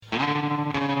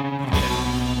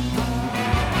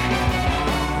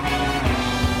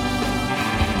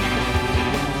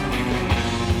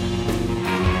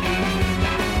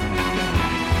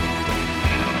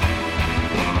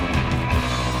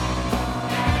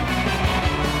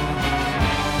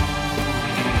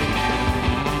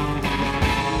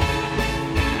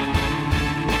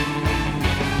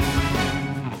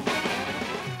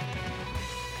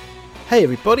Hey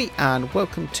everybody, and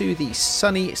welcome to the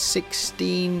Sunny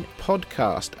 16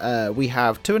 podcast. We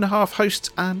have 2.5 hosts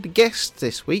and guests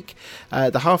this week.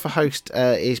 The half a host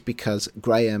is because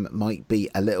Graham might be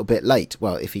a little bit late.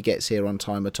 Well, if he gets here on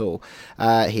time at all.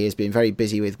 He has been very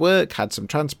busy with work, had some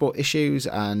transport issues,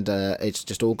 and it's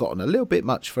just all gotten a little bit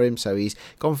much for him. So he's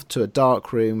gone to a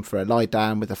dark room for a lie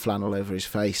down with a flannel over his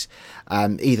face.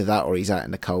 Either that or he's out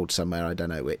in the cold somewhere, I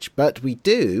don't know which. But we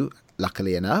do,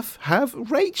 luckily enough, have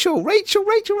Rachel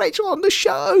on the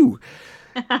show.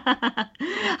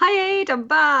 Hi Aid, I'm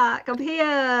back. I'm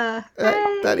here.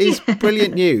 That is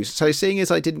brilliant news. So seeing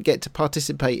as I didn't get to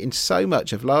participate in so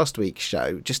much of last week's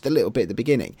show, just a little bit at the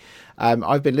beginning,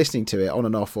 I've been listening to it on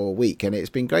and off all week, and it's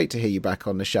been great to hear you back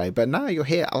on the show. But now you're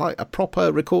here, like a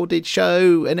proper recorded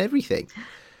show and everything.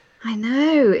 I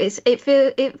know.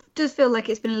 It does feel like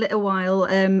it's been a little while.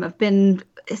 I've been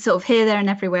sort of here, there, and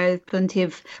everywhere with plenty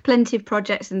of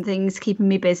projects and things keeping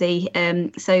me busy.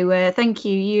 So thank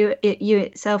you. You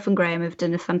itself and Graham have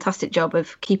done a fantastic job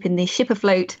of keeping the ship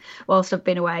afloat whilst I've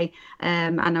been away.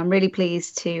 And I'm really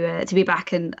pleased to be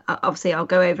back. And obviously, I'll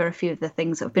go over a few of the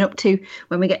things I've been up to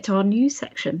when we get to our news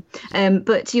section.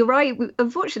 But you're right.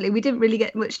 Unfortunately, we didn't really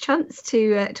get much chance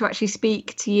to actually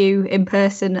speak to you in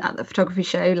person at the photography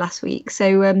show last week.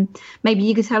 So maybe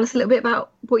you could tell us a little bit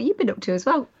about what you've been up to as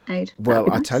well, Aid.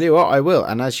 Well, I tell you what, I will.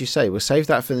 And as you say, we'll save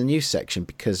that for the news section,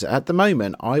 because at the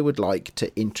moment I would like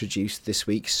to introduce this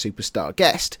week's superstar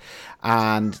guest.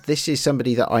 And this is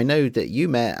somebody that I know that you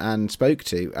met and spoke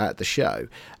to at the show.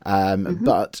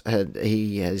 But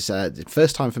he has the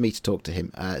first time for me to talk to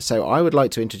him. So I would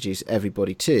like to introduce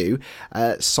everybody to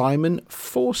Simon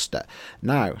Forster.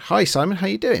 Now, hi Simon, how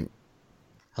you doing?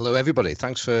 Hello everybody.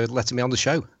 Thanks for letting me on the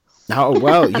show. Oh,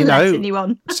 well, you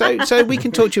know, so we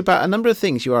can talk to you about a number of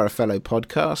things. You are a fellow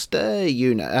podcaster,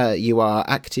 you are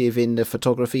active in the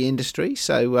photography industry,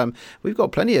 so we've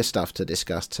got plenty of stuff to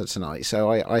discuss tonight. So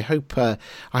I hope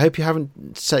you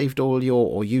haven't saved all your,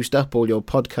 or used up all your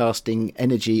podcasting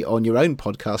energy on your own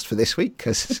podcast for this week,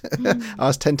 because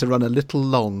ours tend to run a little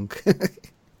long.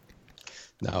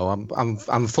 No,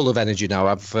 I'm full of energy now.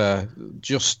 I've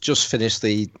just finished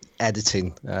the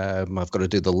editing. I've got to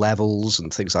do the levels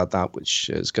and things like that, which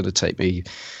is going to take me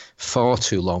far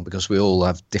too long, because we all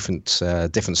have different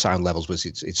sound levels.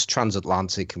 It's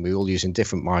transatlantic, and we're all using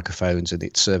different microphones, and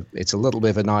it's a little bit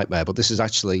of a nightmare. But this is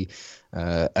actually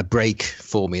a break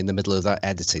for me in the middle of that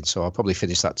editing, so I'll probably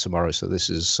finish that tomorrow. So this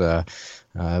is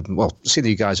well, seeing that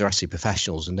you guys are actually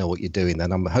professionals and know what you're doing,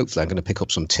 then hopefully I'm going to pick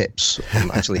up some tips on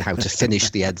actually how to finish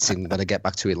the editing when I get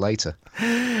back to it later.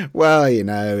 Well, you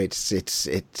know, it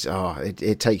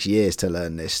takes years to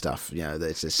learn this stuff. You know,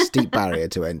 there's a steep barrier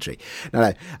to entry.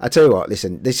 No, I tell you what,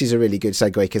 listen, this is a really good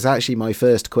segue, because actually my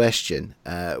first question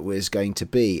was going to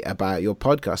be about your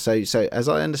podcast. So as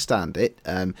I understand it,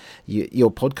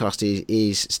 your podcast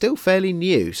is still fairly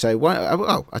new. So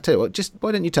I tell you what,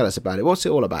 why don't you tell us about it? What's it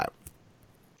all about?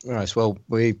 Right. Well,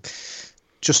 we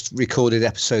just recorded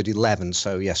episode 11,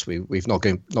 so yes, we've not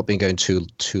been going too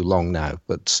long now.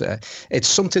 But it's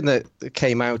something that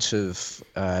came out of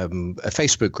a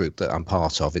Facebook group that I'm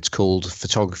part of. It's called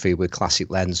Photography with Classic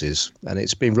Lenses, and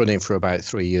it's been running for about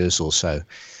 3 years or so.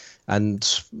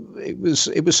 And it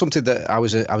was something that I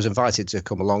was invited to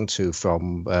come along to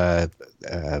from a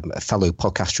fellow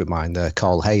podcaster of mine,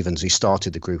 Carl Havens. He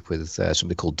started the group with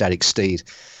somebody called Derek Steed.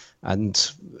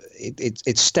 And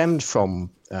it stemmed from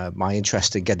my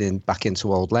interest in getting back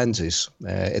into old lenses.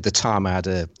 At the time, I had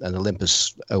an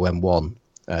Olympus OM1,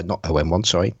 not OM1,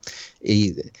 sorry,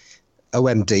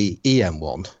 OMD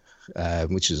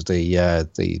EM1, which is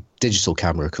the digital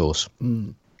camera, of course.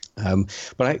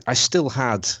 But I still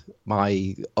had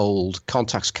my old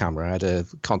Contax camera. I had a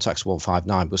Contax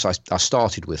 159, because I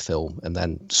started with film and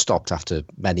then stopped after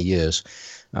many years.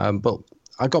 But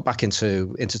I got back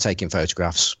into taking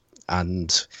photographs,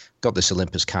 and got this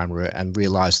Olympus camera, and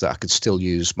realized that I could still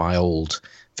use my old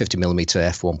 50mm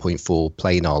f1.4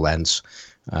 planar lens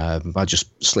by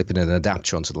just slipping an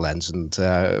adapter onto the lens. And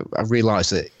I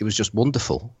realized that it was just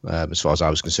wonderful as far as I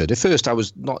was concerned. At first, I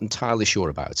was not entirely sure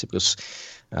about it, because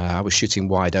I was shooting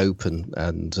wide open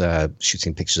and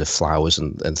shooting pictures of flowers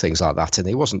and things like that. And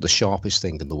it wasn't the sharpest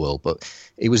thing in the world, but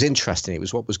it was interesting. It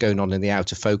was what was going on in the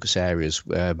outer focus areas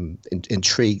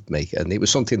intrigued me. And it was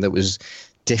something that was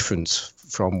different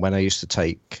from when I used to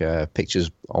take pictures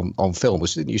on film. I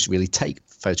didn't used to really take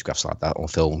photographs like that on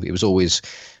film. It was always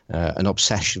an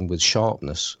obsession with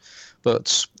sharpness.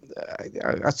 But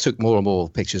I took more and more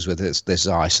pictures with this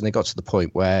Zeiss, and it got to the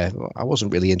point where I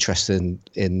wasn't really interested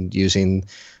in using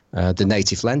the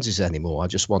native lenses anymore. I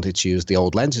just wanted to use the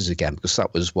old lenses again, because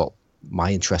that was what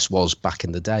my interest was back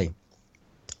in the day.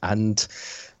 And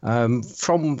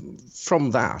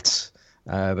from that,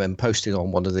 and posting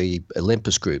on one of the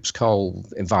Olympus groups, Carl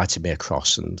invited me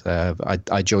across, and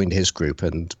I joined his group,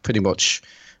 and pretty much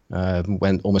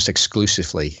went almost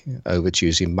exclusively over to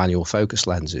using manual focus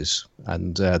lenses.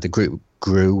 And the group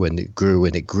grew and it grew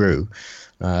and it grew.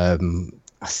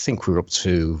 I think we're up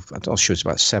to, I'm not sure, it's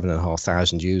about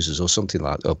 7,500 users or something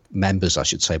like that, or members, I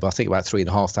should say, but I think about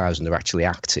 3,500 are actually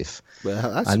active.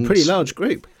 Well, that's a pretty large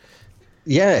group.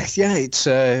 Yeah, it's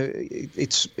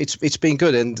been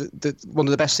good, and one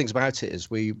of the best things about it is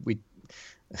we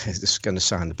this is going to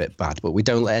sound a bit bad, but we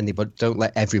don't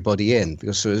let everybody in,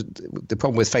 because the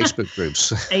problem with Facebook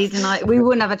groups. Aidan and I, we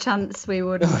wouldn't have a chance. We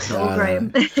wouldn't. Or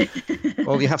Graham.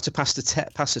 Well, you have to pass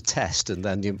a test, and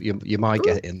then you might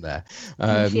get in there.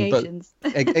 But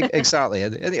exactly,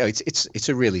 and it's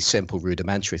a really simple,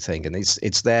 rudimentary thing, and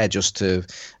it's there just to,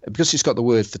 because it's got the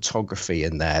word photography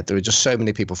in there. There are just so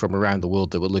many people from around the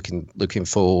world that were looking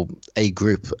for a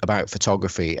group about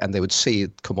photography, and they would see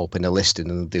it come up in a listing,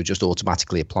 and they would just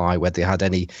automatically apply whether they had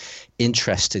any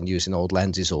interest in using old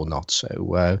lenses or not.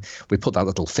 So we put that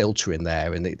little filter in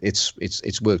there, and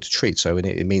it's worked a treat. So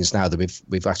it means now that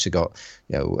we've actually got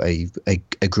a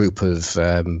group of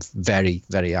very,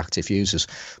 very active users.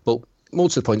 But more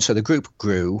to the point, so the group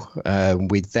grew.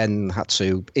 We then had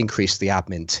to increase the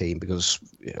admin team, because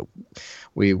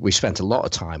we spent a lot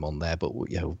of time on there, but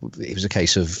it was a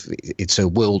case of, it's a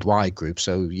worldwide group,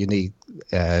 so you need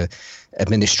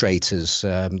administrators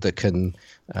that can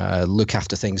look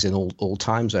after things in all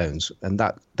time zones, and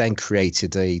that then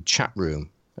created a chat room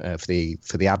for the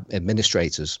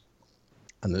administrators,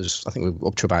 and I think we were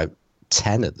up to about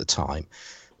 10 at the time.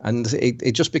 And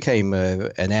it just became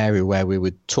an area where we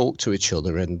would talk to each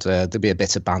other, and there'd be a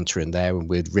bit of banter in there, and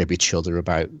we'd rib each other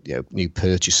about new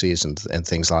purchases and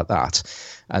things like that.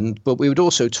 But we would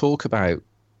also talk about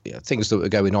things that were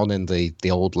going on in the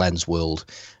old lens world,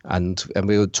 and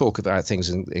we would talk about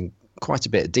things in quite a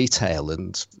bit of detail.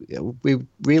 And we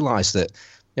realised that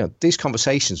these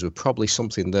conversations were probably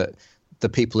something that the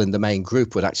people in the main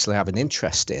group would actually have an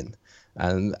interest in.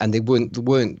 And they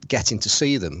weren't getting to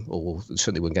see them, or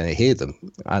certainly weren't going to hear them.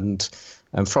 And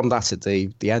from that, at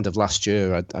the end of last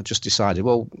year, I just decided,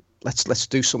 well, let's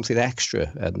do something extra.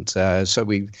 And so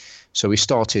we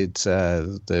started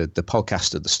the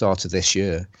podcast at the start of this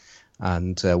year,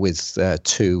 and with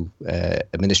two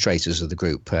administrators of the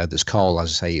group. There's Carl,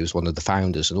 as I say, he was one of the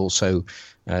founders, and also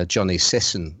Johnny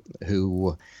Sisson,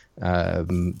 who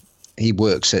he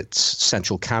works at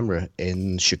Central Camera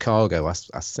in Chicago. I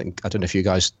think, I don't know if you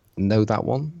guys know that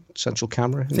one, Central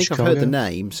Camera in Chicago. I've heard the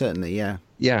name, certainly, yeah.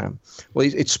 Yeah. Well,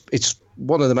 it's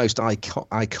one of the most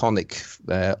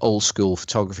iconic old school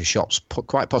photography shops,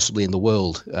 quite possibly in the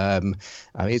world. I mean,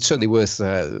 it's certainly worth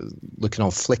looking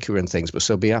on Flickr and things, but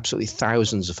there'll be absolutely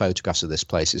thousands of photographs of this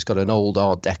place. It's got an old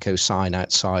Art Deco sign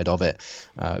outside of it.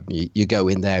 You go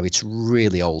in there, it's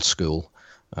really old school.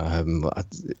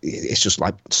 It's just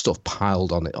like stuff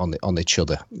piled on each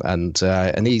other, and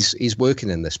he's working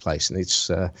in this place, and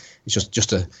it's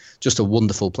just a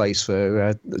wonderful place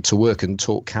for to work and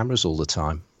talk cameras all the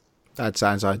time. That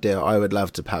sounds ideal. I would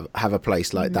love to have a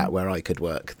place like that where I could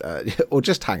work, or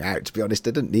just hang out. To be honest,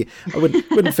 I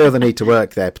wouldn't feel the need to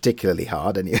work there particularly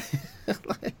hard anyway.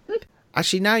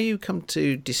 Actually, now you come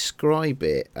to describe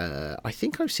it, I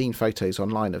think I've seen photos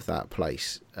online of that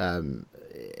place.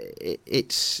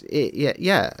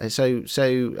 Yeah.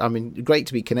 So I mean, great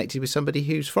to be connected with somebody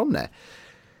who's from there.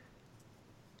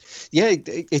 Yeah,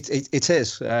 it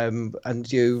is, and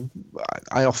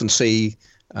I often see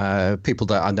people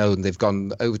that I know, and they've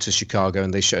gone over to Chicago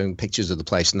and they've shown pictures of the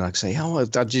place, and I say, "Oh,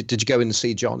 did you go in and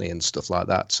see Johnny and stuff like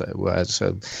that?"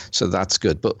 So that's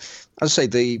good. But as I say,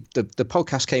 the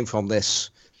podcast came from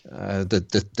this.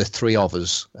 The three of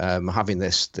us having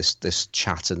this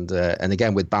chat, and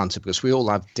again with banter, because we all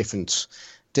have different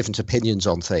opinions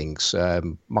on things.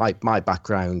 My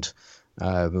background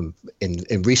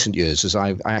in recent years is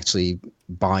I actually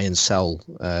buy and sell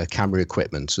camera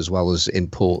equipment, as well as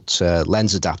import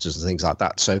lens adapters and things like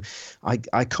that. So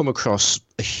I come across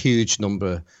a huge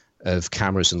number of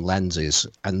cameras and lenses,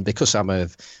 and because I'm a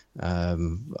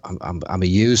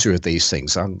user of these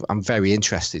things, I'm very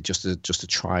interested just to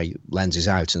try lenses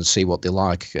out and see what they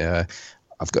like.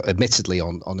 I've got, admittedly,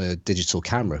 on a digital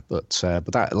camera, but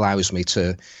that allows me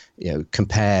to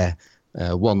compare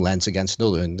one lens against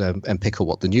another and pick up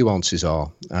what the nuances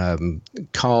are.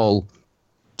 Carl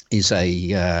is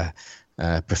a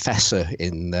professor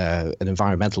an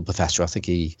environmental professor. I think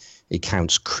he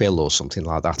counts krill or something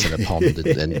like that in a pond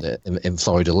in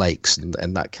Florida lakes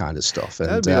and that kind of stuff.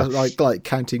 And, that'd be like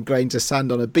counting grains of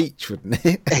sand on a beach, wouldn't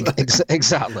it?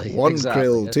 Exactly. One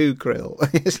krill, two krill.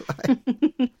 It's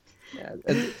like... Yeah,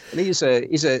 and he's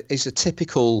a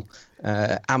typical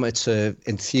amateur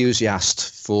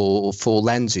enthusiast for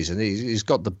lenses, and he's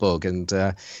got the bug, and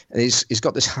he's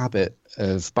got this habit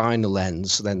of buying a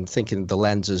lens, then thinking the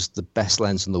lens is the best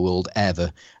lens in the world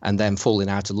ever, and then falling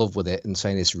out of love with it and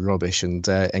saying it's rubbish, and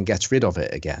gets rid of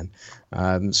it again.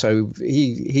 So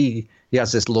he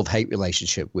has this love-hate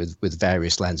relationship with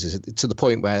various lenses, to the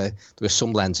point where there are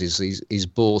some lenses he's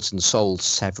bought and sold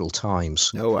several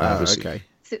times. Oh wow, okay.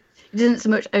 He doesn't so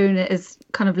much own it as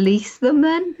kind of lease them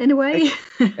then, in a way.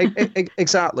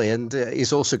 Exactly. And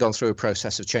he's also gone through a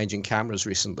process of changing cameras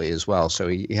recently as well. So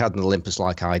he had an Olympus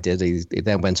like I did. He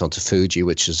then went on to Fuji,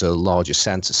 which is a larger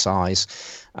sensor size.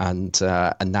 And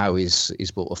now he's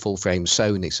bought a full frame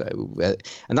Sony. So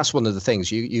and that's one of the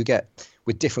things you get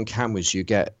with different cameras. You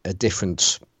get a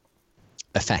different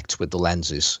effect with the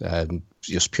lenses,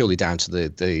 just purely down to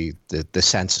the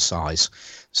sensor size.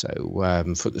 So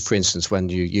for instance, when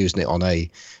you're using it on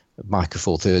a Micro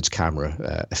Four Thirds camera,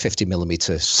 a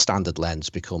 50mm standard lens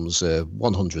becomes a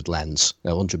 100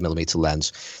 millimeter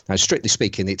lens. Now, strictly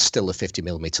speaking, it's still a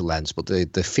 50mm lens, but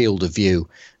the field of view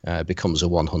becomes a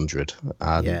 100,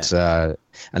 and it's a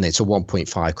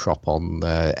 1.5 crop on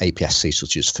APS-C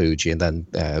such as Fuji, and then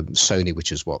Sony,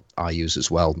 which is what I use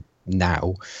as well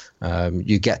now.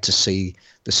 You get to see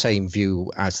the same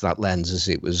view out of that lens as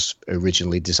it was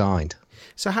originally designed.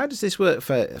 So how does this work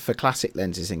for classic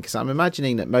lenses then? Because I'm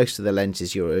imagining that most of the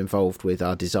lenses you're involved with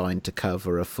are designed to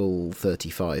cover a full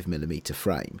 35mm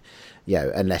frame,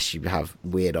 unless you have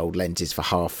weird old lenses for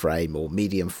half frame or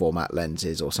medium format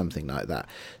lenses or something like that.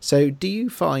 So do you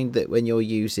find that when you're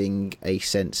using a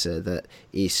sensor that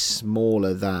is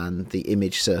smaller than the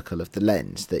image circle of the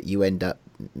lens, that you end up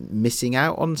missing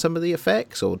out on some of the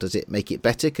effects, or does it make it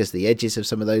better because the edges of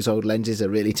some of those old lenses are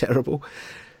really terrible?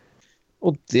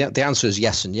 Well, the answer is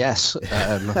yes and yes.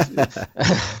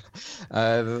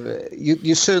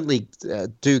 You certainly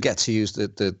do get to use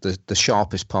the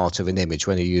sharpest part of an image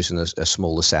when you're using a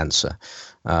smaller sensor,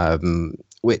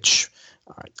 which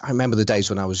I remember the days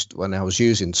when I was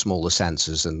using smaller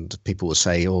sensors, and people would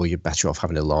say, "Oh, you're better off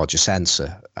having a larger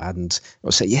sensor," and I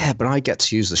would say, "Yeah, but I get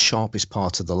to use the sharpest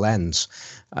part of the lens,"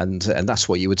 and that's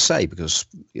what you would say, because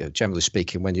generally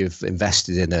speaking, when you've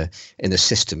invested in a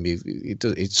system,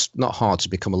 it's not hard to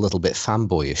become a little bit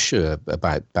fanboyish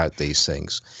about these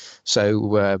things.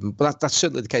 So, but that's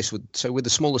certainly the case with the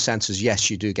smaller sensors. Yes,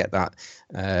 you do get that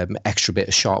extra bit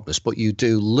of sharpness, but you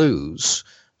do lose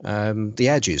the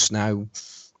edges. Now,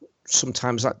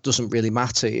 sometimes that doesn't really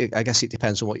matter. I guess it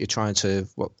depends on what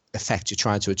effect you're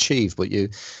trying to achieve. But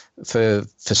for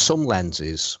some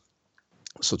lenses,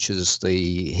 such as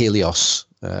the Helios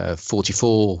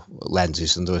 44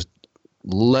 lenses, and there are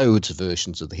loads of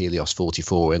versions of the Helios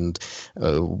 44, and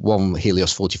one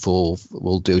Helios 44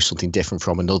 will do something different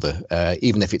from another,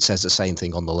 even if it says the same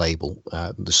thing on the label.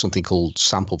 There's something called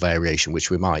sample variation,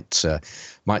 which we might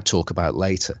talk about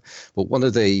later. But one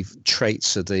of the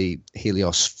traits of the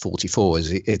Helios 44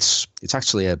 is it's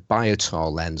actually a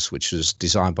biotar lens, which was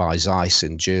designed by Zeiss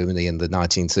in Germany in the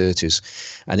 1930s,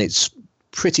 and it's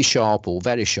pretty sharp or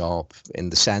very sharp in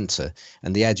the center,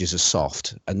 and the edges are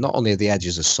soft. And not only are the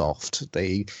edges are soft,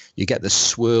 you get the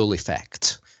swirl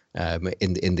effect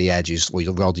in the edges, or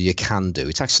rather you can do.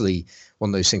 It's actually one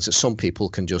of those things that some people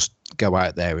can just go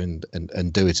out there and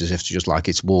do it as if just like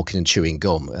it's walking and chewing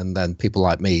gum, and then people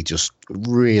like me just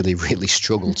really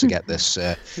struggle to get this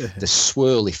this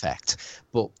swirl effect.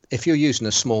 But if you're using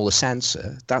a smaller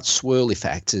sensor, that swirl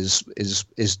effect is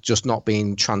just not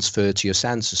being transferred to your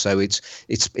sensor. So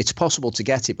it's possible to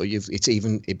get it, but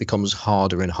it becomes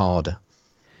harder and harder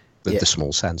with the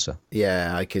small sensor.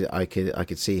 Yeah, I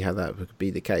could see how that would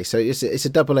be the case. So it's a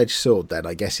double-edged sword then,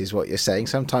 I guess, is what you're saying.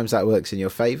 Sometimes that works in your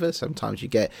favor. Sometimes you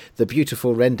get the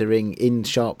beautiful rendering in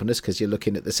sharpness because you're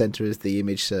looking at the center of the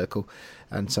image circle,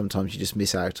 and sometimes you just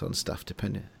miss out on stuff.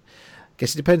 I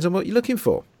guess it depends on what you're looking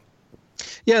for.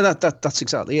 Yeah, that's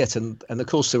exactly it. And of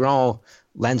course there are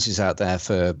lenses out there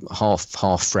for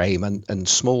half frame and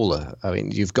smaller. I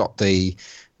mean, you've got the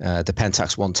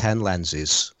Pentax 110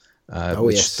 lenses.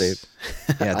 Yes.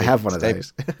 I have one of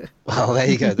those. Well, there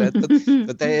you go.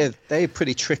 But they're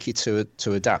pretty tricky to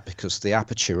adapt, because the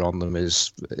aperture on them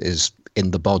is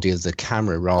in the body of the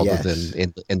camera rather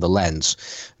than in the lens.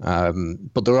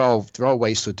 But there are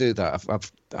ways to do that.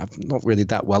 I'm not really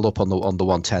that well up on the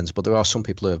 110s, but there are some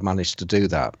people who have managed to do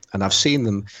that, and I've seen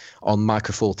them on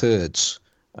Micro Four Thirds.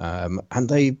 And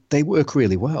they work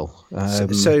really well.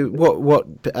 So what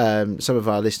some of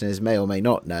our listeners may or may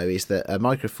not know is that a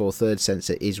Micro Four Thirds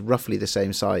sensor is roughly the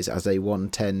same size as a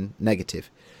 110 negative.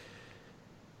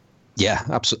 Yeah,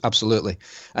 absolutely.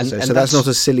 And so that's not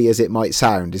as silly as it might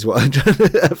sound, is what I'm trying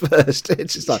to at first.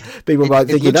 It's just like people might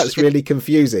think that's really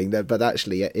confusing, but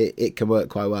actually it can work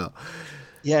quite well.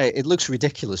 Yeah, it looks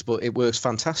ridiculous, but it works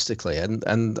fantastically.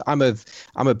 And I'm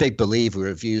a big believer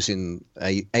of using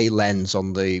a lens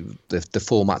on the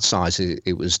format size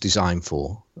it was designed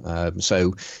for.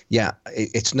 So yeah,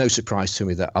 it's no surprise to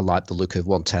me that I like the look of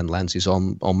 110 lenses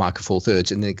on Micro Four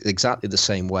Thirds in exactly the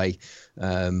same way.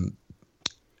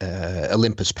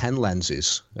 Olympus pen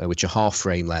lenses, which are half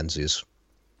frame lenses,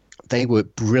 they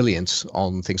work brilliant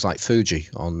on things like Fuji,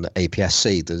 on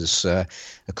APS-C. There's a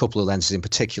couple of lenses in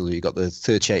particular. You've got the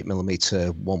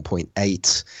 38mm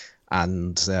 1.8,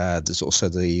 and there's also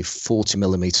the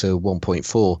 40mm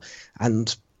 1.4,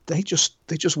 and they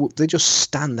just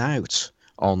stand out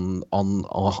on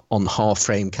half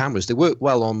frame cameras. They work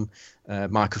well on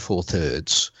Micro Four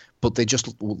Thirds, but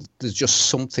there's just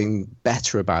something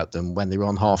better about them when they're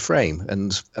on half frame,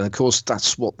 and of course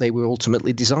that's what they were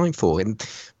ultimately designed for.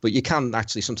 But you can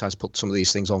actually sometimes put some of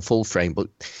these things on full frame, but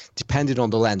depending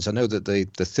on the lens, I know that the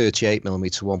 38mm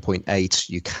 1.8,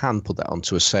 you can put that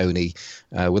onto a Sony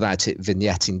without it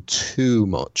vignetting too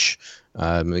much.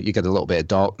 You get a little bit of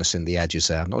darkness in the edges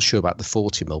there. I'm not sure about the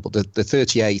 40mm, but the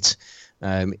 38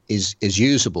 is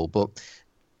usable, but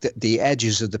the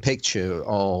edges of the picture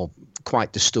are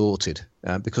quite distorted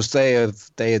because they are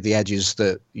the edges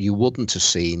that you wouldn't have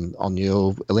seen on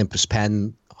your Olympus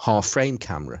pen half frame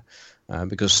camera,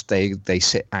 because they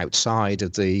sit outside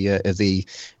of the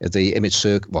image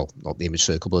circle. Well, not the image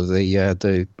circle, but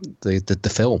the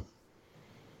film.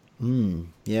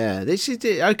 Yeah, this is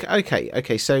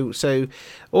okay. So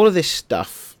all of this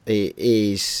stuff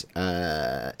is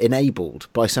enabled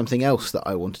by something else that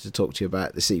I wanted to talk to you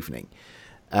about this evening.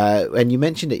 And you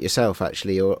mentioned it yourself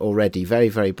actually already, very,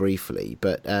 very briefly,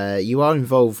 but you are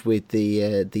involved with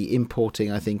the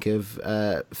importing, I think, of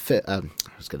I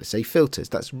was going to say filters.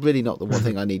 That's really not the one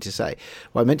thing I need to say.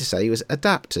 What I meant to say was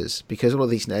adapters, because all of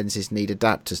these lenses need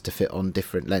adapters to fit on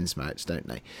different lens mounts, don't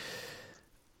they?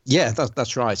 Yeah,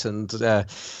 that's right. And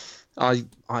this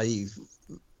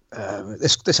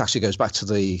actually goes back to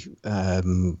the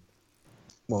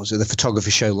the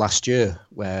photography show last year,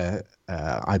 where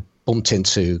I bumped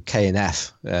into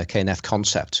K&F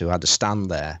Concept, who had a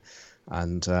stand there,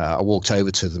 and I walked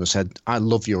over to them and said, "I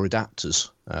love your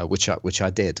adapters," which I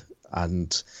did,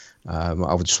 and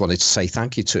I just wanted to say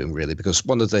thank you to him, really, because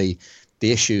one of the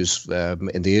issues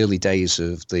in the early days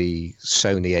of the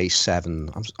Sony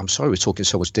A7, I'm sorry we're talking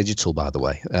so much digital, by the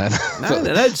way. No.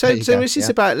 So this is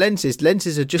about lenses.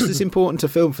 Lenses are just as important to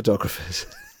film photographers.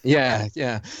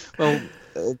 Yeah. Well,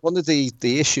 one of the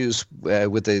issues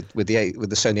with the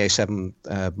Sony A7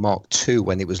 Mark II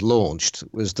when it was launched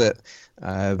was that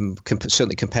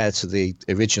certainly compared to the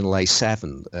original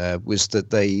A7 was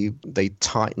that they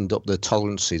tightened up the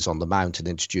tolerances on the mount and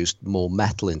introduced more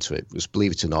metal into it. Because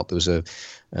believe it or not, there was an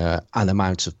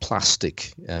amount of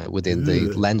plastic within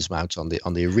the lens mount on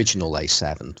the original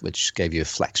A7, which gave you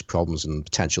flex problems and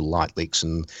potential light leaks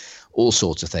and all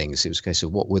sorts of things. It was a case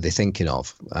of what were they thinking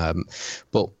of,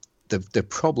 but the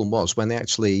problem was when they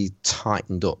actually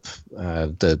tightened up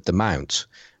the mount,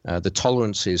 the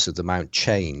tolerances of the mount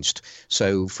changed.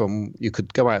 So you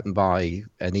could go out and buy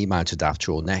an E-mount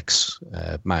adapter or an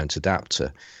X-mount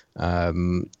adapter,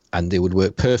 and they would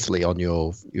work perfectly on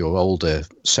your older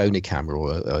Sony camera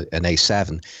or an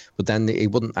A7, but then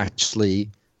it wouldn't actually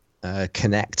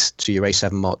connect to your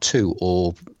A7 Mark II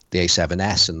or the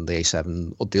A7S and the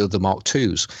A7 or the other Mark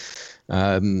IIs.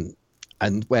 And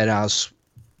whereas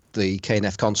the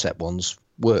K&F Concept ones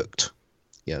worked,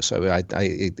 so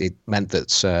it meant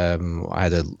that I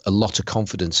had a lot of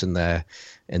confidence in their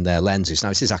lenses.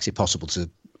 Now, it is actually possible to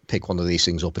pick one of these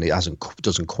things up and it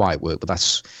doesn't quite work, but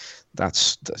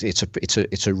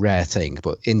it's a rare thing.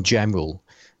 But in general,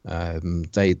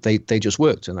 they just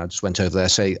worked, and I just went over there,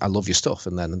 say I love your stuff,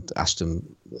 and then asked them,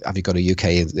 have you got a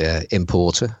UK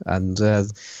importer? And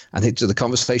the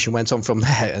conversation went on from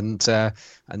there, and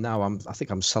now I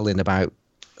think I'm selling about.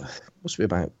 Must be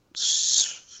about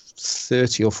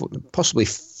 30 or possibly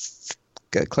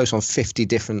get close on 50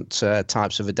 different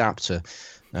types of adapter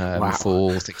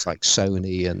for things like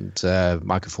Sony and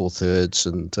Micro Four Thirds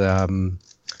and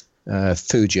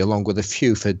Fuji, along with a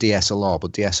few for DSLR,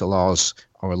 but DSLRs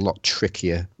are a lot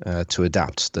trickier to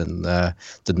adapt than the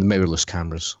mirrorless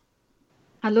cameras.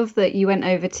 I love that you went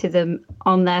over to them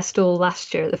on their stall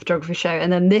last year at the photography show,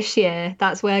 and then this year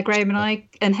that's where Graham and I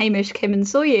and Hamish came and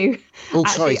saw you. Oh,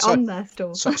 sorry, on their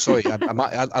stall. Sorry,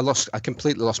 I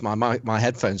completely lost my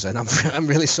headphones. Then I'm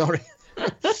really sorry.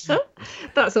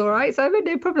 That's all right. So I mean,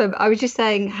 no problem. I was just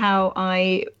saying how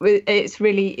it's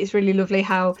really lovely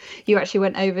how you actually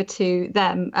went over to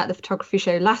them at the photography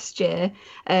show last year,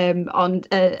 and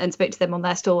spoke to them on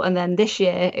their stall, and then this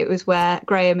year it was where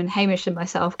Graham and Hamish and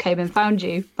myself came and found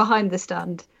you behind the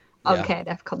stand on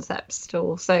K&F Concepts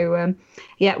stall. So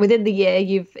within the year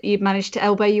you've managed to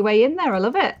elbow your way in there. I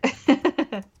love it.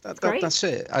 That's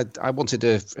it. I wanted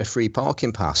a free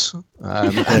parking pass,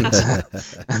 and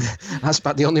that's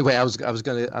about the only way I was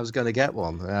going to get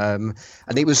one. And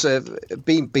it was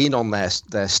being on their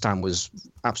stand was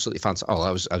absolutely fantastic.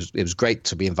 It was great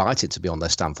to be invited to be on their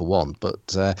stand for one,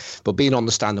 but being on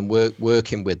the stand and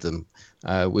working with them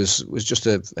was just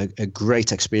a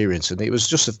great experience, and it was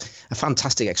just a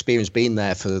fantastic experience being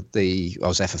there I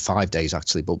was there for 5 days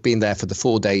actually, but being there for the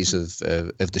 4 days of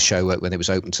the show when it was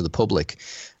open to the public,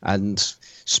 and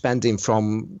spending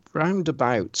from round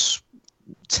about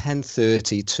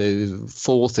 10:30 to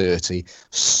 4:30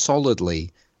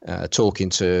 solidly talking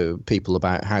to people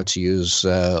about how to use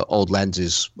old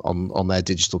lenses on their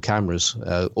digital cameras,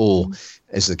 or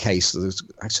as the case, there's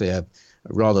actually a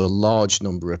rather large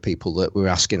number of people that were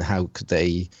asking how could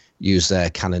they use their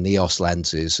Canon EOS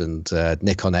lenses and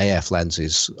Nikon AF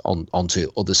lenses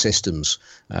onto other systems.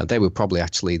 They were probably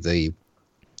actually the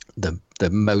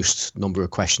most number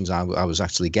of questions I was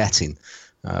actually getting,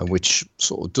 which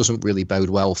sort of doesn't really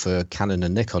bode well for Canon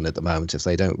and Nikon at the moment if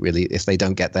they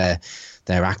don't get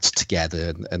their act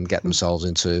together and get themselves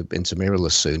into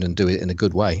mirrorless soon and do it in a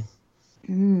good way.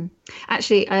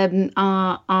 Actually,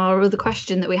 our other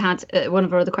question that we had, one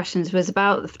of our other questions was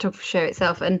about the photography show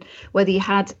itself, and whether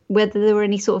there were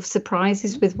any sort of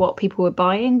surprises with what people were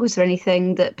buying. Was there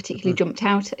anything that particularly jumped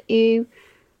out at you?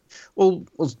 Well,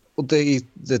 the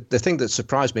thing that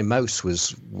surprised me most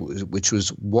was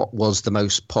what was the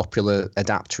most popular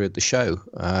adapter at the show,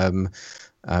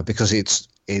 because it's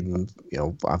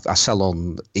I sell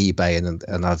on eBay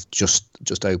and I've just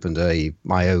opened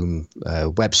my own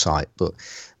website, but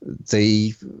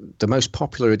the most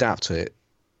popular adapter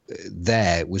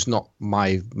there was not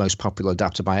my most popular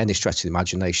adapter by any stretch of the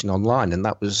imagination online, and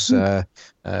that was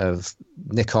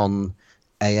Nikon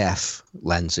AF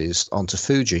lenses onto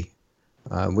Fuji,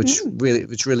 which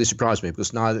really surprised me,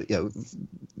 because now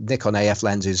Nikon AF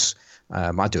lenses,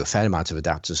 I do a fair amount of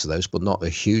adapters to those, but not a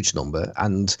huge number,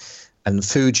 and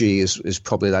Fuji is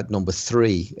probably like number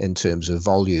 3 in terms of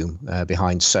volume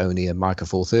behind Sony and Micro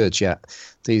Four Thirds. Yet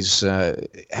these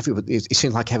everybody, it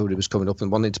seemed like everybody was coming up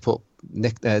and wanting to put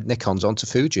Nikons onto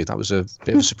Fuji. That was a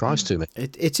bit of a surprise to me.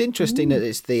 It's interesting that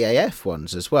it's the AF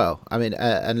ones as well. I mean,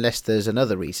 unless there's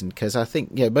another reason, because I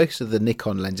think most of the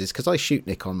Nikon lenses, because I shoot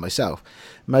Nikon myself,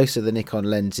 most of the Nikon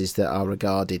lenses that are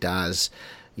regarded as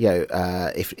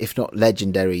if not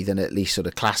legendary, then at least sort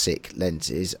of classic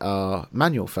lenses are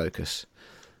manual focus.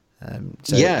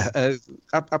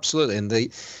 Absolutely. And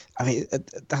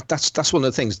that's one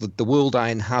of the things. The world I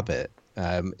inhabit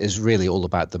is really all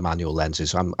about the manual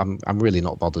lenses. I'm really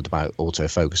not bothered about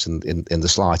autofocus in the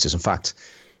slightest. In fact,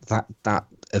 that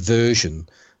aversion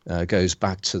goes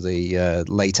back to the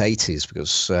late 80s,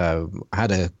 because I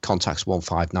had a Contax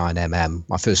 159mm.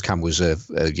 My first camera was a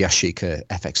Yashica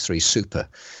FX3 Super,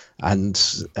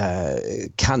 and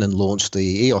Canon launched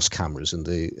the EOS cameras,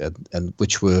 and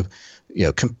which were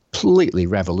completely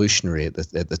revolutionary at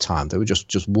the time. They were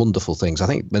just wonderful things. I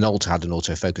think Minolta had an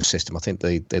autofocus system. I think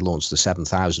they launched the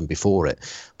 7000 before it,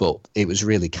 but it was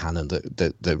really Canon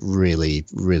that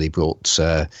really brought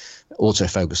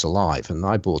autofocus alive. And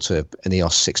I bought an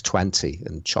EOS 620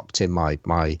 and chopped in my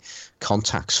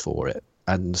Contax for it.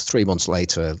 And 3 months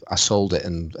later, I sold it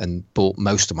and bought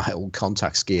most of my old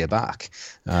Contax gear back,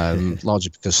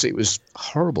 largely because it was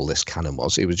horrible. This Canon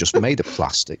was. It was just made of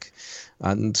plastic,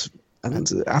 and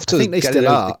after I think they still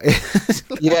are.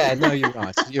 Yeah, no, you're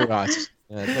right. You're right.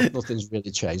 Nothing's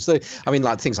really changed. I mean,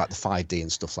 like things like the 5D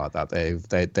and stuff like that.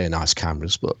 They're nice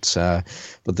cameras, but I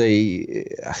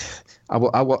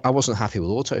wasn't happy with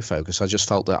autofocus. I just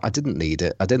felt that I didn't need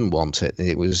it. I didn't want it.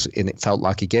 It felt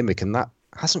like a gimmick, and that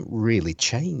hasn't really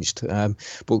changed.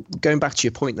 But going back to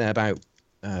your point there about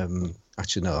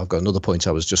actually no, I've got another point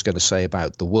I was just going to say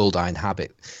about the world I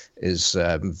inhabit is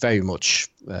very much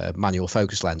manual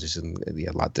focus lenses, and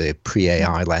like the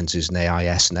pre-AI lenses and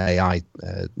AIS and AI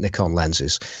Nikon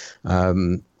lenses.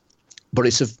 but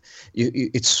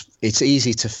it's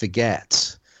easy to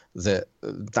forget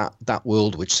that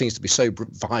world, which seems to be so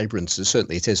vibrant, and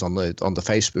certainly it is on the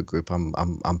Facebook group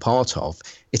I'm part of.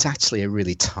 It's actually a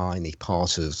really tiny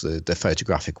part of the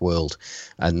photographic world,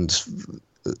 and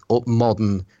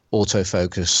modern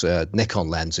autofocus Nikon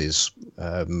lenses.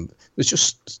 There's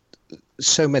just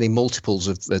so many multiples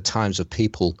of the times of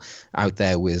people out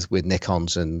there with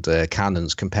Nikons and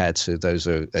Canons compared to those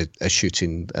who are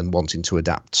shooting and wanting to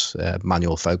adapt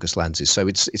manual focus lenses. So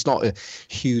it's not a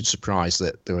huge surprise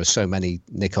that there are so many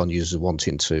Nikon users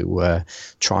wanting to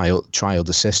try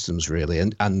other systems, really,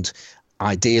 and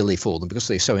ideally for them, because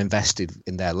they're so invested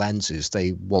in their lenses,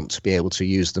 they want to be able to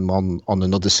use them on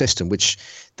another system, which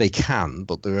they can,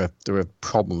 but there are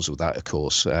problems with that, of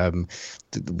course.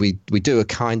 We do a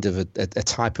kind of a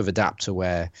type of adapter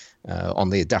where on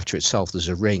the adapter itself there's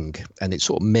a ring, and it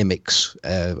sort of mimics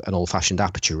an old-fashioned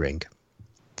aperture ring,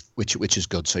 which is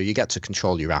good. So you get to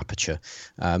control your aperture.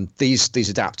 These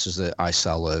adapters that I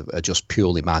sell are just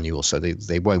purely manual, so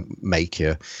they won't make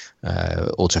your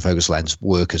autofocus lens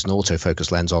work as an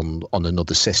autofocus lens on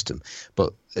another system.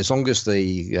 But as long as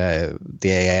the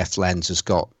AF lens has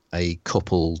got a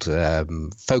coupled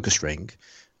focus ring,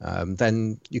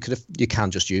 then you can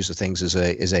just use the things as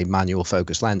a manual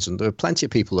focus lens, and there are plenty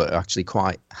of people that are actually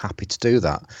quite happy to do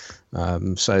that.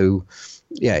 So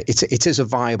yeah, it is a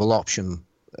viable option.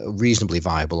 A reasonably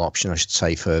viable option, I should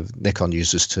say, for Nikon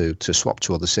users to swap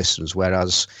to other systems,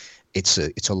 whereas it's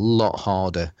a lot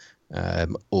harder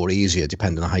or easier,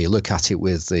 depending on how you look at it,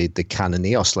 with the Canon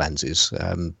EOS lenses.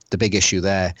 The big issue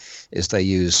there is they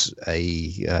use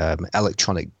a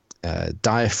electronic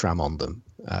diaphragm on them,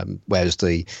 whereas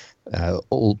the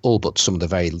all but some of the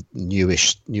very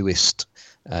newest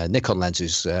Nikon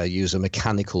lenses use a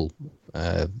mechanical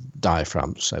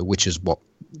diaphragm, so which is what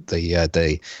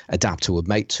the adapter would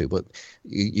make to, but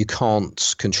you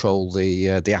can't control the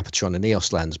aperture on an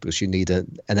EOS lens because you need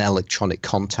an electronic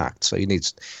contact. So you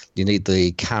need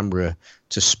the camera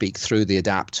to speak through the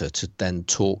adapter to then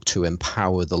talk to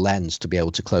empower the lens to be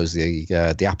able to close the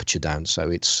aperture down. So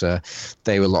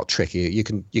they're a lot trickier. You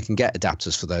can get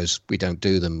adapters for those. We don't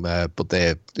do them, but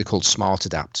they're called smart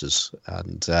adapters,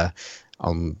 and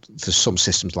for some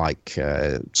systems like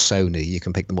Sony, you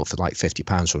can pick them up for like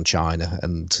 £50 from China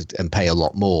and pay a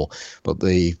lot more. But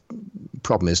the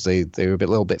problem is they're a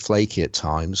little bit flaky at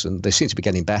times, and they seem to be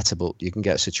getting better. But you can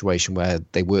get a situation where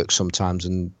they work sometimes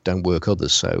and don't work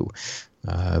others. So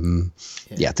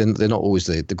yeah, they're not always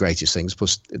the greatest things.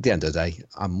 Plus, at the end of the day,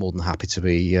 I'm more than happy to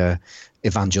be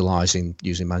evangelizing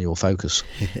using manual focus.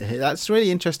 That's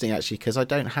really interesting, actually, because I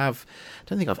don't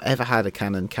think I've ever had a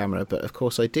Canon camera, but of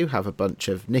course I do have a bunch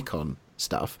of Nikon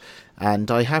stuff, and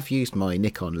I have used my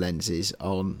Nikon lenses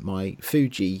on my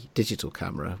Fuji digital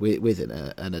camera with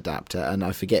an adapter, and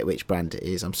I forget which brand it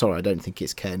is. I'm sorry, I don't think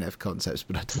it's KNF Concepts,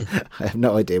 but I have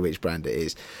no idea which brand it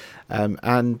is. I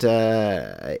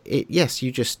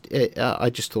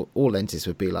just thought all lenses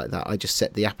would be like that. I just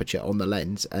set the aperture on the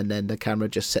lens, and then the camera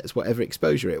just sets whatever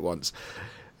exposure it wants.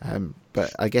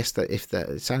 But I guess that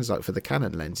it sounds like for the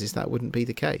Canon lenses that wouldn't be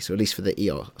the case, or at least for the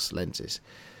EOS lenses.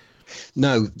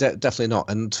 No, definitely not.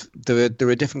 And there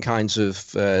are different kinds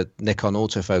of Nikon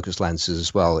autofocus lenses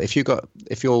as well. If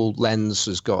your lens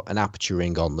has got an aperture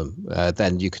ring on them,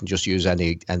 then you can just use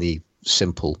any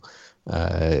simple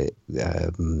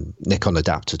Nikon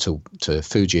adapter to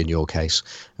Fuji in your case.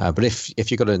 But if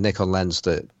you've got a Nikon lens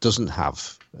that doesn't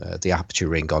have the aperture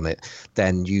ring on it,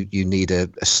 then you need a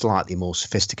slightly more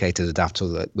sophisticated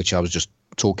adapter, which I was just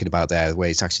talking about there, where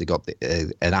it's actually got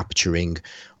an aperture ring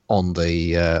on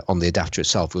the adapter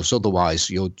itself, because otherwise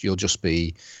you'll just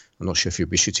be, I'm not sure if you'll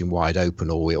be shooting wide open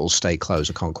or it'll stay closed.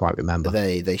 I can't quite remember.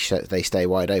 They stay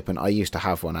wide open. I used to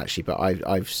have one actually, but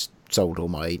I've sold all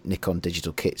my Nikon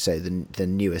digital kit, so the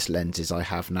newest lenses I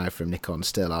have now from Nikon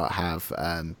still have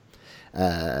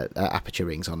aperture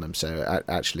rings on them, so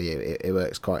actually it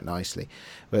works quite nicely.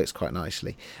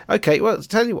 Okay, well,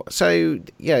 tell you what, so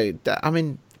I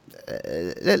mean,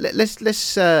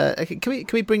 let's can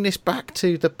we bring this back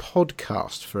to the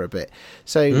podcast for a bit?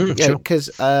 So because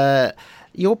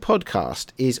your podcast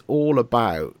is all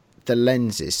about the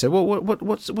lenses. So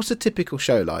what's a typical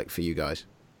show like for you guys?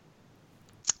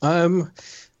 We've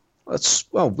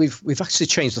actually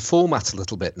changed the format a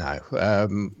little bit now.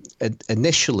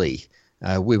 Initially,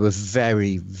 we were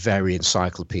very, very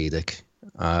encyclopedic,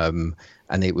 and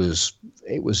it was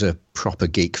a proper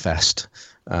geek fest.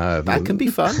 That can be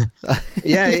fun.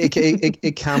 Yeah,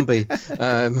 it can be.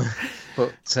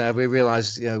 But we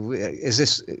realised,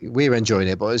 we're enjoying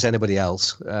it, but is anybody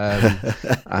else?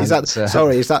 Is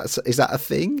that a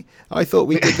thing? I thought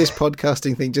we did this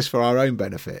podcasting thing just for our own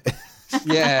benefit.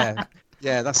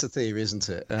 Yeah, that's the theory, isn't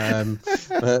it?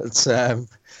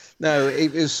 No,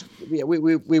 it was. Yeah,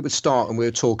 we would start and we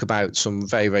would talk about some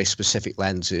very, very specific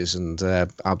lenses, and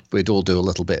we'd all do a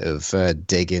little bit of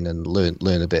digging and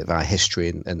learn a bit of our history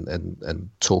and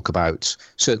talk about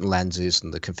certain lenses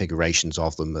and the configurations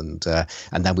of them, and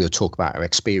then we would talk about our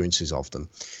experiences of them,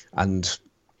 and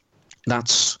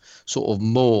that's sort of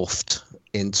morphed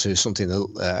into something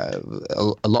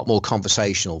a lot more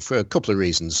conversational for a couple of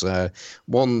reasons.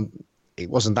 One, it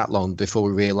wasn't that long before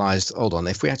we realized, hold on,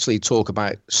 if we actually talk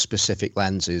about specific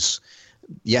lenses,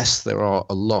 yes, there are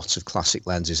a lot of classic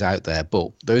lenses out there, but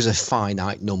there is a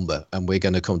finite number and we're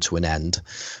going to come to an end.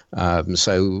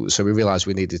 So we realized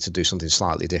we needed to do something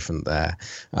slightly different there.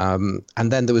 And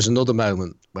then there was another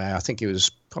moment where I think it was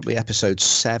probably episode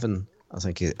 7, I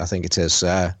think it is,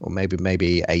 or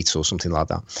maybe 8 or something like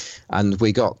that. And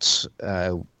we got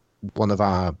one of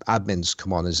our admins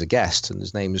come on as a guest, and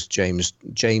his name is James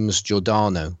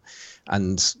Giordano,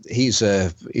 and he's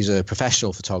a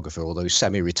professional photographer, although he's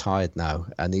semi-retired now,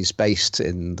 and he's based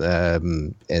in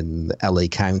LA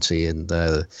County in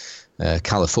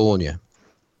California,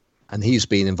 and he's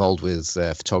been involved with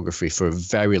photography for a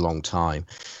very long time,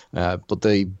 but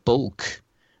the bulk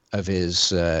of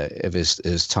his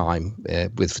time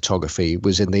with photography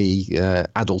was in the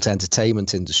adult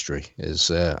entertainment industry.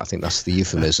 I think that's the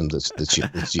euphemism that's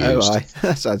used. Oh,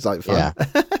 that sounds like fun.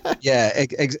 Yeah,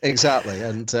 exactly.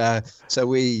 And so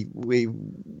we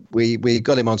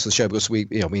got him onto the show because we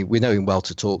know him well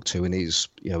to talk to, and he's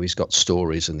got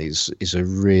stories, and he's a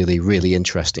really, really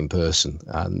interesting person,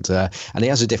 and he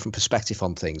has a different perspective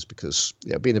on things because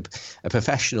being a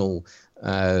professional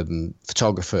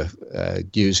photographer,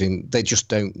 they just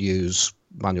don't use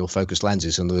manual focus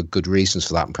lenses, and there are good reasons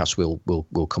for that, and perhaps we'll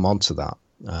come on to that,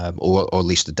 or at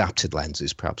least adapted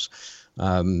lenses perhaps,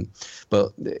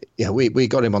 but yeah, we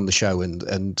got him on the show,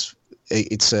 and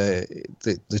it's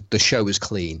the show is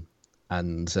clean,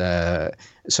 and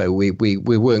so we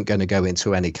weren't going to go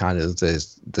into any kind of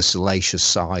the salacious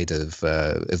side of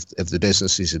the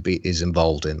business is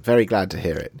involved in. Very glad to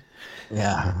hear it.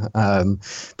 Yeah,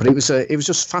 but it was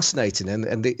just fascinating,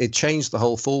 and it changed the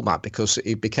whole format because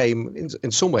it became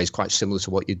in some ways quite similar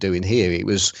to what you're doing here. It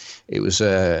was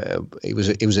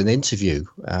an interview,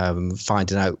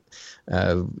 finding out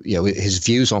his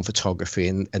views on photography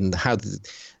and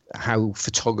how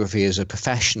photography as a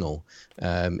professional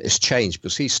has changed,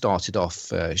 because he started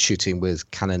off shooting with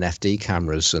Canon FD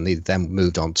cameras, and he then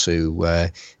moved on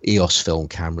to EOS film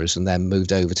cameras, and then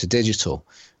moved over to digital.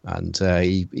 And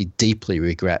he deeply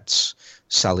regrets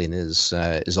selling his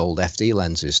old FD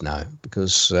lenses now,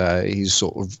 because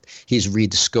he's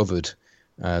rediscovered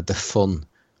the fun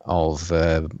of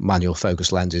manual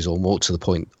focus lenses, or more to the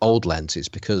point, old lenses,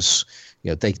 because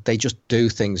they just do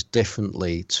things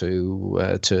differently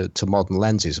to modern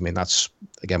lenses. I mean, that's,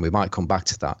 again, we might come back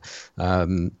to that.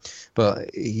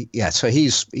 But so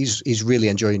he's really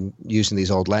enjoying using these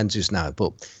old lenses now.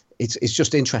 But it's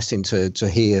just interesting to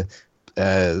hear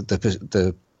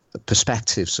the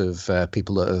perspectives of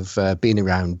people that have been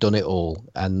around, done it all,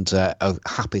 and are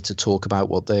happy to talk about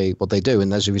what they do.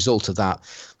 And as a result of that,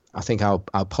 I think our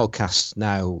podcasts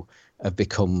now have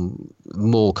become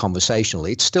more conversational.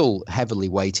 It's still heavily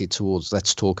weighted towards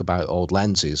let's talk about old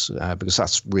lenses, because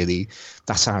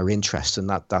that's our interest, and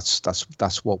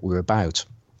that's what we're about.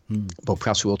 But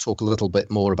perhaps we'll talk a little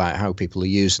bit more about how people are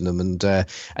using them, and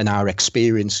our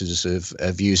experiences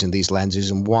of using these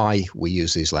lenses and why we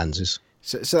use these lenses.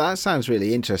 So that sounds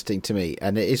really interesting to me,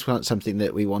 and it is something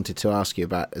that we wanted to ask you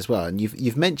about as well. And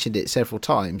you've mentioned it several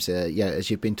times,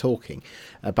 as you've been talking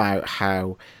about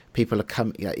how people are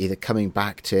either coming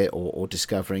back to it or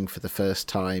discovering for the first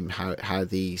time how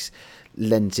these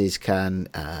lenses can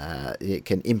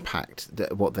impact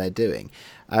what they're doing.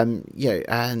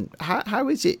 And how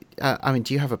is it? I mean,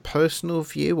 do you have a personal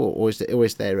view, or is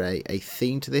there a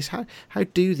theme to this? How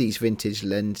do these vintage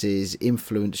lenses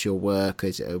influence your work?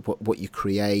 Is it what you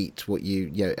create, what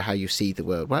how you see the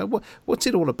world? What's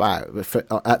it all about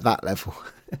at that level?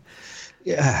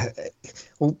 Yeah,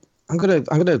 well, I'm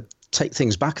gonna take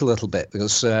things back a little bit,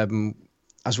 because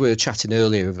as we were chatting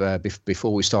earlier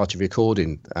before we started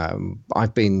recording,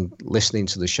 I've been listening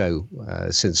to the show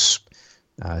since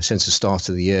the start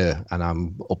of the year, and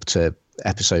I'm up to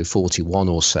episode 41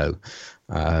 or so.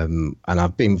 And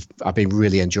I've been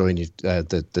really enjoying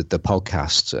the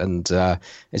podcast, and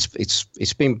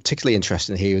it's been particularly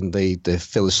interesting hearing the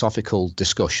philosophical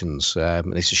discussions.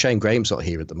 And it's a shame Graham's not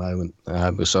here at the moment,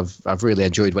 because I've really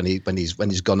enjoyed when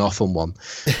he's gone off on one.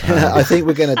 I think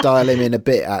we're going to dial him in a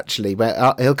bit, actually.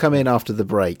 But he'll come in after the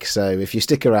break, so if you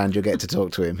stick around, you'll get to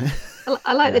talk to him.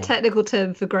 I like the technical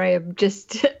term for Graham,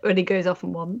 just when he goes off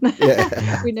on one.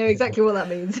 Yeah. We know exactly what that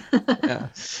means. Yeah.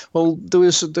 Well, there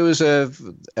was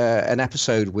an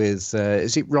episode with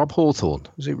is it Rob Hawthorne?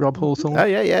 Is it Rob Hawthorne? Oh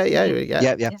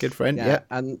yeah. Good friend. Yeah.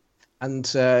 And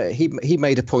he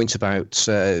made a point about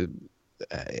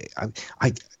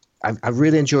I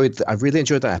really enjoyed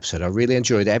that episode. I really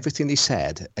enjoyed everything he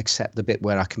said, except the bit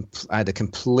where I had a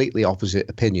completely opposite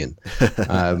opinion.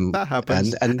 That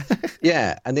happens. And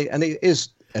it is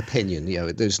opinion.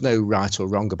 There's no right or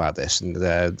wrong about this. And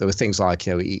there were things like,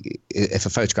 if a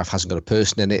photograph hasn't got a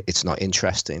person in it, it's not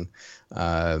interesting.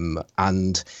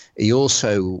 And he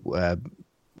also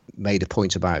made a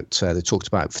point about they talked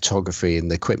about photography and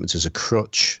the equipment as a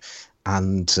crutch,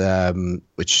 and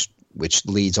which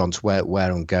leads on to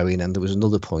where I'm going. And there was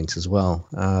another point as well.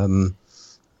 Now,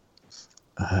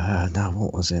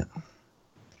 what was it?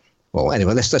 Well,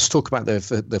 anyway, let's talk about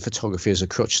the photography as a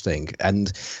crutch thing.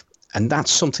 And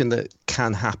that's something that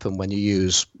can happen when you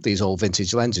use these old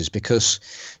vintage lenses, because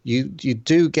you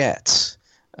do get,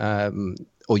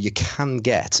 or you can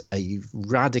get, a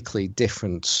radically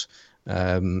different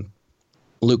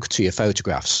look to your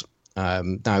photographs.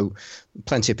 Now,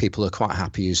 plenty of people are quite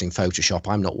happy using Photoshop.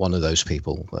 I'm not one of those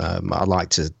people. I like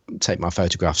to take my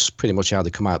photographs pretty much how they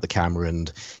come out the camera,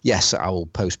 and yes, I will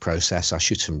post-process. I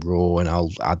shoot them raw, and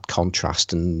I'll add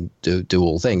contrast and do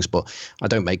all things. But I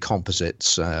don't make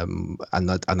composites, and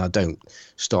I don't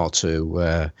start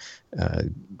to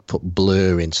put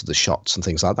blur into the shots and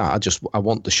things like that. I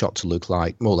want the shot to look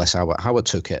like more or less how I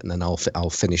took it, and then I'll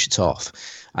finish it off.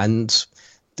 And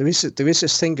there is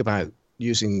this thing about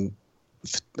using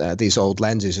these old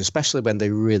lenses, especially when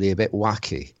they're really a bit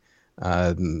wacky.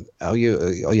 Are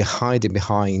you hiding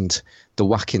behind the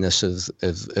wackiness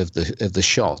of the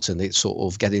shot, and it's sort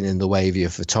of getting in the way of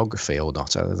your photography or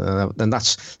not? And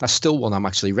that's still one I'm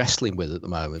actually wrestling with at the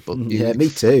moment. But yeah, me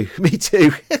too.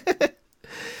 Yeah.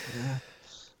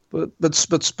 But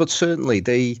certainly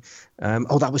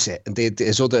that was it. And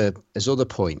his other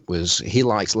point was he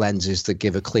likes lenses that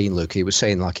give a clean look. He was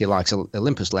saying like he likes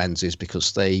Olympus lenses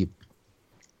because they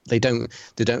don't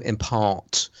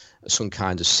impart some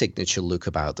kind of signature look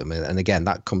about them. And again,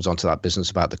 that comes onto that business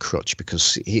about the crutch,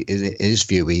 because in his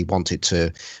view, he wanted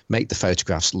to make the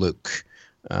photographs look.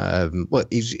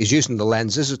 He's using the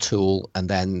lens as a tool, and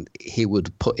then he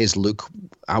would put his look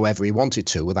however he wanted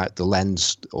to, without the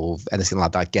lens or anything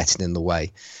like that getting in the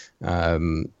way.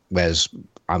 Whereas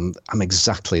I'm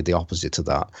exactly the opposite to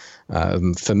that.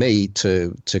 For me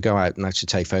to go out and actually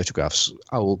take photographs,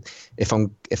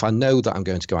 if I know that I'm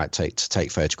going to go out to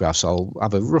take photographs, I'll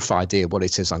have a rough idea what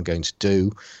it is I'm going to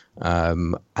do,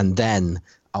 and then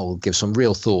I'll give some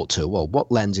real thought to, well,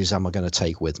 what lenses am I going to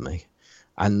take with me,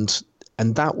 and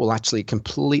that will actually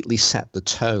completely set the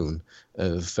tone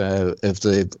of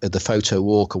the photo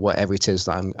walk or whatever it is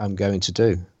that I'm going to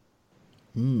do.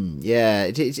 Yeah,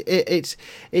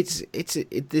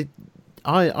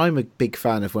 I'm a big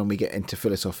fan of when we get into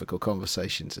philosophical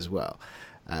conversations as well,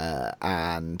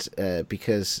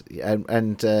 because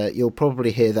you'll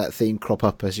probably hear that theme crop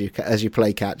up as you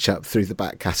play catch up through the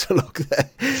back catalogue there,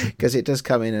 because it does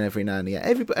come in every now and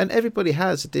again. Everybody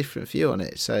has a different view on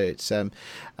it, so it's and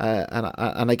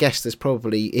I guess there's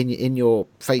probably in your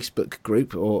Facebook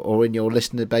group or in your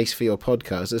listener base for your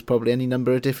podcast, there's probably any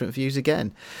number of different views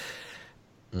again.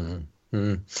 I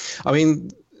mean,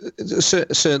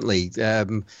 certainly,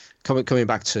 coming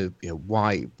back to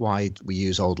why we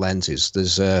use old lenses.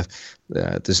 There's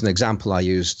an example I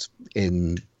used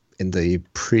in the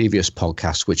previous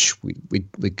podcast, which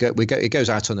it goes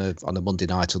out on a Monday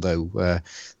night. Although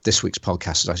this week's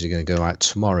podcast is actually going to go out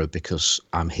tomorrow because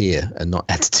I'm here and not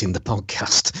editing the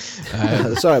podcast.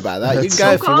 Sorry about that. You can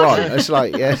go if you want. It's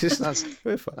like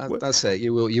that's it.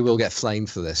 You will get flamed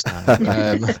for this now.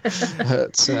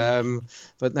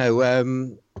 But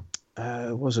no.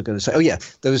 What was I going to say? Oh yeah,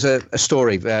 there was a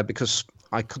story because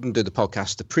I couldn't do the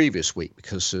podcast the previous week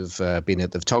because of being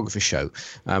at the photography show.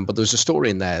 But there was a story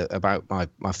in there about my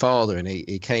father, and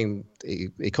he comes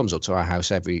up to our house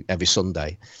every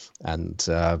Sunday, and it's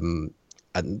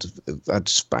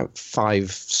about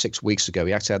 5-6 weeks ago,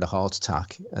 he actually had a heart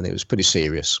attack, and it was pretty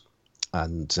serious.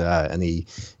 And he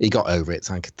got over it,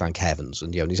 thank heavens.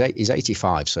 And and he's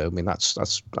 85, so I mean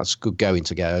that's good going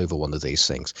to get over one of these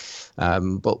things.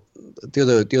 But the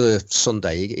other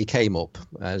Sunday he came up.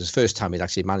 It was the first time he'd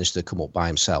actually managed to come up by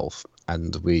himself.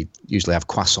 And we usually have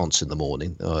croissants in the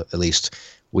morning, or at least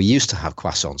we used to have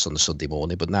croissants on the Sunday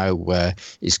morning. But now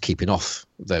he's keeping off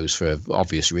those for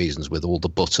obvious reasons, with all the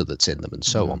butter that's in them and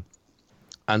so on.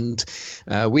 And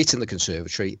we eat in the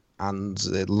conservatory, and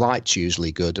the light's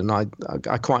usually good, and I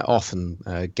quite often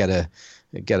get a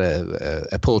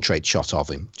portrait shot of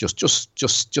him, just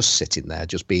sitting there,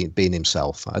 just being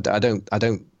himself. I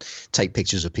don't take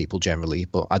pictures of people generally,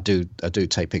 but I do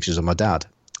take pictures of my dad.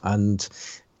 And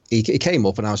he came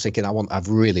up, and I was thinking, I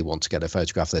really want to get a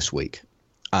photograph this week,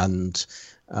 and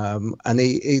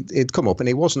he'd come up, and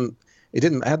he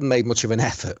hadn't made much of an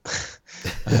effort.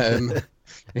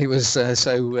 He was more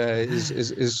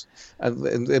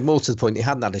to the point, he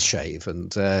hadn't had a shave,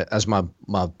 and as my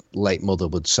late mother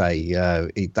would say,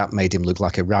 that made him look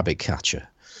like a rabbit catcher.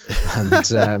 And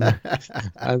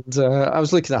I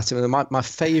was looking at him, and my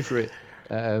favourite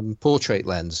portrait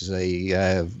lens is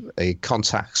a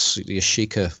Contax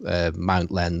Yashica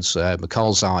mount lens,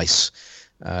 McCall Zeiss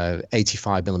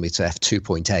 85mm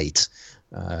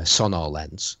f2.8 sonar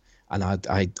lens. And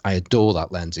I adore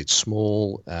that lens. It's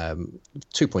small.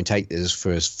 2.8 is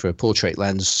for a portrait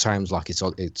lens. Sounds like it's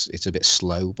a bit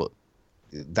slow, but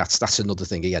that's another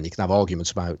thing. Again, you can have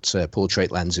arguments about portrait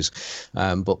lenses,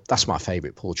 but that's my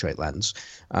favourite portrait lens.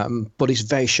 But it's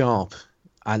very sharp,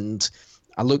 and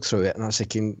I looked through it and I was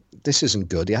thinking, this isn't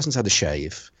good. He hasn't had a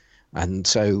shave, and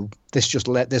so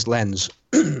this lens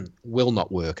will not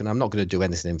work, and I'm not going to do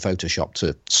anything in Photoshop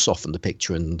to soften the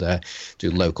picture and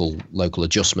do local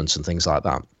adjustments and things like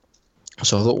that.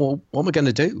 So I thought, well, what am I going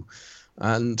to do?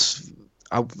 And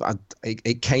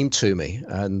it came to me,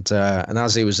 and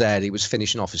as he was there, he was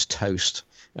finishing off his toast,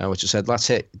 which I said, that's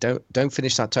it. Don't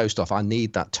finish that toast off. I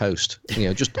need that toast.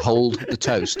 Just hold the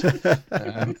toast.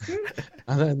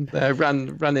 And then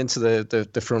ran into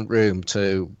the front room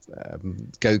to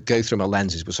go through my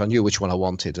lenses, because I knew which one I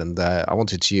wanted, and I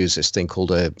wanted to use this thing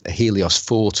called a Helios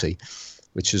 40,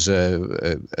 which is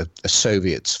a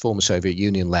former Soviet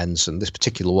Union lens, and this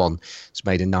particular one is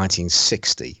made in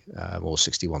 1960 or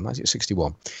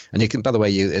 1961. And you can, by the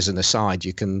way, as an aside,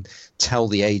 you can tell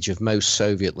the age of most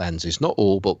Soviet lenses, not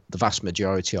all, but the vast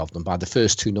majority of them, by the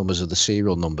first two numbers of the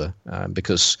serial number,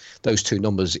 because those two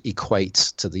numbers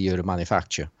equate to the year of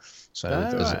manufacture. So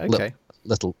there's a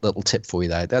little tip for you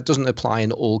there. That doesn't apply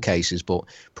in all cases, but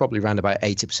probably around about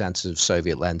 80% of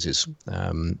Soviet lenses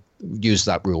use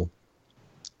that rule.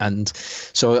 And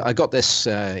so I got this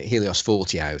Helios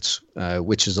 40 out,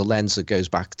 which is a lens that goes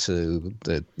back to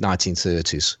the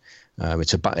 1930s.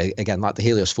 It's again like the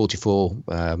Helios 44.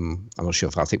 I'm not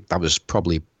sure I think that was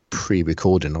probably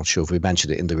pre-recorded. Not sure if we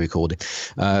mentioned it in the recording,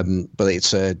 but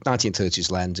it's a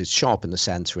 1930s lens. It's sharp in the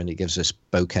center, and it gives us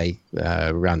bokeh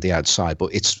around the outside.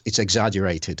 But it's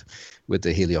exaggerated with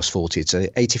the Helios 40. It's a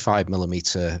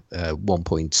 85mm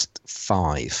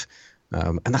 1.5.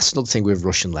 And that's another thing with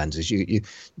Russian lenses.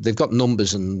 They've got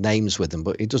numbers and names with them,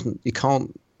 but you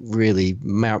can't really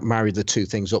marry the two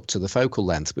things up to the focal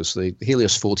length, because the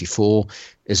Helios 44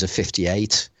 is a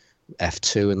 58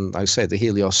 f2, and like I say, the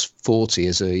Helios 40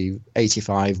 is a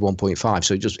 85 1.5.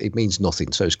 So it means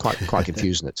nothing. So it's quite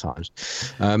confusing at times.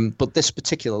 But this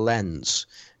particular lens,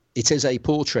 it is a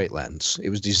portrait lens. It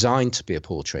was designed to be a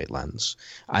portrait lens,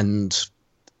 and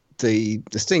the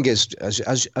thing is,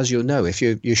 as you'll know, if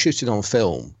you're shooting on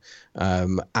film,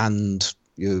 and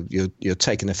you're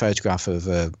taking a photograph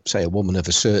of say a woman of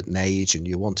a certain age, and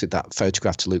you wanted that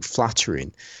photograph to look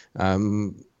flattering,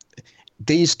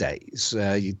 these days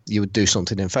you would do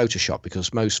something in Photoshop,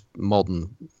 because most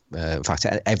modern, in fact,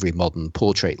 every modern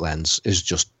portrait lens is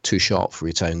just too sharp for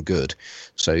its own good.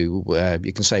 So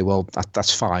you can say, well,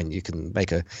 that's fine. You can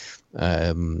make a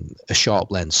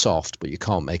sharp lens soft, but you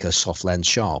can't make a soft lens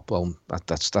sharp. Well,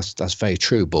 that's very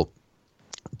true. But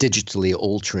digitally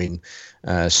altering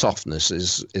softness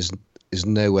is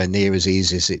nowhere near as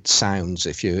easy as it sounds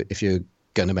if you're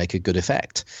going to make a good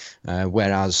effect.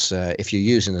 Whereas if you're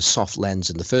using a soft lens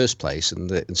in the first place,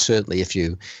 and certainly if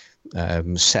you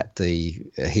set the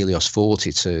Helios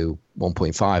 40 to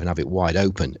 1.5 and have it wide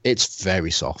open, it's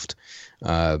very soft.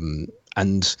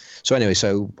 And so anyway,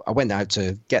 so I went out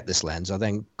to get this lens. I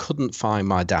then couldn't find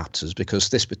my adapters, because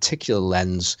this particular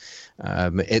lens,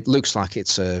 it looks like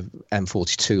it's a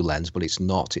M42 lens, but it's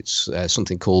not. It's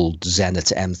something called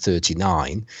Zenit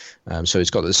M39. So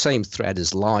it's got the same thread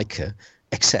as Leica,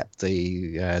 except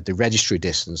the registry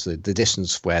distance, the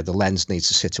distance where the lens needs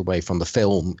to sit away from the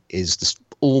film, is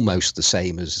almost the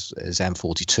same as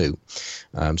M42.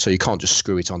 So you can't just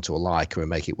screw it onto a Leica and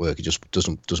make it work. It just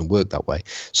doesn't work that way.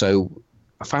 So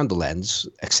I found the lens,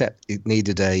 except it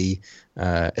needed a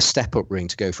step-up ring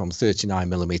to go from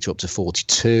 39mm up to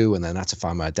 42, and then I had to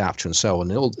find my adapter and so on.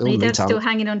 Your dad's still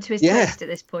hanging on to his toast at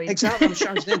this point. Exactly. I'm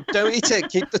shouting in, don't eat it.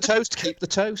 Keep the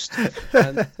toast.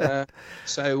 And,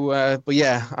 but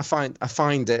yeah, I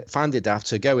find the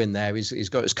adapter. Go in there. He's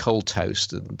got his cold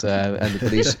toast,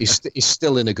 but he's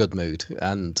still in a good mood,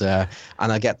 and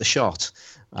I get the shot.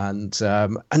 And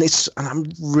I'm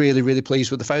really, really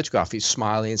pleased with the photograph. He's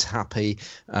smiling, he's happy,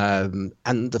 and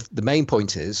the main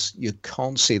point is you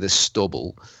can't see the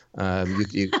stubble.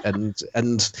 His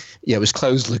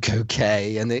clothes look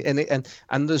okay, and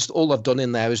there's all I've done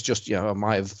in there is just I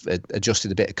might have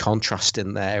adjusted a bit of contrast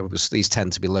in there. These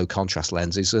tend to be low contrast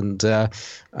lenses, and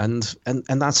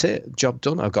that's it. Job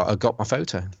done. I've got my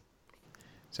photo.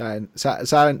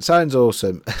 Sounds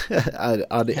awesome,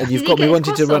 and you've got me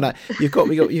wanting to run out. You've got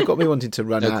me wanting to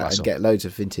run out and get loads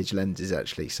of vintage lenses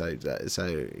actually. So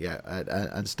yeah,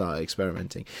 and start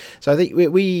experimenting. So I think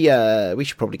we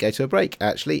should probably go to a break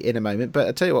actually in a moment. But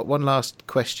I'll tell you what, one last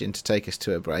question to take us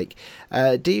to a break.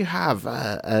 Do you have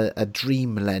a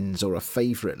dream lens or a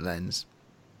favourite lens?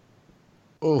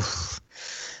 Oh,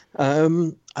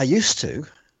 I used to.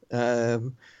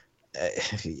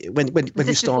 When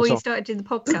you start before you started doing the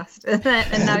podcast,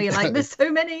 and now you're like, there's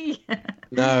so many.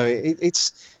 No,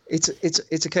 it's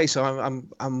a case of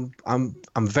I'm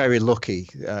very lucky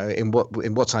in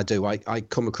what I do. I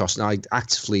come across and I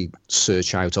actively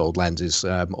search out old lenses.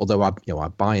 Although I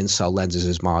buy and sell lenses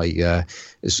as my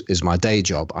day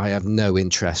job, I have no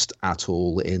interest at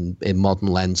all in modern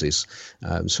lenses.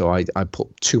 So I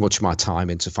put too much of my time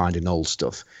into finding old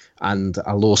stuff. And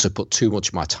I'll also put too much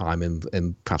of my time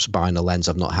in perhaps buying a lens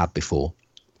I've not had before.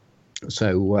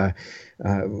 So,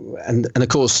 and of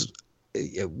course,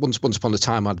 once upon a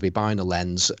time, I'd be buying a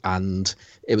lens and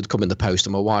it would come in the post,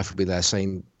 and my wife would be there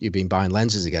saying, "You've been buying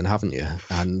lenses again, haven't you?"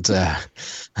 And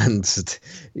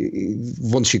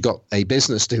once you've got a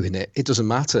business doing it, it doesn't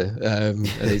matter. And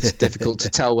it's difficult to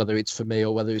tell whether it's for me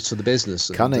or whether it's for the business.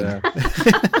 Cunning.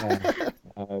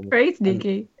 Very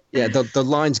sneaky. Yeah, the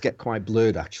lines get quite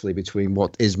blurred actually between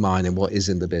what is mine and what is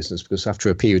in the business, because after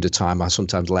a period of time, I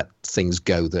sometimes let things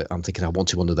go that I'm thinking I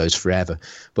wanted one of those forever.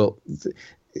 But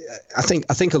I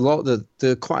think a lot of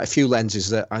there are quite a few lenses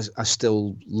that I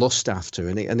still lust after,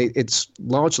 and it's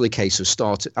largely a case of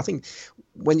starting. I think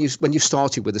when you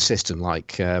started with a system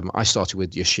like I started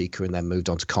with Yashica and then moved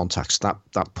on to Contax,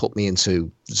 that put me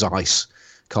into Zeiss,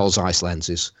 Carl Zeiss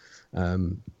lenses.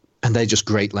 And they're just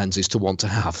great lenses to want to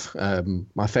have.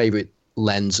 My favourite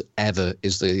lens ever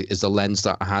is the lens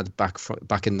that I had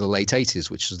back in the late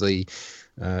 80s, which is the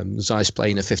Zeiss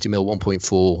Planar 50mm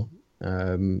 1.4,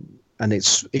 and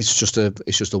it's just a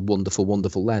wonderful,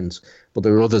 wonderful lens. But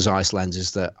there are other Zeiss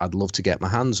lenses that I'd love to get my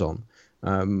hands on.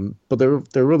 But there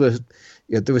are other.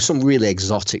 There are some really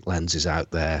exotic lenses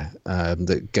out there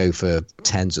that go for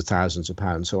tens of thousands of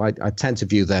pounds. So I tend to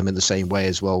view them in the same way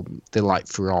as well. They're like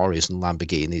Ferraris and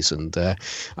Lamborghinis, and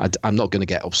I'm not going to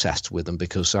get obsessed with them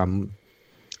because I'm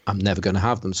never going to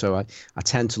have them. So I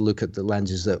tend to look at the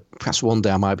lenses that perhaps one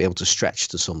day I might be able to stretch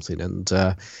to something. And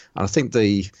I think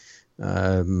there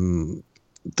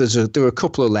were a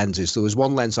couple of lenses. There was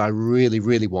one lens I really,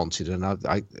 really wanted, and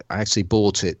I actually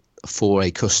bought it for a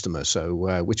customer,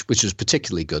 so which was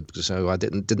particularly good, so I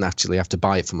didn't actually have to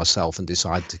buy it for myself and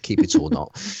decide to keep it or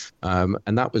not.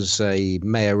 And that was a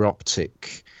Meyer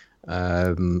Optic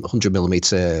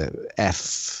 100mm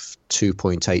f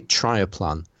 2.8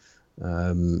 Trioplan,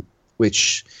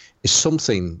 which is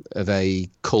something of a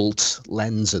cult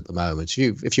lens at the moment.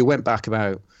 If you went back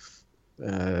about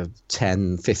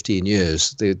 10, 15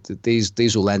 years,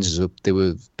 these were lenses they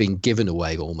were being given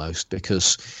away almost,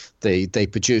 because they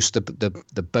produced the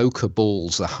bokeh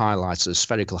balls, the highlights, the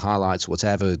spherical highlights,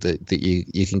 whatever that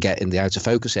you can get in the outer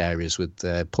focus areas with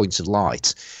points of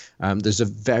light. There's a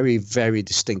very, very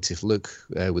distinctive look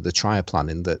with the Trioplan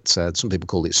in that some people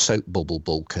call it soap bubble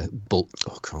bokeh.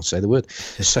 I can't say the word.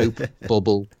 Soap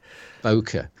bubble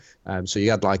bokeh. So you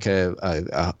had like a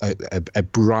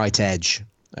bright edge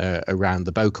around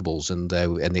the bokeh balls, and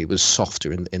it was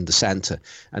softer in the center,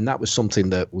 and that was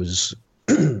something that was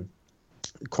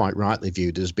quite rightly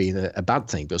viewed as being a bad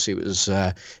thing, because it was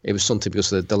something,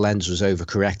 because the lens was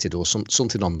overcorrected or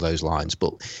something on those lines.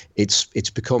 But it's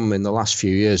become, in the last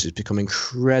few years, it's become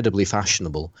incredibly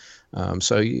fashionable.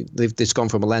 So it's gone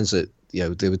from a lens that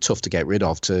they were tough to get rid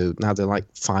of to now they're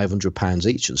like £500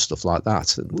 each and stuff like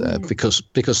that, and, because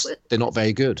they're not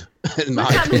very good in my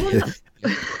opinion.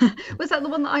 Was that the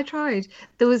one that I tried?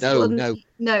 There was No, one... no.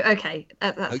 No, okay.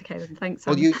 That's okay then. Thanks.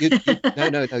 Well, you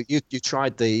no. You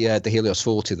tried the Helios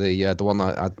 40, the one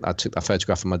I took that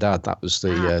photograph of my dad. That was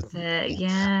the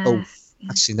yeah. Oh,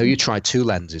 actually, no. You tried 2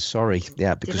 lenses. Sorry,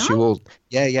 yeah, because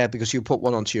because you put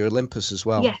one onto your Olympus as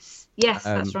well. Yes,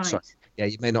 that's right. So, yeah,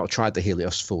 you may not have tried the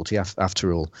Helios 40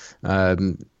 after all.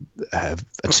 And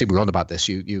see, we're on about this.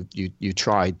 You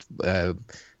tried a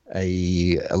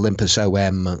Olympus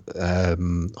OM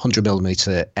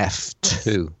 100mm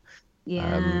f2.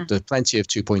 Yeah. There's plenty of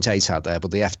 2.8 out there,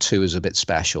 but the f2 is a bit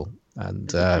special, and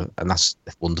that's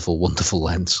a wonderful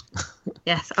lens.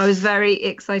 Yes, I was very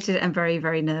excited and very,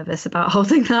 very nervous about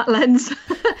holding that lens.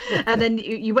 And then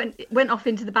you went off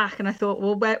into the back, and I thought,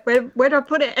 well, where do I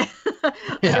put it? I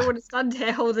don't want to stand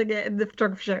here holding it in the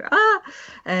photography show.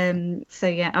 So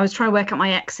yeah, I was trying to work out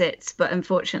my exits, but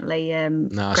unfortunately, Graham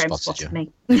spotted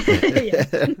me.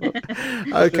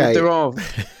 Okay. There are.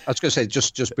 I was going to say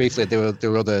just briefly. There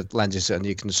are other lenses, and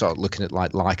you can start looking at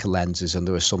like Leica lenses, and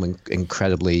there are some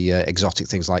incredibly exotic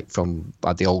things like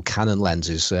the old Canon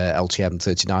lenses, LTM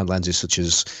 39 lenses, such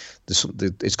as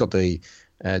it's got the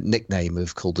nickname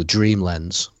called the Dream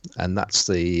lens, and that's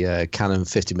the Canon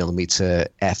 50mm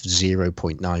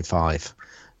f0.95.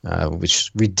 Which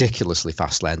is ridiculously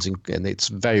fast lens, and it's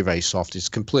very, very soft. It's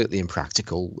completely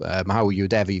impractical. How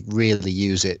you'd ever really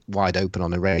use it wide open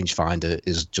on a rangefinder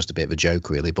is just a bit of a joke,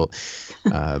 really. But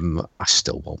I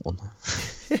still want one.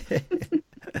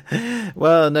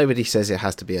 Well, nobody says it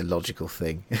has to be a logical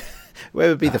thing. Where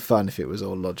would be the fun if it was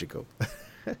all logical?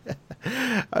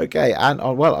 Okay, and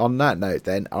on that note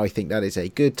then, I think that is a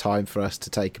good time for us to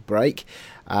take a break,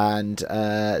 and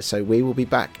so we will be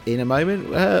back in a moment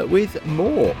with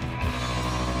more.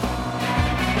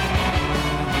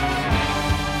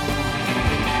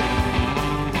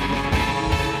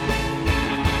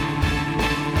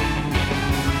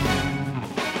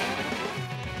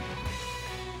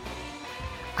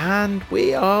 And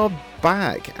we are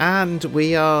back, and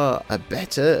we are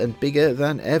better and bigger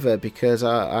than ever, because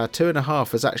our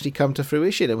 2.5 has actually come to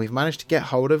fruition, and we've managed to get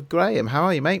hold of Graham. How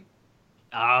are you, mate?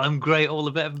 I'm great. All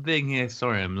the better for being here.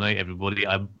 Sorry I'm late, everybody.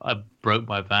 I broke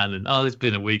my van, and it's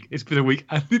been a week. It's been a week,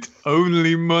 and it's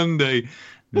only Monday.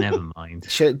 Never mind.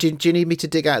 Do you need me to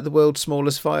dig out the world's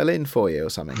smallest violin for you or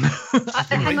something?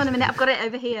 Hang on a minute, I've got it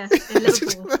over here in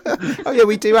Liverpool. Oh yeah,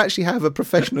 we do actually have a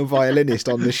professional violinist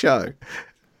on the show.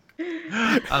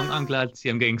 I'm glad to see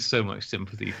I'm getting so much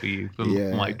sympathy for you from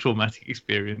my traumatic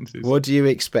experices. What do you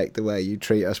expect the way you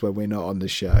treat us when we're not on the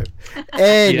show?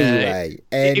 Anyway.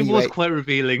 It was quite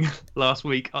revealing last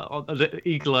week.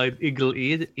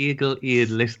 The eagle-eared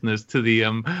listeners to the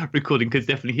recording could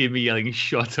definitely hear me yelling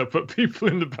 "shut up" at people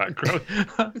in the background.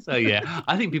 So yeah,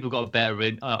 I think people got a better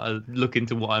look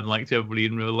into what I'm like to everybody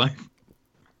in real life.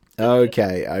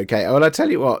 Okay. Well, I'll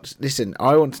tell you what. Listen,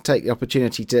 I want to take the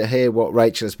opportunity to hear what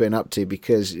Rachel has been up to,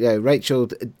 because Rachel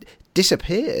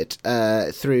disappeared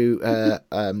through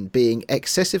being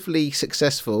excessively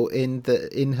successful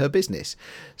in her business.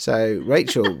 So,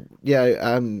 Rachel,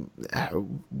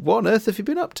 what on earth have you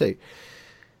been up to?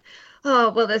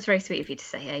 Oh, well, that's very sweet of you to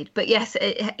say, Aid. But yes,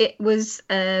 it was,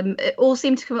 it all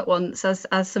seemed to come at once, as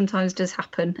sometimes does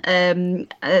happen.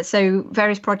 So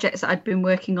various projects that I'd been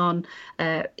working on,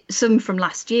 some from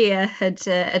last year, had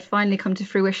finally come to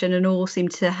fruition, and all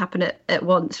seemed to happen at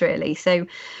once, really. So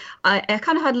I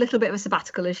kind of had a little bit of a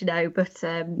sabbatical, as you know, but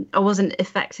I wasn't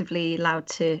effectively allowed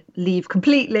to leave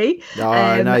completely.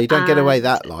 No, you don't get away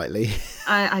that lightly.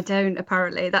 I don't,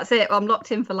 apparently. That's it. I'm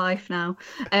locked in for life now.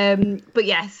 But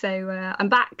yeah, so I'm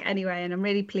back anyway, and I'm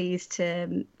really pleased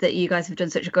that you guys have done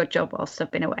such a good job whilst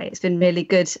I've been away. It's been really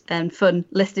good and fun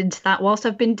listening to that whilst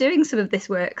I've been doing some of this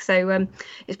work. So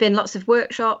it's been lots of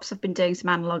workshops. I've been doing some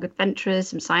analogue adventurers,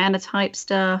 some cyanotype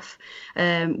stuff,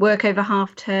 work over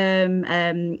half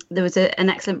term. There was an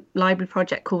excellent library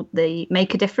project called the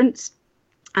Make a Difference,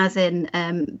 as in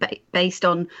based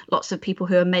on lots of people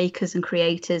who are makers and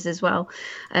creators as well.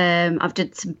 I've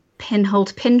done some pinhole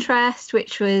to Pinterest,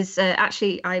 which was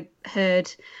actually, I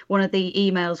heard one of the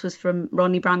emails was from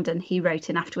Ronnie Brandon. He wrote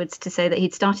in afterwards to say that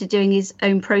he'd started doing his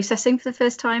own processing for the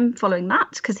first time following that,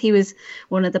 because he was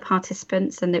one of the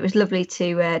participants, and it was lovely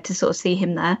to sort of see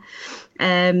him there.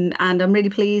 And I'm really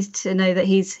pleased to know that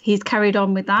he's carried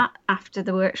on with that after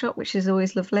the workshop, which is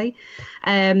always lovely.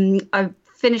 I've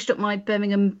finished up my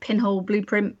Birmingham pinhole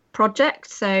blueprint project,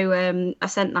 so I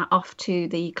sent that off to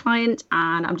the client,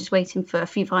 and I'm just waiting for a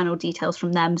few final details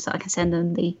from them so I can send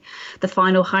them the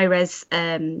final high-res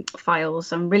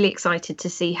files. I'm really excited to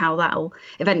see how that'll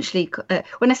eventually,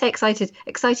 when I say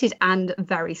excited and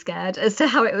very scared as to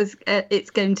how it's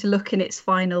going to look in its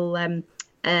final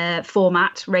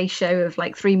format ratio of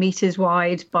like 3 meters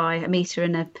wide by 1.5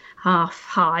 meters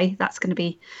high. That's going to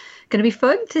be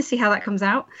fun to see how that comes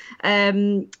out.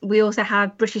 We also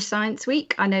had British Science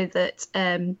Week. I know that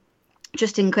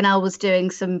Justin Quinnell was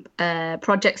doing some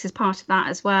projects as part of that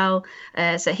as well.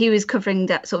 So he was covering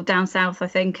that sort of down south, I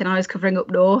think, and I was covering up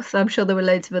north. I'm sure there were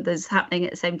loads of others happening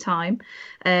at the same time.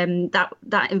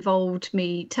 That involved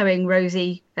me towing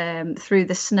Rosie through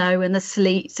the snow and the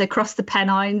sleet across the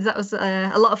Pennines. That was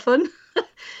a lot of fun.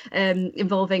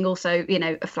 Involving also,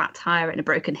 a flat tire and a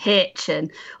broken hitch and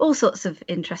all sorts of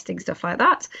interesting stuff like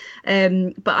that.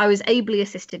 But I was ably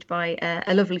assisted by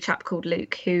a lovely chap called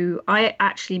Luke, who I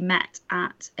actually met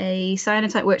at a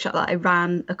cyanotype workshop that I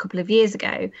ran a couple of years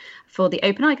ago for the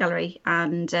Open Eye Gallery,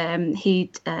 and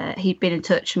he'd been in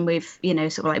touch, and we've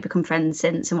sort of like become friends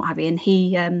since and what have you. And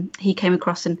he came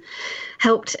across and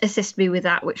helped assist me with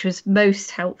that, which was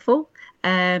most helpful.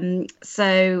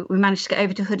 So we managed to get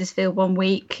over to Huddersfield one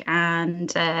week and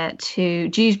to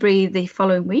Dewsbury the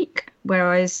following week, where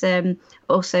I was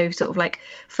also sort of like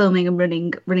filming and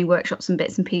running workshops and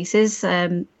bits and pieces.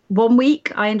 1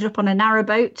 week I ended up on a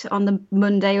narrowboat on the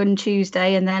Monday and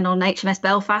Tuesday, and then on HMS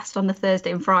Belfast on the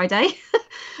Thursday and Friday.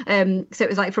 So it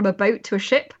was like from a boat to a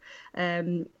ship.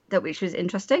 Which was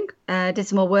interesting. Did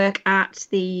some more work at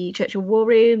the Churchill War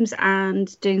Rooms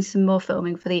and doing some more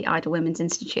filming for the Idle Women's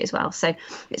Institute as well. So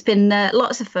it's been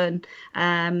lots of fun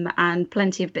and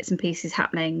plenty of bits and pieces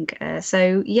happening.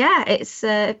 So yeah, it's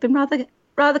been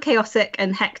rather chaotic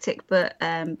and hectic, but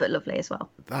lovely as well.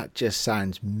 That just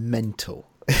sounds mental.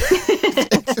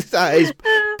 That is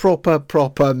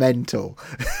proper mental.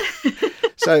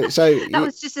 So that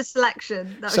was just a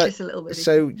selection. That was just a little bit.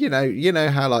 So you know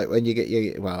how like when you get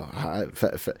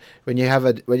when you have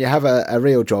a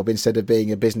real job instead of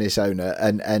being a business owner,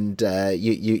 and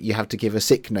you have to give a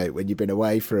sick note when you've been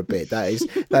away for a bit. That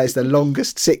is the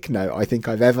longest sick note I think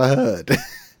I've ever heard.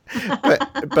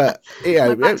 but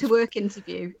my back to work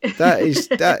interview.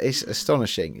 that is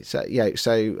astonishing. So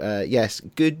yes,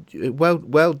 good,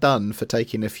 well done for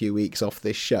taking a few weeks off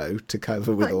this show to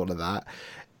cover with all of that.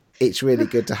 It's really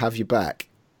good to have you back.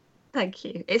 Thank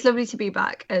you. It's lovely to be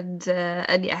back, and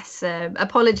yes,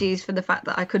 apologies for the fact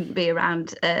that I couldn't be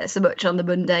around so much on the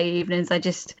Monday evenings. I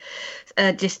just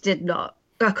did not.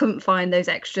 I couldn't find those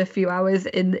extra few hours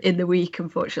in the week,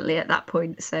 unfortunately, at that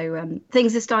point. So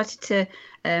things have started to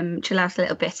chill out a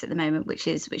little bit at the moment, which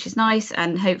is nice,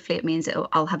 and hopefully it means that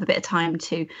I'll have a bit of time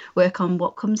to work on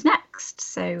what comes next.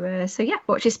 So yeah,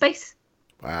 watch your space.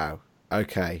 Wow.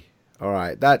 Okay. All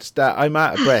right, that's that. I'm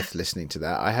out of breath listening to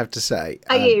that, I have to say.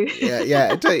 Are you?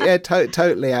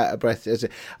 Totally out of breath.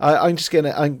 I'm just gonna,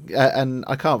 and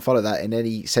I can't follow that in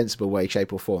any sensible way,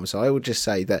 shape, or form. So I will just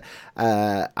say that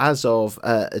as of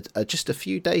just a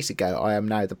few days ago, I am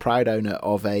now the proud owner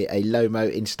of a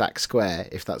Lomo Instax Square,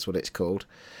 if that's what it's called.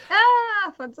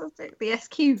 Ah, fantastic! The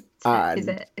SQ, is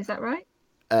it? Is that right?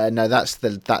 No, that's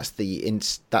the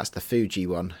Fuji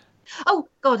one. Oh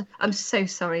God, I'm so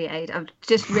sorry, Aid. I've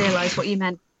just realised what you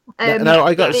meant. No,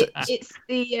 I got it's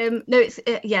the no, it's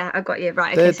yeah, I got you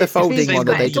right. The folding one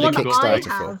that they did a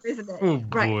Kickstarter for, isn't it? Oh,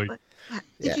 right. boy.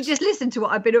 Did you just listen to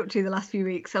what I've been up to the last few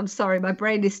weeks? I'm sorry, my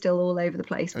brain is still all over the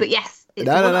place. But yes, it's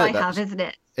the one I have, isn't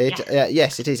it?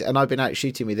 Yes, it is. And I've been out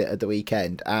shooting with it at the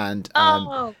weekend, and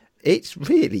it's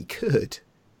really good.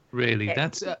 Really,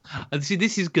 that's see,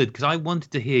 this is good because I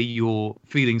wanted to hear your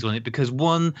feelings on it, because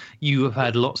one, you have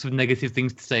had lots of negative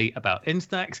things to say about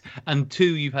Instax, and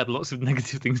two, you've had lots of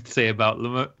negative things to say about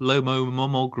Lomo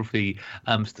mammography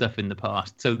stuff in the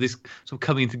past. So this sort of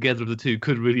coming together of the two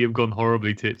could really have gone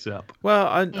horribly tits up. Well,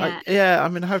 I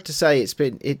mean, I have to say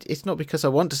it's not because I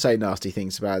want to say nasty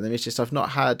things about them. It's just I've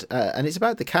not had, and it's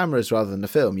about the cameras rather than the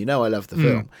film. I love the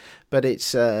film. But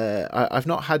it's I've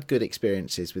not had good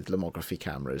experiences with lomography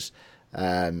cameras,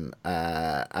 and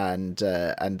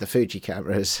the Fuji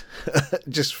cameras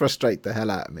just frustrate the hell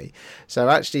out of me. So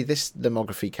actually, this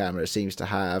lomography camera seems to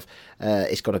have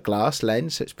it's got a glass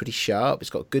lens, so it's pretty sharp. It's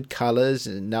got good colours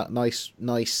and nice.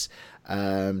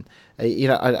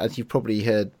 You've probably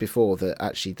heard before that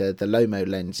actually the Lomo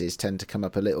lenses tend to come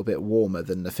up a little bit warmer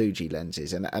than the Fuji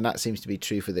lenses, and that seems to be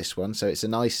true for this one. So it's a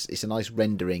nice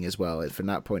rendering as well from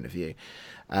that point of view,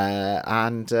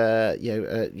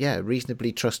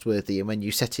 reasonably trustworthy. And when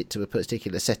you set it to a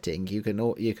particular setting, you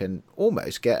can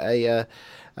almost get a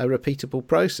repeatable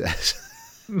process.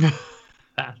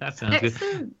 that sounds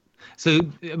good. So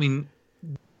I mean,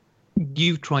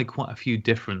 you've tried quite a few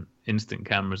different instant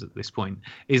cameras at this point.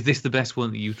 Is this the best one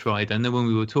that you've tried? And then when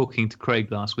we were talking to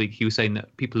Craig last week, he was saying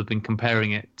that people have been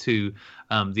comparing it to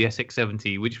the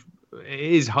SX70, which it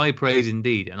is high praise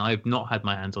indeed, and I've not had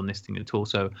my hands on this thing at all.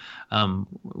 So,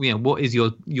 what is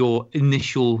your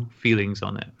initial feelings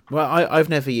on it? Well, I've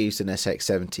never used an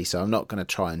SX70, so I'm not going to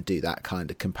try and do that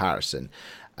kind of comparison.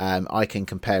 I can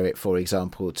compare it, for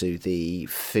example, to the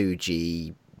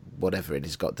Fuji, whatever it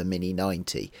has got, the Mini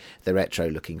 90, the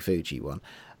retro-looking Fuji one,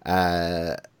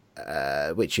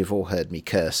 which you've all heard me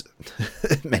curse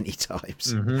many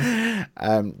times.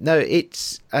 No,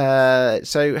 it's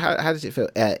so how does it feel?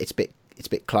 It's a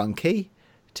bit clunky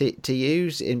to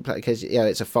use because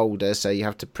it's a folder, so you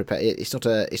have to prepare. It's not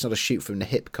a shoot from the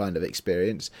hip kind of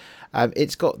experience.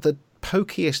 It's got the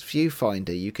pokiest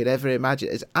viewfinder you could ever imagine.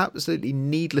 It's absolutely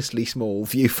needlessly small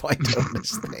viewfinder on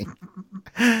this thing.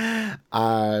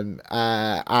 And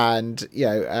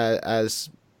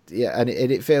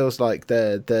it feels like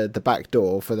the back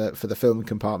door for the film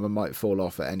compartment might fall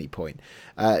off at any point.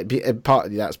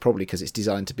 Partly that's probably because it's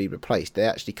designed to be replaced. They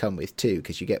actually come with two,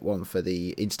 because you get one for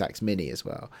the Instax Mini as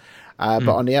well. But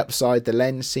on the upside, the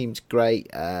lens seems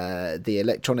great. The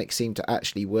electronics seem to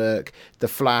actually work. The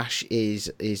flash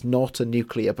is not a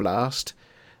nuclear blast,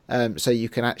 so you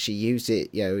can actually use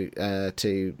it,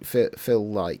 to fill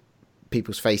like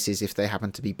people's faces if they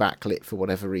happen to be backlit for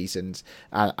whatever reasons,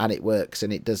 and it works,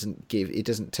 and it doesn't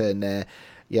turn their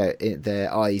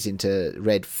eyes into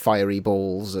red fiery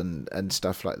balls and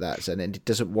stuff like that. So then it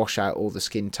doesn't wash out all the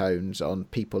skin tones on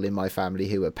people in my family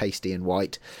who are pasty and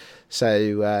white.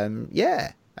 So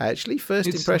actually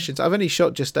first impressions, I've only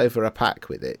shot just over a pack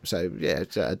with it, so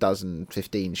it's a dozen,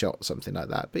 15 shots, something like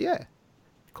that, but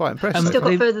quite impressive. Still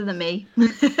got further than me,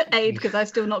 Aid, because I've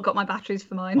still not got my batteries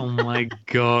for mine. Oh my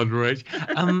God, Rich.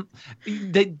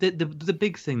 The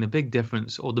big thing, the big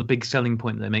difference, or the big selling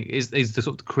point that they make is the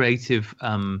sort of creative,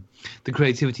 the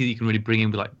creativity that you can really bring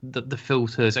in with like the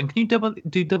filters. And can you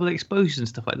do double exposures and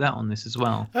stuff like that on this as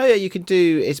well? Oh yeah, you can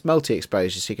do. It's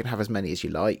multi-exposure, so you can have as many as you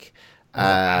like.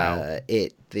 The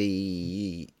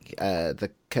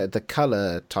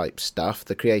color type stuff,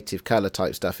 the creative color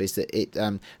type stuff, is that it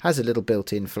has a little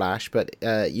built-in flash, but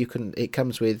it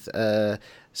comes with a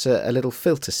little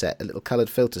filter set, a little colored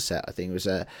filter set. I think it was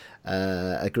a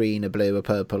green, a blue, a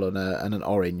purple, and an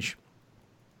orange.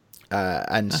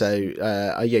 That'll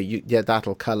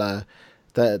color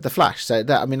the flash. So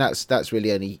that's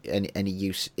really any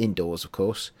use indoors, of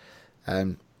course.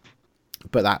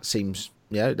 But that seems.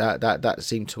 That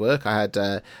seemed to work. I had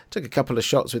took a couple of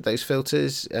shots with those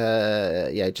filters,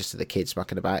 just of the kids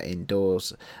mucking about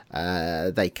indoors.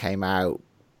 They came out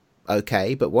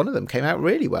okay, but one of them came out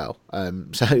really well.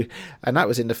 And that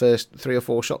was in the first 3 or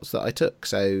 4 shots that I took.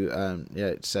 So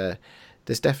it's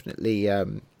there's definitely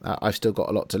I've still got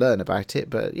a lot to learn about it,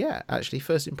 but actually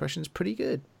first impression's pretty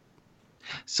good.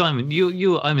 Simon,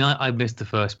 I missed the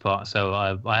first part, so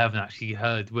I haven't actually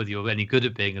heard whether you're any good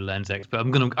at being a lens expert. I'm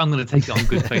gonna take it on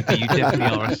good faith that you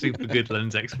definitely are a super good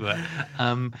lens expert.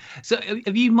 So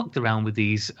have you mucked around with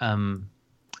these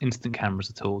instant cameras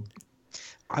at all?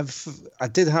 I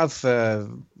did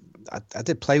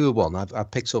play with one. I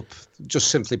picked up just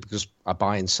simply because I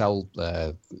buy and sell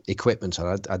equipment,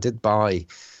 and I did buy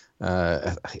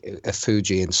a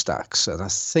Fuji Instax, and I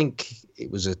think it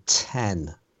was a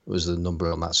 10. Was the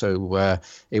number on that, so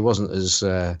it wasn't as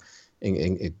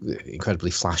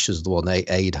incredibly flash as the one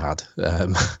Aid had,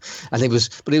 and it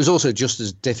was also just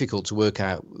as difficult to work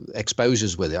out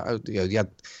exposures with it.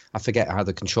 I forget how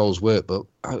the controls work, but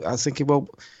I think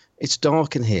it's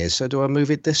dark in here, so do I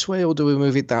move it this way or do we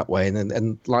move it that way?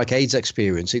 And like Aid's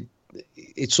experience,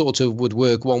 it sort of would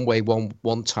work one way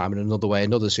one time and another way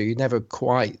another, so you never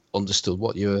quite understood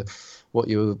what you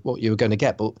were going to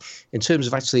get. But in terms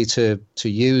of actually to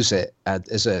use it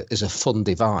as a fun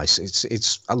device,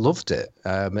 I loved it,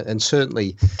 and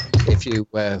certainly if you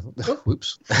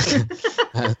whoops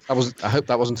I hope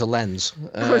that wasn't a lens.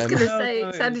 I was going to say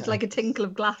it sounded like a tinkle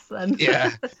of glass then.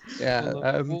 It's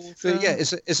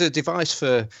a device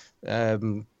for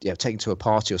taking to a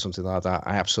party or something like that.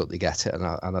 I absolutely get it, and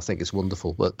I think it's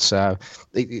wonderful. But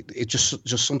it just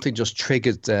something just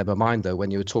triggered my mind though when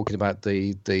you were talking about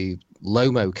the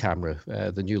Lomo camera,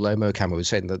 the new Lomo camera, was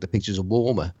saying that the pictures are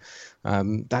warmer.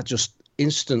 That just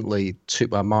instantly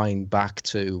took my mind back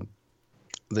to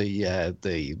the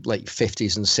late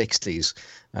 50s and 60s,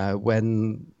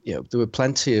 when there were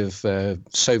plenty of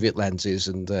Soviet lenses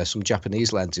and some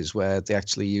Japanese lenses where they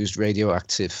actually used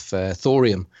radioactive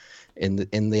thorium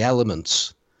in the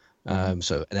elements.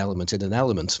 So an element in an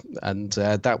element, and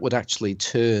that would actually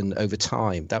turn over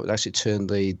time. That would actually turn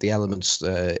the elements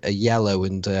a yellow,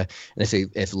 and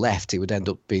if left, it would end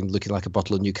up looking like a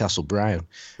bottle of Newcastle Brown.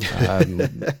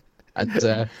 And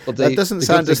that doesn't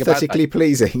sound aesthetically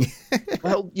pleasing.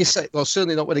 Well, you say, well,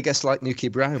 certainly not when it gets like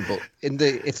Nuki Brown, but in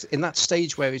that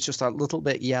stage where it's just a little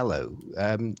bit yellow,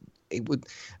 it would.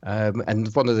 And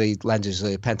one of the lenses,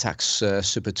 the Pentax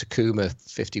Super Takuma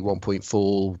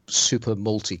 51.4 Super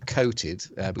Multi Coated,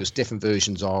 because different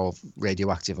versions are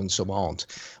radioactive and some aren't.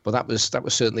 But that was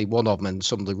certainly one of them, and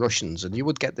some of the Russians, and you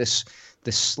would get this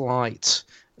slight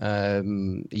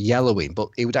yellowing, but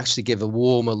it would actually give a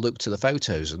warmer look to the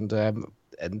photos. And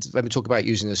when we talk about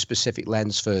using a specific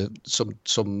lens for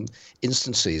some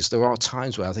instances, there are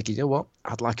times where I think, you know what,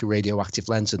 I'd like a radioactive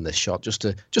lens in this shot just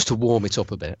to warm it up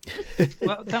a bit.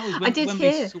 Well, that was when, I did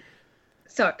hear.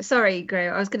 Sorry,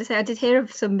 Graham. I was going to say I did hear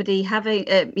of somebody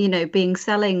having, being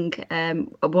selling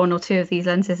one or two of these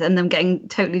lenses and them getting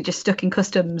totally just stuck in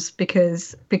customs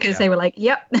because they were like,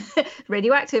 "Yep,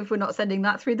 radioactive. We're not sending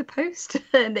that through the post,"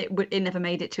 and it never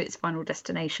made it to its final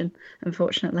destination,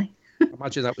 unfortunately. I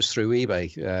imagine that was through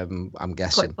eBay. I'm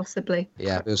guessing. Quite possibly.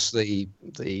 Yeah, because they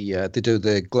do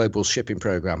the global shipping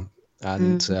program,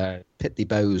 and Pitney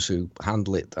Bowes, who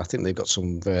handle it, I think they've got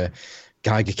some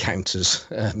Geiger counters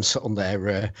on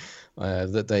there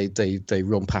that they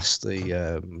run past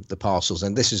the parcels.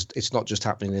 And it's not just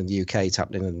happening in the UK; it's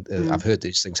happening in. I've heard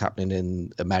these things happening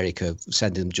in America,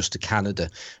 sending them just to Canada,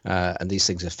 and these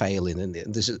things are failing. And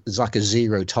there's like a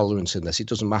zero tolerance in this. It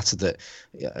doesn't matter that.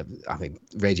 I mean,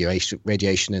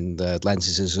 radiation in the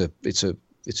lenses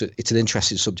it's an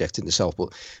interesting subject in itself,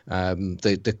 but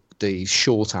the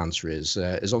short answer is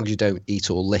as long as you don't eat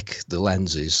or lick the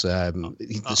lenses,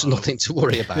 there's nothing to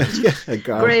worry about.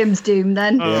 Graham's doom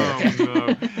then. Oh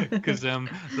no, because the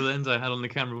lens I had on the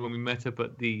camera when we met up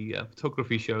at the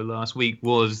photography show last week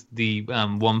was the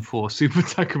 1.4 Super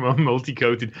Takuma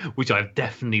multi-coated, which I've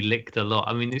definitely licked a lot.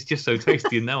 I mean, it's just so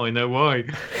tasty, and now I know why.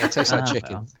 It tastes like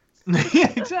chicken.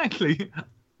 Yeah, exactly.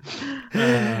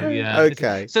 Yeah.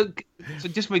 Okay. So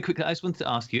just very quickly, I just wanted to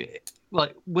ask you,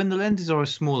 like, when the lenses are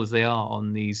as small as they are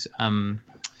on these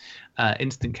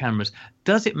instant cameras,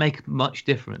 does it make much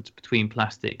difference between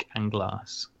plastic and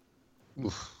glass?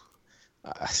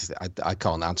 I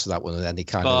can't answer that one with any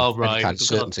kind of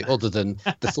certainty, other than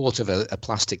the thought of a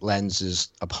plastic lens is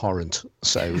abhorrent.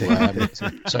 So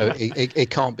it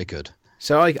can't be good.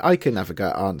 So I can have a go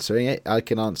at answering it. I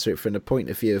can answer it from the point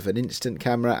of view of an instant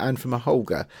camera and from a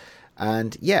Holga.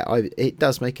 And yeah, it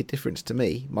does make a difference to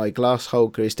me. My glass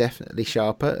Holga is definitely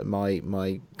sharper.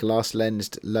 My glass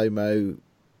lensed Lomo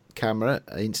camera,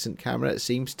 instant camera,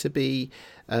 seems to be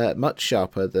much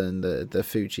sharper than the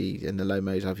Fuji and the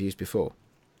Lomos I've used before.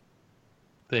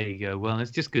 There you go. Well,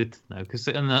 it's just good to know, because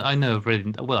I know I've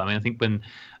read. Well, I mean, I think when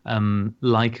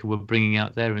Leica were bringing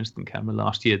out their instant camera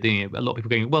last year, a lot of people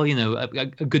going, well,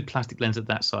 a good plastic lens at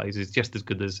that size is just as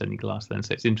good as any glass lens.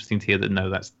 So it's interesting to hear that no,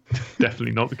 that's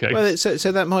definitely not the case. Well,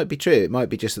 so that might be true. It might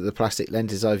be just that the plastic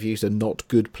lenses I've used are not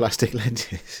good plastic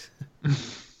lenses.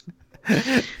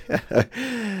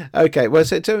 Okay, well,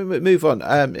 so to move on,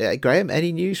 Graham,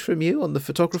 any news from you on the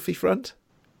photography front?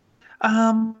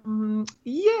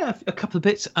 Yeah, a couple of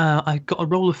bits. I got a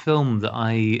roll of film that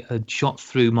I had shot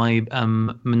through my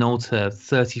Minolta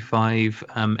 35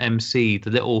 MC, the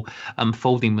little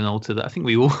folding Minolta that I think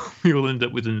we all ended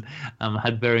up with and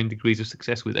had varying degrees of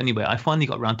success with. Anyway, I finally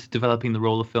got around to developing the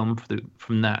roll of film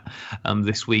from that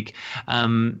this week.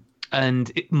 And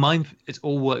it's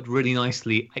all worked really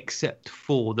nicely, except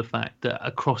for the fact that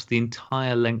across the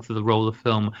entire length of the roll of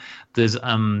film, there's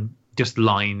just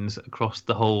lines across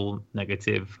the whole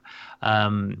negative,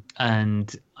 and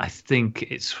I think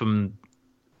it's from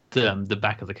the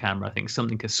back of the camera. I think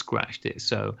something has scratched it.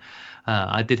 So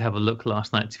I did have a look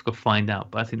last night to see if I could find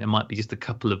out, but I think there might be just a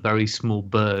couple of very small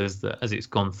burrs that, as it's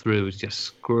gone through, has just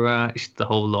scratched the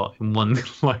whole lot in one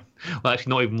line. Well,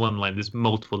 actually, not even one line. There's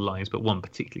multiple lines, but one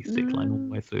particularly thick line all the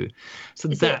way through. So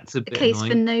that's a bit case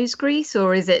annoying. For nose grease,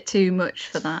 or is it too much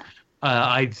for that?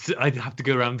 I'd have to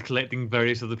go around collecting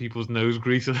various other people's nose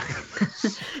grease.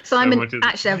 Simon,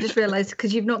 actually, I've just realised,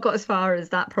 because you've not got as far as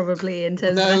that probably in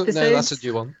terms of episodes. No, that's a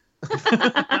new one.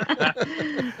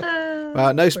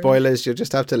 Well, no spoilers. You'll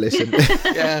just have to listen.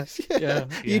 Yeah.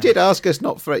 You did ask us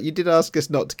not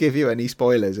to give you any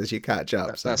spoilers as you catch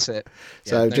up. So. That's it.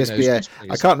 So just be I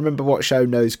can't remember what show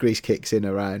Nose Grease kicks in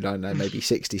around. I don't know, maybe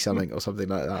 60 something or something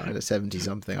like that, and 70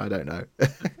 something. I don't know.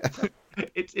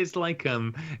 It's like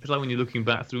when you're looking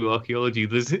back through archaeology.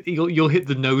 You'll hit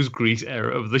the nose grease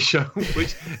era of the show,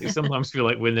 which I sometimes feel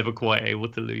like we're never quite able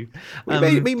to leave.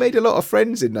 We made a lot of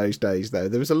friends in those days, though.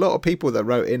 There was a lot of people that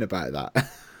wrote in about that.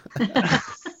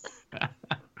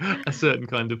 A certain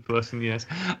kind of person, yes.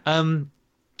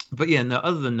 But yeah, no.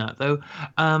 Other than that, though,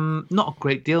 not a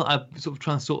great deal. I'm sort of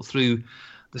trying to sort through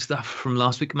the stuff from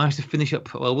last week. I managed to finish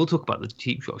up. Well, we'll talk about the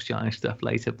Cheap Shots Challenge stuff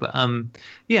later. But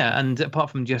yeah, and apart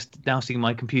from just dousing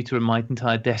my computer and my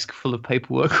entire desk full of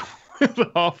paperwork with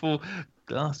a half-full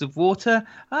glass of water,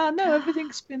 no,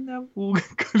 everything's been all good.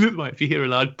 If you hear a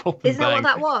loud pop and Is that bang. what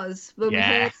that was? When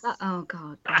Yes. we heard that? Oh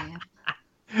God, Graham.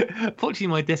 Fortunately,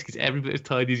 my desk is every bit as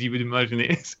tidy as you would imagine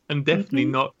it is, and definitely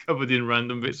not covered in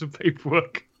random bits of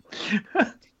paperwork.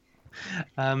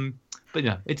 But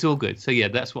yeah, it's all good. So yeah,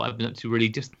 that's what I've been up to, really,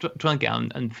 just trying to get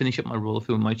out and finish up my roll of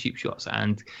film, my Cheap Shots,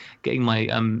 and getting my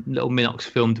little Minox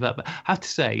film developed. But I have to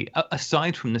say,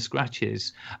 aside from the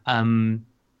scratches,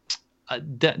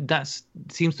 that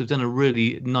seems to have done a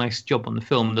really nice job on the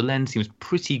film. The lens seems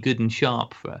pretty good and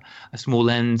sharp for a small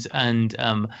lens, and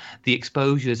the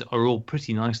exposures are all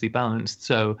pretty nicely balanced.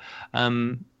 So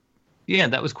yeah,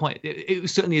 that was it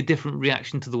was certainly a different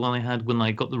reaction to the one I had when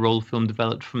I got the roll film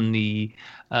developed from the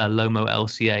Lomo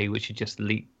LCA, which had just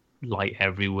light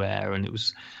everywhere, and it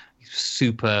was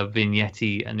super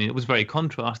vignette-y, and it was very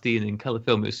contrasty, and in colour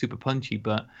film it was super punchy,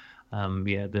 but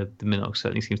yeah, the Minox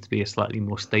certainly seems to be a slightly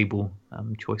more stable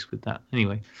choice with that.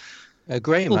 Anyway,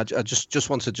 Graham, I just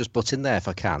want to butt in there if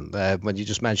I can. When you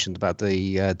just mentioned about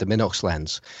the Minox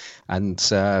lens, and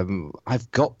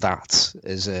I've got that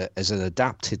as an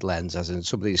adapted lens, as in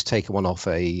somebody has taken one off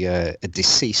a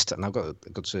deceased, and I've got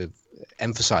to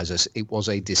emphasize this, it was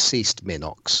a deceased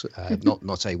Minox,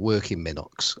 not a working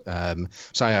Minox.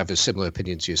 So I have a similar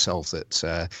opinion to yourself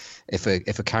that if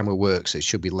a camera works, it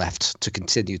should be left to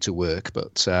continue to work.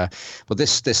 But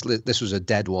this was a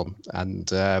dead one, and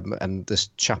this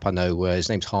chap I know, his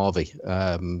name's Harvey,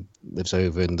 lives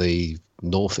over in the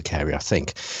Norfolk area, I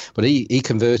think, but he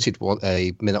converted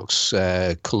a Minox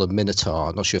Color Minotaur.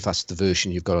 I'm not sure if that's the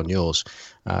version you've got on yours,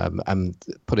 and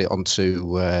put it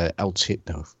onto LT.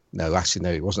 No, actually,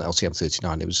 no, it wasn't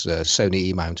LTM39. It was Sony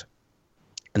E-mount,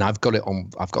 and I've got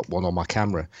one on my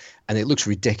camera, and it looks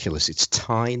ridiculous. It's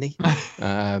tiny.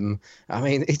 I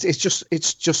mean, it's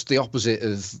just the opposite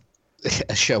of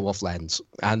a show-off lens,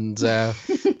 and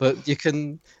but you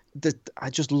can. I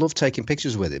just love taking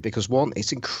pictures with it because, one,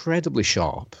 it's incredibly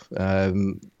sharp.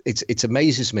 It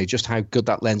amazes me just how good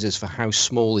that lens is for how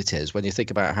small it is when you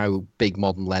think about how big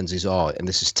modern lenses are, and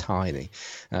this is tiny.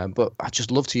 But I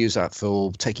just love to use that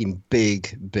for taking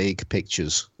big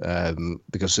pictures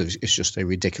because it's just a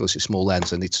ridiculously small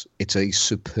lens, and it's a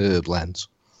superb lens.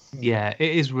 Yeah,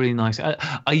 it is really nice.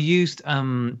 I used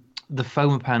the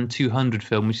Fomapan 200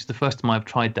 film, which is the first time I've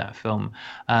tried that film,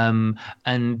 and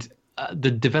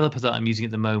the developer that I'm using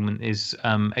at the moment is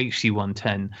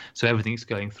HC110, so everything's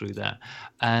going through that.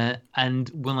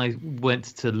 And when I went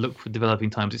to look for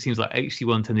developing times, it seems like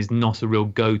HC110 is not a real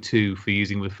go-to for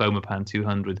using with Fomapan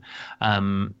 200.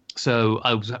 So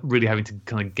I was really having to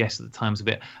kind of guess at the times a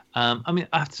bit. I mean,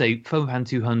 I have to say, Fomapan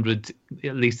 200,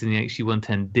 at least in the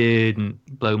HC110, didn't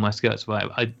blow my skirts away.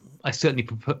 I certainly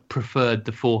preferred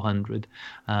the 400,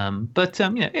 but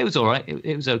yeah, it was all right.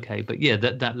 It was okay, but yeah,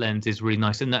 that lens is really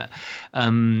nice. And that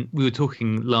we were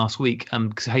talking last week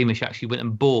because Hamish actually went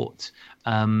and bought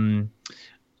a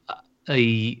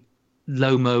Lomo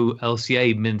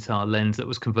LCA Minotaur lens that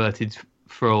was converted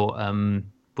for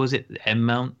was it M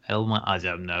mount, L mount? I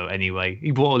don't know. Anyway,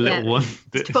 he bought a little one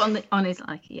to put on his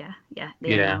the M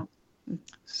mount.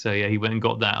 So yeah, he went and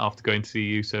got that after going to see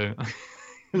you. So.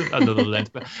 Another lens,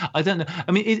 but I don't know.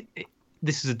 I mean,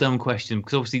 this is a dumb question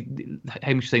because obviously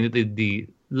Hamish was saying that the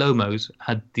Lomos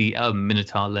had the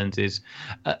Minotaur lenses.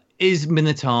 Is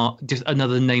Minotaur just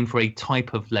another name for a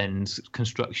type of lens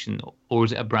construction, or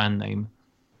is it a brand name?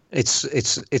 It's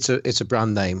a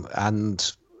brand name,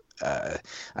 and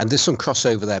there's some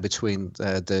crossover there between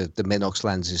the Minox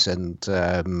lenses and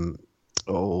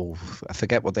I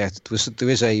forget what there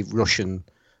is a Russian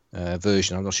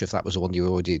version. I'm not sure if that was the one you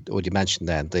already mentioned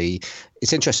then.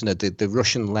 It's interesting that the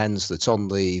Russian lens that's on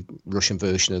the Russian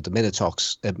version of the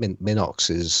Minox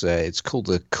is it's called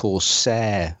the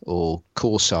Corsair or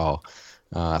Corsair,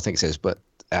 I think it is, but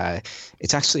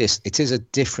it's actually it is a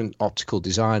different optical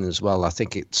design as well. I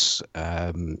think it's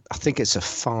a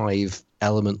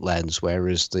 5-element lens,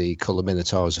 whereas the Color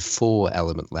Minotaur is a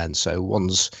 4-element lens. So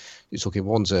one's a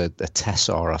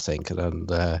Tessar, I think,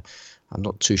 and I'm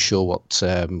not too sure what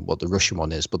the Russian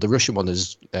one is, but the Russian one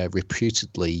is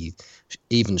reputedly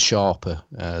even sharper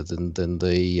than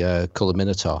the Color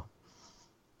Minotaur.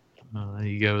 Oh, there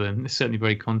you go then. It's certainly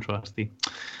very contrasty.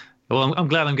 Well, I'm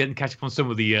glad I'm getting to catch up on some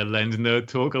of the lens nerd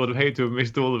talk. I would have hated to have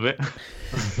missed all of it.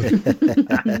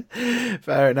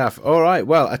 Fair enough. All right.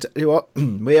 Well, I tell you what,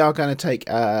 we are going to take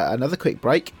another quick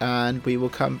break, and we will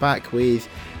come back with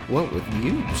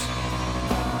news.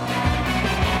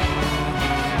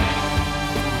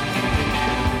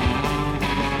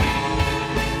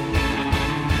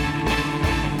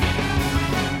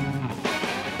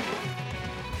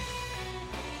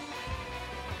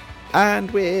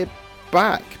 And we're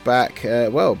back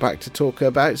to talk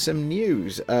about some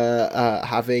news.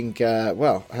 Having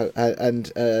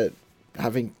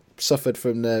suffered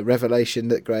from the revelation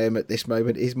that Graham at this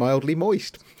moment is mildly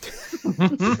moist.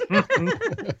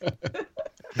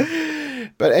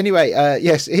 But anyway,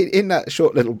 yes, in that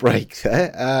short little break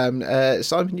there,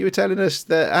 Simon, you were telling us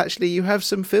that actually you have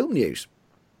some film news.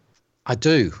 I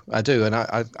do, and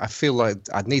I feel like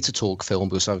I need to talk film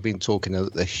because I've been talking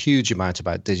a huge amount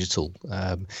about digital,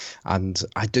 and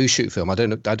I do shoot film. I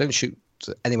don't shoot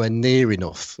anywhere near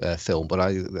enough film, but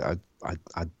I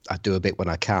do a bit when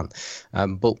I can.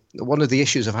 But one of the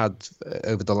issues I've had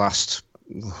over the last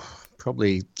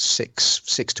probably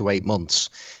six to 8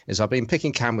 months is I've been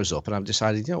picking cameras up, and I've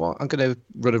decided, you know what, I'm going to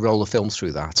run a roll of film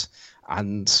through that.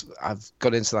 And I've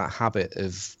got into that habit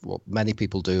of what many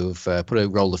people do of put a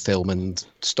roll of film and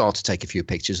start to take a few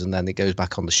pictures, and then it goes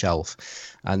back on the shelf.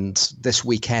 And this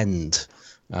weekend,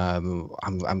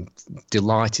 I'm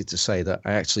delighted to say that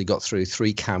I actually got through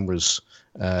 3 cameras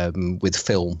with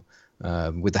film,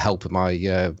 with the help of my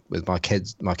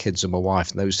kids and my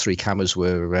wife. And those 3 cameras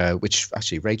were, which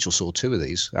actually Rachel saw 2 of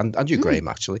these, and you, Graham,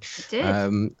 actually. I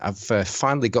did. I've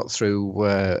finally got through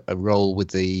a roll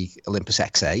with the Olympus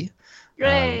XA.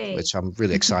 Which I'm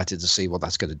really excited to see what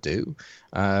that's going to do.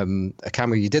 A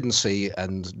camera you didn't see,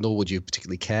 and nor would you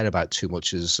particularly care about too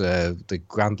much, is the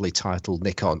grandly titled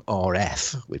Nikon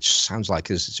RF, which sounds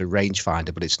like it's a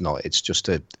rangefinder, but it's not. It's just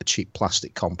a cheap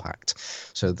plastic compact.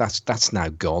 So that's now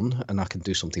gone, and I can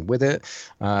do something with it.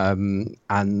 And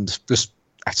just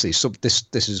actually, so this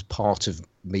is part of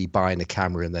me buying a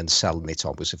camera and then selling it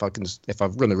on, because if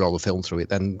I've run a roll of film through it,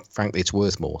 then frankly it's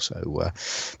worth more. So,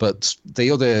 but the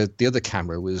other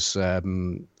camera was a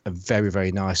very,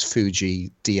 very nice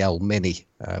Fuji DL Mini,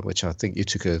 which I think you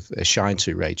took a shine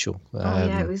to, Rachel.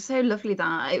 Yeah, it was so lovely.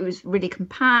 That it was really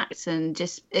compact and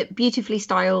just beautifully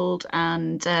styled,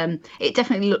 and it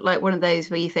definitely looked like one of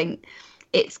those where you think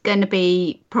it's going to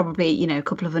be probably, a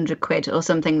couple of £100 or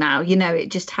something now.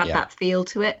 It just had that feel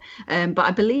to it. But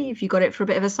I believe you got it for a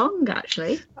bit of a song,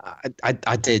 actually.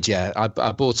 I did, yeah.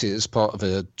 I bought it as part of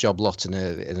a job lot in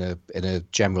a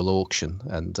general auction,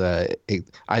 and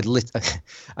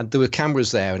and there were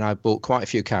cameras there, and I bought quite a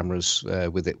few cameras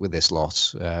with this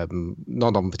lot. None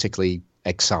of them particularly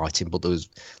exciting, but there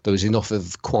was enough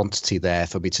of quantity there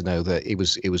for me to know that it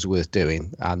was worth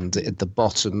doing. And at the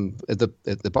bottom of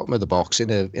the box,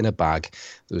 in a bag,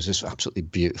 there was this absolutely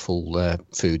beautiful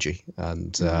Fuji,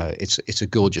 and it's a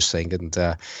gorgeous thing. And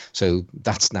so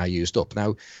that's now used up.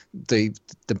 Now the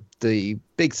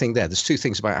big thing there's 2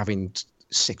 things about having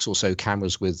 6 or so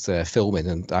cameras with filming,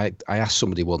 and I asked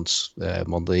somebody once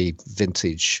on the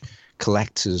Vintage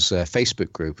Collectors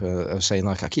Facebook group. I was saying,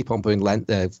 like, I keep on putting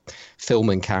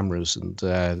filming cameras and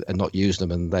not using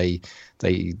them, and they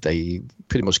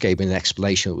pretty much gave me an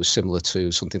explanation that was similar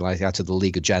to something like that of the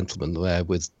League of Gentlemen,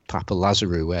 with Papa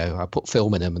Lazarou, where I put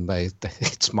film in them and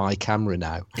it's my camera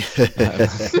now.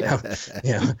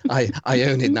 I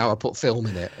own it now. I put film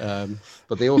in it.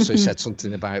 But they also said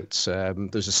something about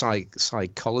there's a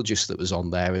psychologist that was on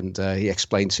there, and he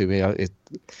explained to me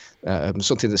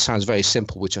something that sounds very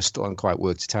simple, which I still haven't quite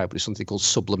worked it out, but it's something called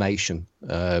sublimation.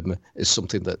 Is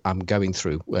something that I'm going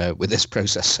through with this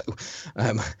process. So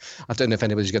I don't know if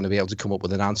anybody's going to be able to come up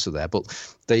with an answer there.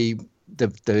 But the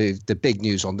big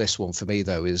news on this one for me,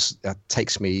 though, is that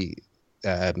takes me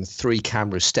 3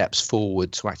 camera steps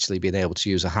forward to actually being able to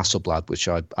use a Hasselblad, which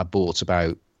I bought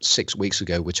about 6 weeks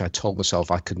ago, which I told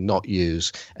myself I could not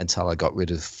use until I got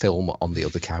rid of film on the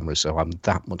other camera. So I'm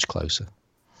that much closer.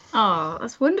 Oh,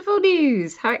 that's wonderful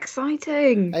news. How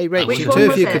exciting. Hey, Rachel, the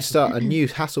 2 of you could start a new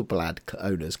Hasselblad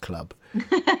owners club.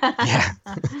 Yeah.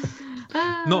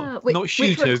 Not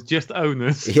shooters, just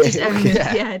owners. Just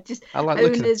owners, just I like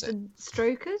owners and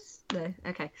strokers. No,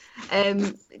 okay.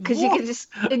 Because you can just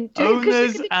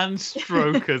owners and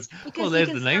strokers. Well, there's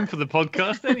the name for the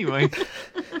podcast, anyway.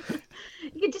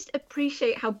 You can just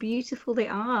appreciate how beautiful they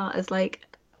are as like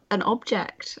an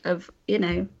object of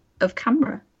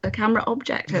camera. A camera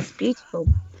object. That's beautiful.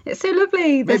 It's so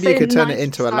lovely. Maybe you could turn it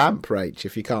into a lamp, Rach,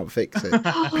 if you can't fix it.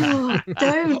 Oh,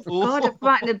 don't. God, I'm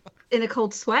right in a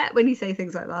cold sweat when you say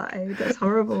things like that. Oh, that's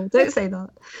horrible. Don't say that.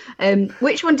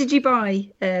 Which one did you buy,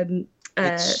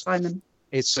 Simon?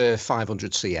 It's a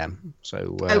 500 cm,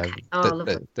 so okay.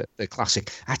 The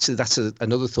classic. Actually, that's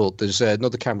another thought. There's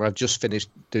another camera I've just finished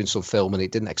doing some film, and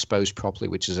it didn't expose properly,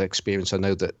 which is an experience I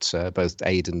know that both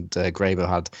Aid and Graham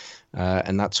had,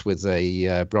 and that's with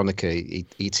a Bronica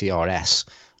ETRS,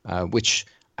 which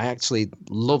I actually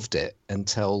loved it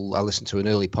until I listened to an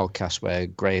early podcast where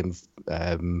Graham,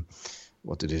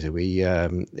 what did he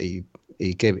do?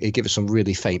 he gave us some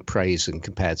really faint praise and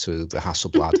compared to the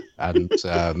Hasselblad, and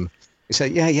he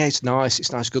said, yeah, it's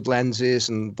nice, good lenses,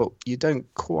 but you don't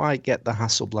quite get the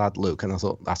Hasselblad look. And I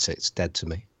thought, that's it, it's dead to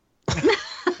me.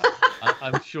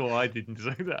 I'm sure I didn't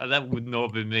say that. That would not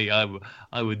have been me.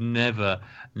 I would never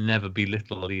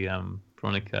belittle the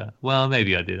Bronica. Well,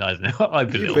 maybe I did. I don't know. I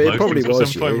belittled it probably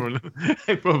was you.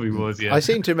 It probably was, yeah. I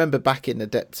seem to remember back in the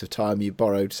depths of time you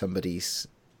borrowed somebody's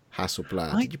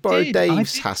Hasselblad. Did you borrow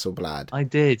Dave's Hasselblad? I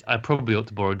did. I probably ought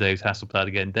to borrow Dave's Hasselblad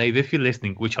again. Dave, if you're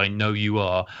listening, which I know you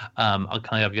are, can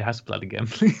I have your Hasselblad again,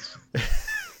 please?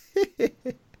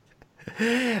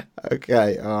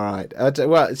 Okay, all right. Excellent.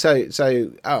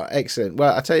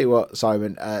 Well, I tell you what,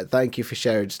 Simon. Thank you for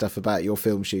sharing stuff about your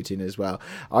film shooting as well.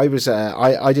 I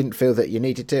didn't feel that you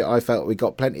needed to. I felt we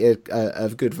got plenty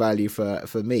of good value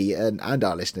for me and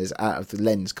our listeners out of the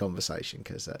lens conversation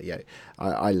because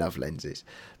I love lenses.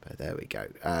 But there we go.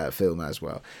 Film as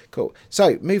well. Cool.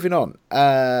 So moving on.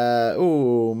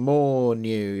 More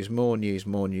news.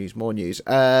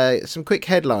 Some quick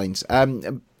headlines.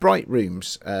 Bright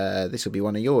Rooms. This will be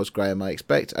one of yours, Graham, I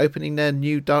expect. Opening their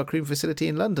new darkroom facility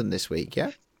in London this week, yeah?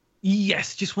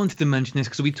 Yes, just wanted to mention this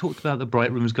because we talked about the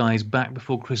Bright Rooms guys back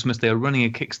before Christmas. They are running a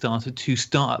Kickstarter to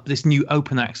start up this new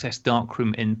open access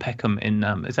darkroom in Peckham in,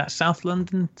 is that South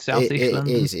London? South East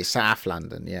London? It is. It's South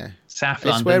London, yeah. South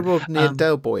London. It's where Rodney and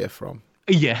Del Boy are from.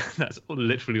 Yeah, that's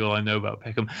literally all I know about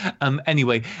Peckham.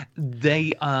 Anyway,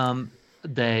 they are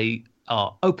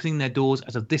opening their doors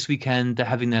as of this weekend. They're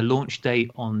having their launch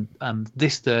day on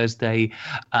this Thursday.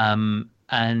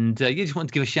 And just wanted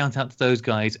to give a shout out to those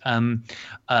guys. I'm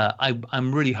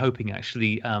really hoping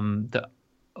actually that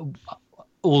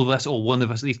all of us, or one of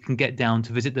us at least, can get down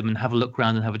to visit them and have a look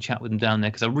around and have a chat with them down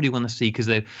there, because I really want to see, because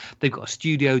they've got a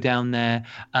studio down there,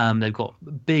 they've got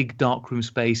big darkroom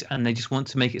space, and they just want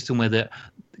to make it somewhere that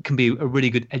can be a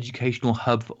really good educational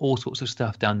hub for all sorts of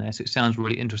stuff down there. So it sounds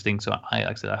really interesting. So like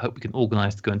I said, I hope we can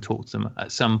organise to go and talk to them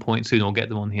at some point soon, or get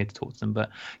them on here to talk to them.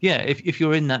 But yeah, if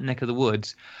you're in that neck of the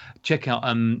woods, check out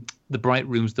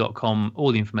thebrightrooms.com.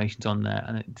 All the information's on there,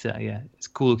 and it's a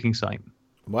cool looking site.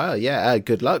 Well, yeah,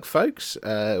 good luck, folks.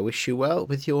 Wish you well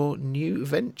with your new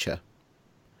venture.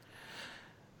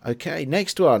 Okay,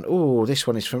 next one. Oh, this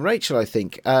one is from Rachel, I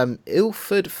think.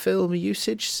 Ilford Film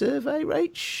Usage Survey,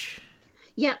 Rach?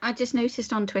 Yeah, I just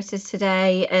noticed on Twitter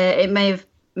today, it may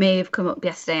have come up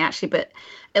yesterday, actually, but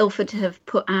Ilford have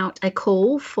put out a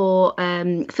call for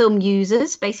film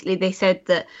users. Basically, they said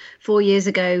that 4 years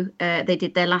ago, they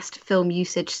did their last film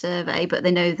usage survey, but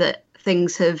they know that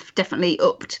things have definitely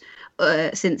upped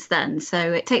since then.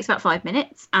 So it takes about 5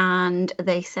 minutes, and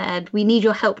they said, we need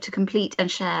your help to complete and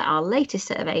share our latest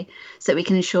survey so we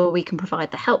can ensure we can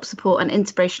provide the help, support and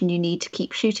inspiration you need to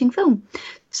keep shooting film.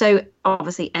 So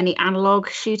obviously any analog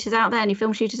shooters out there, any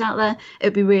film shooters out there, it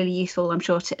would be really useful, I'm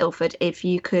sure, to Ilford if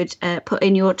you could put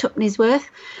in your tuppence worth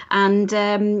and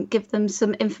give them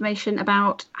some information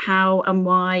about how and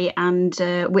why and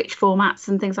which formats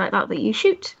and things like that you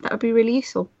shoot. That would be really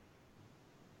useful.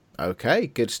 Okay,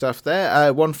 good stuff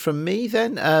there. One from me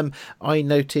then. I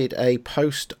noted a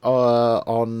post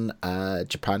on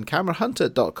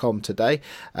JapanCameraHunter.com today.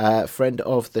 Friend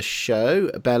of the show,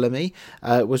 Bellamy,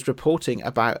 was reporting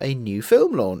about a new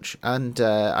film launch. And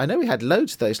I know we had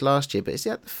loads of those last year, but is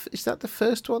that the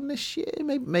first one this year?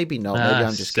 Maybe not. Maybe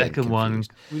I'm just second one.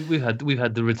 We've had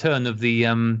the return of the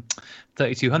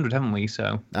 3200, haven't we?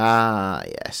 So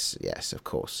yes, of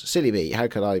course. Silly me, how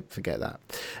could I forget that?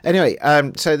 Anyway,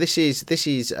 so this is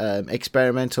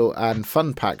experimental and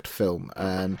fun-packed film.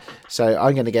 So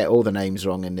I'm going to get all the names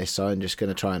wrong in this, so I'm just going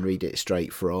to try and read it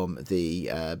straight from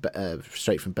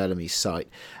Bellamy's site.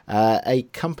 A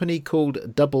company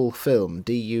called Double Film,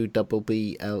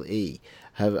 DUBBLE,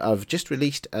 have just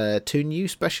released 2 new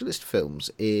specialist films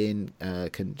in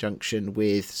conjunction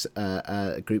with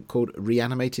a group called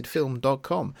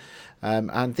reanimatedfilm.com.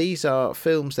 And these are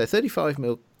films, they're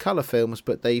 35mm colour films,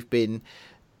 but they've been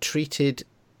treated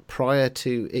prior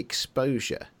to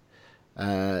exposure.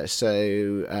 It's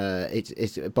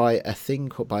by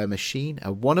a machine,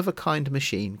 a one-of-a-kind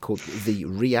machine called the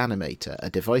Reanimator, a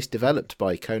device developed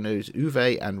by Kono's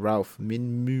Uwe and Ralph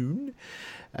Min-moon.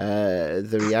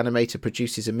 The Reanimator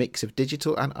produces a mix of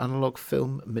digital and analog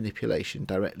film manipulation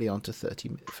directly onto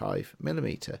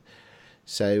 35mm.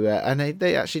 So, and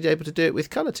they actually able to do it with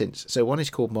colour tints. So one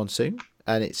is called Monsoon,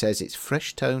 and it says it's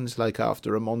fresh tones like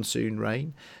after a monsoon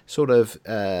rain, sort of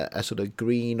a sort of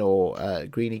green or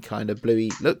greeny kind of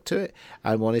bluey look to it.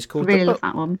 And one is called. I really love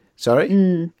that one. Sorry,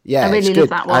 yeah, I really it's good. Love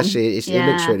that one. Actually, it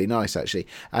looks really nice actually.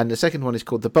 And the second one is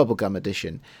called the Bubblegum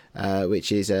Edition,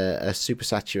 which is a super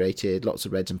saturated, lots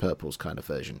of reds and purples kind of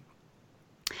version.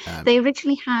 They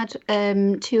originally had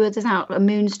 2 others out, a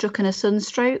Moonstruck and a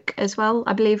Sunstroke as well,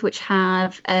 I believe, which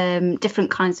have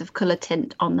different kinds of colour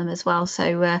tint on them as well.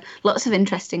 So lots of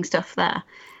interesting stuff there.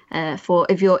 For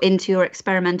if you're into your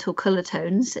experimental colour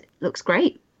tones, it looks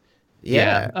great.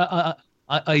 Yeah.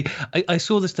 I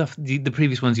saw the stuff, the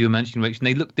previous ones you were mentioning, Rach, and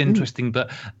they looked interesting,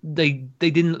 but they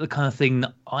didn't look the kind of thing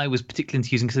that I was particularly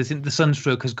into using, because I think the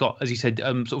Sunstroke has got, as you said,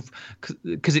 sort of,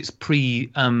 because it's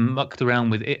mucked around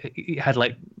with it, it had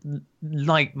like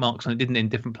light marks on it, didn't it, in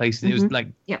different places. It was like,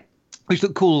 which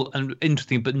looked cool and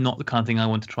interesting, but not the kind of thing I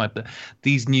want to try. But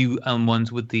these new ones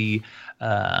with the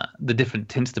different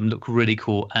tints, them look really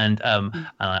cool, and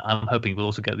I'm hoping we'll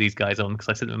also get these guys on, because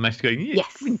I sent them a message going,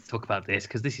 yes, we need to talk about this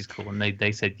because this is cool, and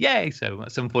they said yay. So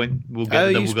at some point we'll get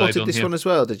the double guys on. Oh, you spotted this one as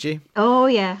well, did you? Oh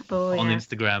yeah, on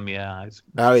Instagram, yeah. It's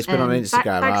been on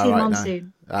Instagram.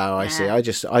 Monsoon. Oh, I see. I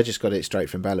just got it straight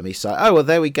from Bellamy's site. Oh well,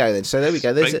 there we go then. So there we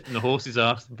go. There's the horse's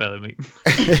ass, Bellamy.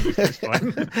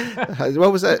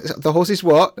 What was that? The horse's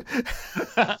what?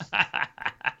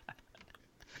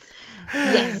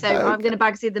 Yeah, so I'm going to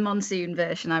Bagsy the Monsoon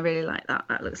version. I really like that.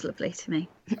 That looks lovely to me.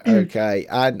 Okay,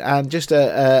 and just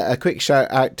a quick shout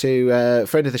out to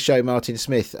friend of the show, Martin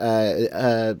Smith,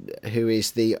 who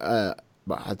is the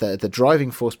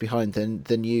driving force behind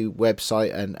the new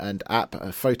website and app,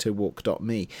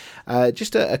 photowalk.me.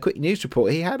 Just a quick news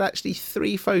report. He had actually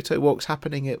 3 photo walks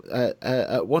happening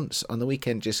at once on the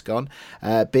weekend just gone.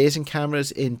 Beers and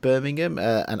Cameras in Birmingham,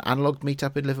 an analog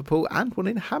meetup in Liverpool, and one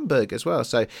in Hamburg as well.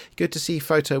 So good to see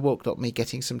photowalk.me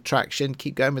getting some traction.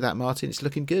 Keep going with that, Martin. It's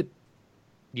looking good.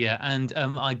 Yeah, and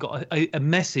I got a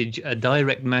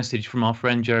direct message from our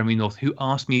friend Jeremy North, who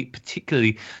asked me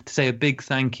particularly to say a big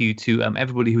thank you to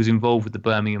everybody who was involved with the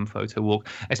Birmingham Photo Walk,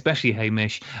 especially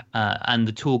Hamish and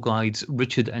the tour guides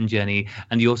Richard and Jenny,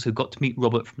 and he also got to meet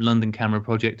Robert from London Camera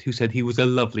Project, who said he was a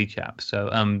lovely chap. So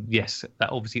yes, that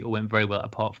obviously all went very well,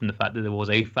 apart from the fact that there was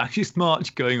a fascist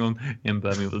march going on in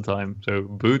Birmingham at the time. So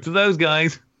boo to those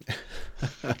guys.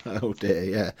 Oh dear,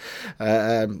 yeah.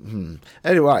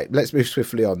 Anyway, let's move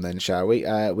swiftly on then, shall we?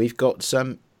 We've got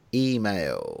some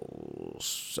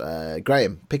emails.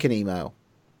 Graham, pick an email.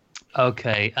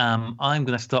 Okay, I'm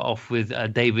going to start off with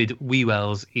David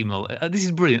Wewell's email. This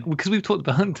is brilliant, because we've talked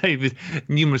about David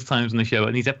numerous times on the show,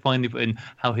 and he's finally put in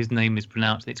how his name is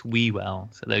pronounced. It's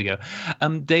Wewell, so there you go.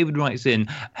 David writes in,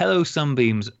 hello,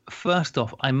 Sunbeams. First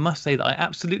off, I must say that I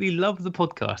absolutely love the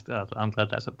podcast. I'm glad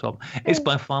that's up top. It's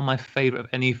by far my favourite of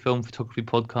any film photography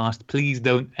podcast. Please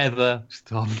don't ever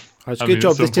stop. It's a good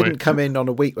job this didn't come in on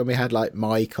a week when we had like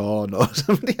Mike on, or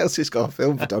somebody else who's got a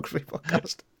film photography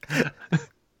podcast.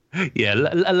 Yeah,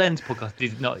 a lens podcast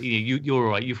is not. You're all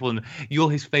right.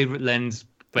 You're his favourite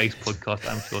lens-based podcast,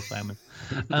 I'm sure, Simon.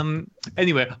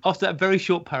 Anyway, after that very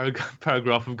short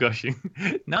paragraph of gushing,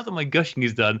 now that my gushing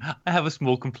is done, I have a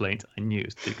small complaint. I knew it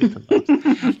was too good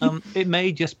to last. It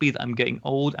may just be that I'm getting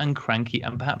old and cranky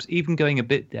and perhaps even going a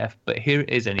bit deaf, but here it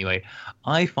is anyway.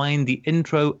 I find the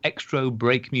intro, extra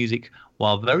break music,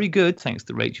 while very good, thanks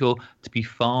to Rachel, to be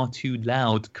far too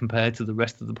loud compared to the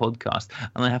rest of the podcast,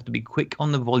 and I have to be quick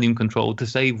on the volume control to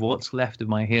save what's left of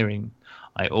my hearing.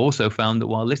 I also found that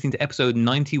while listening to episode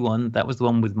 91, that was the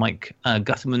one with Mike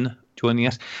Gutterman joining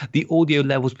us, the audio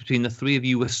levels between the three of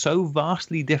you were so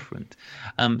vastly different,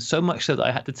 so much so that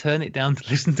I had to turn it down to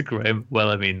listen to Graham. Well,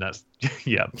 I mean, that's,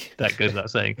 yeah, that goes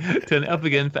without saying. Turn it up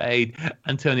again for Aid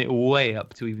and turn it way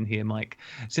up to even hear Mike.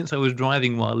 Since I was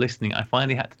driving while listening, I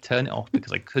finally had to turn it off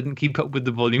because I couldn't keep up with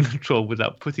the volume control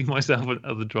without putting myself and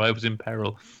other drivers in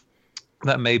peril.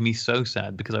 That made me so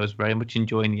sad because I was very much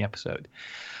enjoying the episode.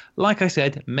 Like I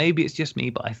said, maybe it's just me,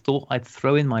 but I thought I'd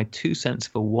throw in my 2 cents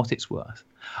for what it's worth.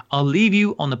 I'll leave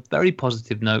you on a very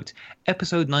positive note.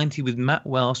 Episode 90 with Matt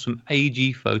Wells from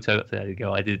AG Photo, there you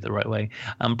go, I did it the right way,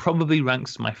 probably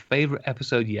ranks my favourite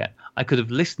episode yet. I could have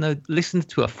listened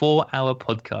to a 4-hour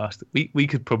podcast. We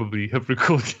could probably have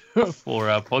recorded a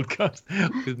 4-hour podcast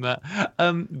with Matt.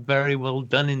 Very well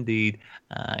done indeed.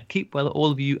 Keep well,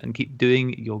 all of you, and keep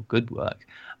doing your good work.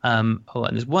 And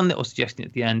there's one little suggestion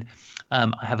at the end.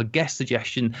 I have a guest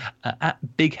suggestion. At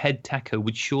Big Head Taco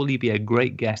would surely be a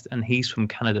great guest, and he's from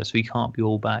Canada, so he can't be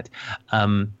all bad.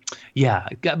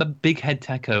 Big Head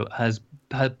Taco has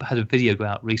had a video go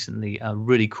out recently, a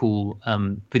really cool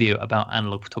video about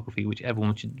analog photography, which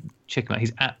everyone should check him out.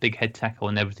 He's at Big Head Taco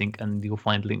and everything, and you'll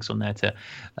find links on there to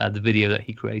the video that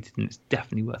he created, and it's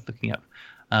definitely worth looking up.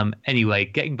 Anyway,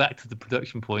 getting back to the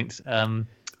production points.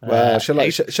 Well, shall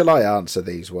I answer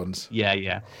these ones?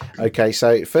 Yeah. Okay,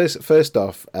 so first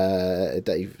off,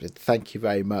 Dave, thank you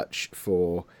very much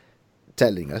for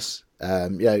telling us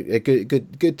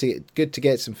Good to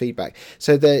get some feedback.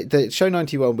 So the show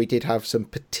 91, we did have some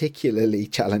particularly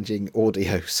challenging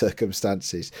audio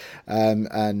circumstances, and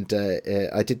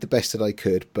I did the best that I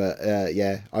could, but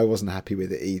I wasn't happy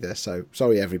with it either. So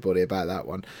sorry everybody about that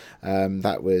one.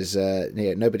 That was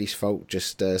nobody's fault.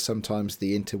 Just sometimes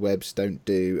the interwebs don't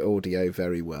do audio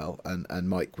very well, and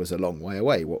Mike was a long way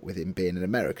away. What with him being an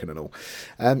American and all.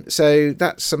 So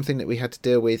that's something that we had to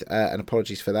deal with, and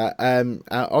apologies for that.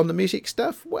 On the music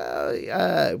stuff, well,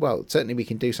 certainly we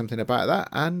can do something about that,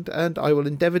 and I will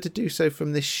endeavour to do so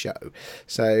from this show.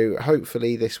 So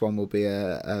hopefully this one will be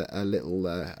a little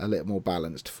more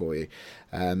balanced for you.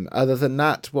 Other than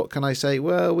that, what can I say?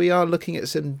 Well, we are looking at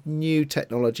some new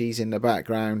technologies in the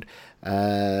background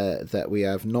that we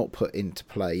have not put into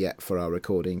play yet for our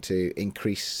recording to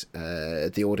increase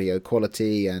the audio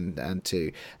quality and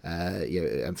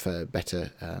for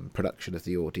better production of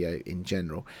the audio in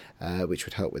general, which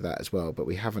would help with that as well. But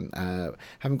we haven't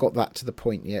got that to the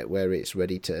point yet where it's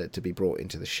ready to be brought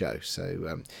into the show.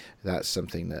 So that's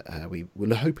something that we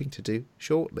were hoping to do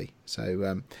shortly.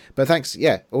 So, but thanks.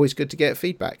 Yeah, always good to get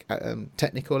feedback,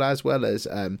 technical as well as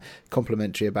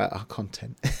complimentary about our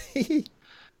content.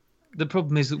 The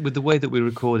problem is with the way that we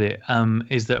record it,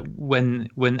 is that when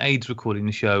Aid's recording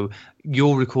the show,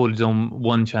 you're recorded on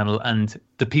one channel and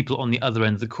the people on the other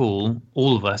end of the call,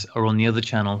 all of us, are on the other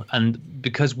channel. And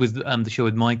because with the show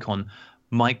with Mike on,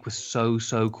 Mike was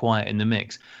so quiet in the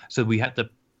mix, so we had to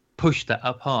push that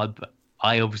up hard. But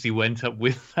I obviously went up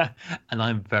with that, and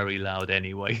I'm very loud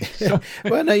anyway. So,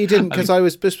 well, no, you didn't, because I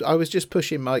was just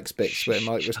pushing Mike's bits when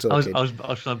Mike was talking. I was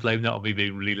trying to blame that on me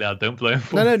being really loud. Don't blame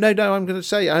me. No. I'm going to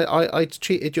say I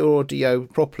treated your audio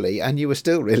properly, and you were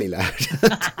still really loud.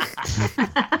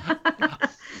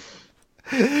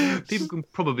 People can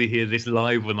probably hear this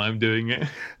live when I'm doing it.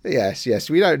 Yes.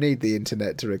 We don't need the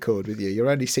internet to record with you. You're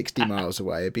only 60 miles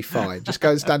away. It'd be fine. Just go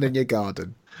and stand in your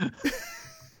garden.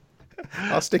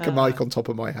 I'll stick a mic on top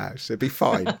of my house. It'd be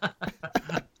fine.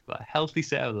 A healthy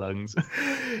set of lungs.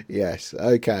 Yes.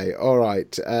 Okay. All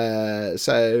right.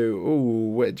 So, do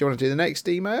you want to do the next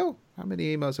email? How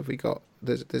many emails have we got?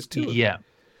 There's two. Yeah.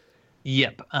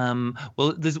 Yep.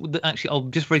 Well, there's actually. I'll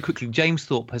just very quickly. James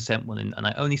Thorpe has sent one in, and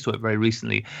I only saw it very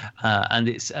recently. And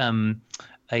it's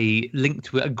a link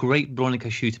to a great Bronica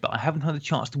shooter, but I haven't had a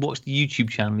chance to watch the YouTube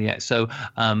channel yet. So,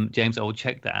 James, I will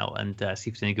check that out and see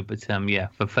if it's any good. But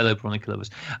for fellow Bronica lovers,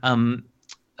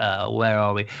 where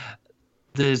are we?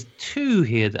 There's two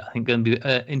here that I think are going to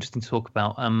be interesting to talk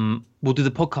about. We'll do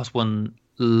the podcast one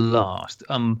last.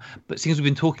 But since we've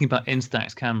been talking about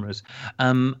Instax cameras,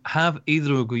 have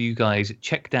either of you guys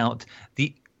checked out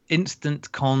the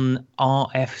InstantCon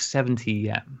RF70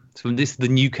 yet? So this is the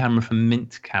new camera from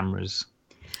Mint Cameras.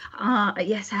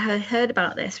 Yes, I heard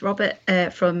about this. Robert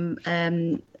from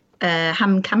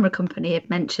Ham Camera Company had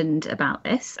mentioned about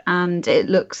this, and it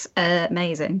looks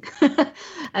amazing.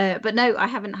 But no, I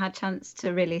haven't had a chance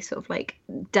to really sort of like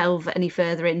delve any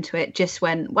further into it. Just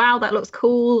went, wow, that looks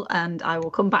cool, and I will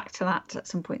come back to that at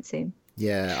some point soon.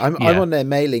 Yeah, I'm on their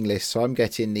mailing list, so I'm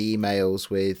getting the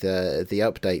emails with the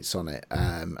updates on it.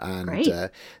 And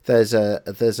there's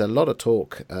a lot of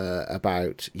talk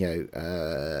about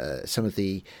some of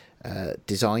the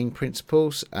design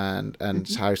principles and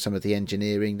how some of the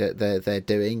engineering that they're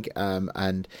doing,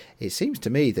 and it seems to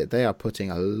me that they are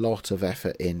putting a lot of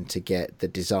effort in to get the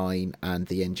design and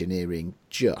the engineering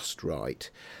just right.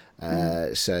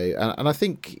 So I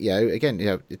think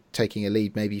again taking a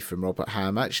lead maybe from Robert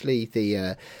Ham, actually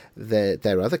their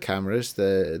other cameras,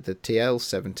 the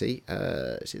TL70,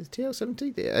 is it the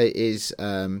TL70 is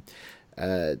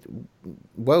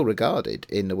well regarded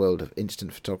in the world of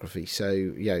instant photography.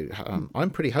 So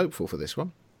I'm pretty hopeful for this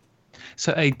one.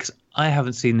 So I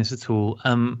haven't seen this at all.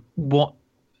 What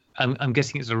I'm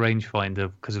guessing it's a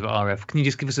rangefinder because of RF. Can you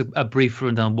just give us a brief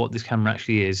rundown what this camera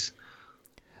actually is?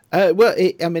 Well,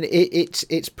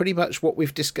 it's pretty much what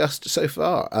we've discussed so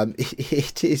far.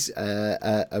 It is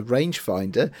a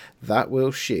rangefinder that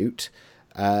will shoot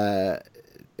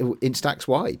Instax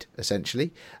wide,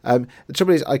 essentially. The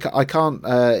trouble is, I can't.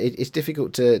 It's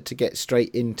difficult to get straight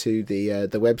into the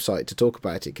website to talk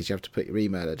about it because you have to put your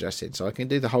email address in. So I can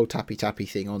do the whole tappy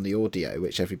thing on the audio,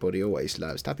 which everybody always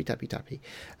loves, tappy,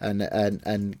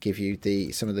 and give you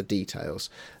some of the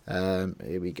details.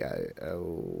 Here we go.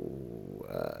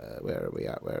 Where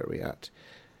are we at?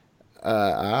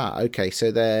 Okay.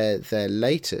 So their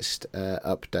latest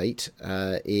update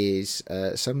is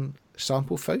some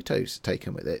sample photos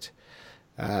taken with it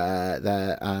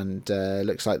there, and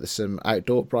looks like there's some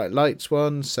outdoor bright lights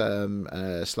ones, some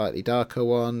slightly darker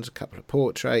ones, a couple of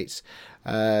portraits,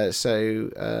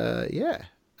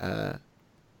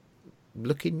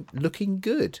 looking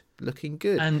good.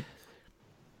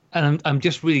 And I'm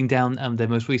just reading down their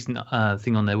most recent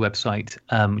thing on their website,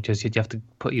 which is you have to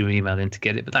put your email in to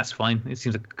get it, but that's fine. It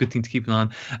seems like a good thing to keep an eye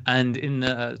on. And in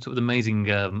the sort of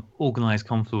amazing organized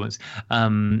Confluence,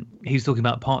 he's talking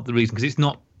about part of the reason, because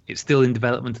it's still in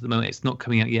development at the moment. It's not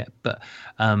coming out yet, but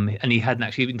and he hadn't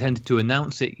actually intended to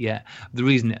announce it yet. The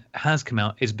reason it has come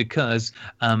out is because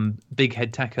Big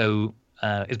Head Taco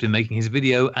has been making his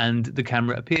video and the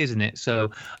camera appears in it.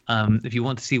 So if you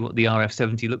want to see what the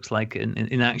RF70 looks like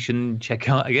in action, check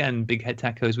out again Big Head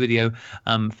Taco's video.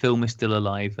 Film is still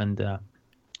alive, and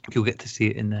you'll get to see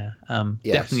it in there.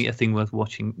 Yes. Definitely a thing worth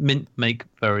watching. Mint make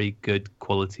very good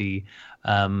quality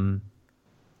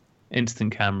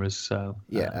instant cameras. So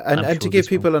and to give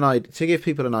people an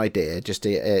idea, just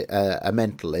a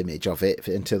mental image of it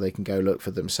until they can go look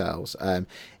for themselves.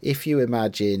 If you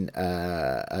imagine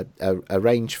a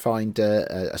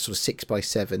rangefinder, a sort of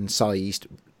 6x7 sized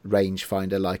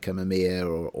rangefinder like a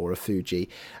Mamiya or a Fuji,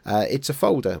 it's a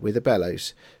folder with a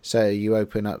bellows. So you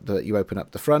open up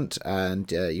the front,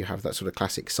 and you have that sort of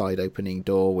classic side opening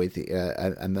door with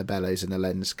and the bellows and the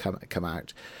lens come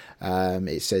out.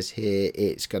 It says here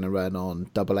it's going to run on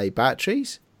AA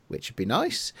batteries, which would be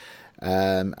nice,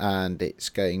 and it's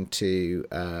going to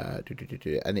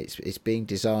and it's being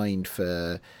designed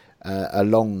for a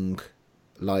long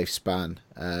lifespan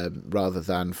rather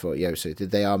than for so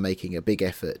they are making a big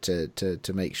effort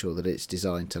to make sure that it's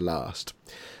designed to last.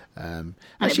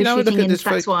 Actually, now look at this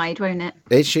stacks wide, won't it?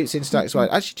 It shoots in stacks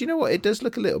wide. Actually, do you know what? It does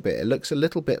look a little bit. It looks a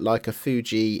little bit like a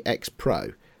Fuji X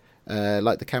Pro,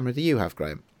 like the camera that you have,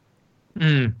 Graham.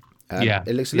 It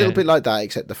looks a little bit like that,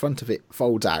 except the front of it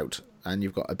folds out, and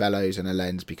you've got a bellows and a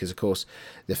lens, because of course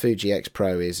the Fuji X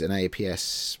Pro is an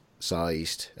APS-C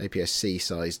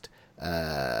sized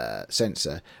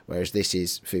sensor, whereas this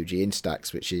is Fuji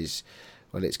Instax, which is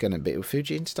Fuji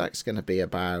Instax going to be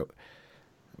about.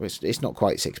 It's not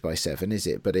quite 6x7, is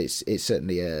it? But it's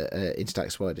certainly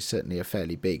Instax wide is certainly a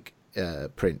fairly big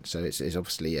print, so it's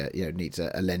obviously needs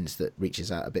a lens that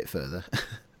reaches out a bit further.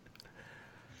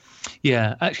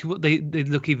 Yeah, actually, what they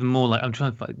look even more like. I'm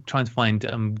trying to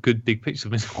find good big pictures of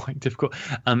them. It's quite difficult.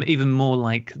 Even more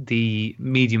like the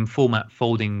medium format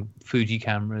folding Fuji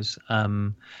cameras.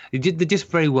 They're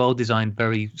just very well designed,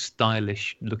 very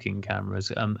stylish looking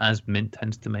cameras, as Mint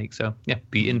tends to make. So yeah,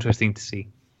 be interesting to see.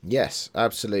 Yes,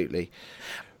 absolutely.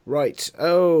 Right.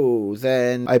 Oh,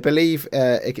 then I believe,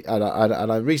 and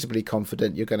I'm reasonably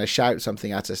confident you're going to shout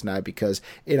something at us now, because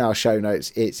in our show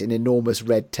notes it's in enormous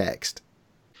red text.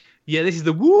 Yeah, this is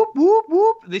the whoop, whoop,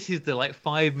 whoop. This is the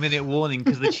 5-minute warning,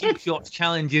 because the Cheap Shots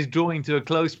Challenge is drawing to a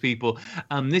close, people.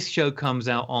 This show comes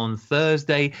out on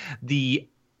Thursday. The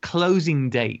closing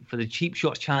date for the Cheap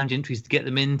Shots Challenge entries to get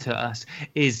them into us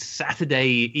is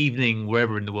Saturday evening,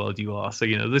 wherever in the world you are. So,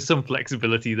 there's some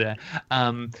flexibility there.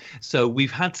 So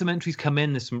we've had some entries come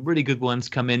in. There's some really good ones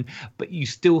come in, but you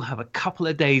still have a couple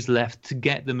of days left to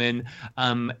get them in.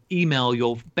 Email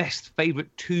your best favorite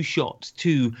 2 shots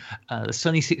to the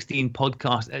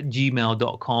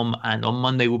sunny16podcast@gmail.com. And on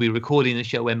Monday, we'll be recording a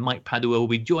show where Mike Padua will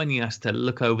be joining us to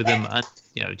look over them and,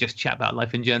 just chat about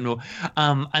life in general.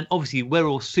 And obviously, we're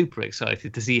all super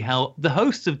excited to see how the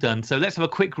hosts have done. So let's have a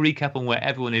quick recap on where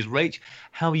everyone is. Rach,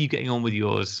 how are you getting on with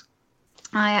yours?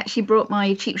 I actually brought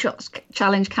my Cheap Shots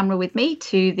Challenge camera with me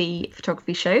to the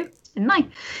photography show in May,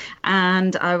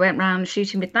 and I went round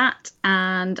shooting with that,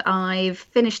 and I've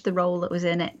finished the roll that was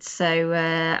in it. So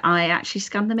I actually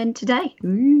scanned them in today.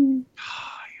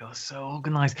 You're so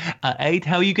organised. Aid,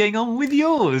 how are you getting on with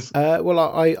yours? Well,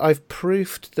 I've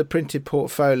proofed the printed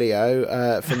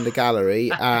portfolio from the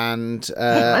gallery, and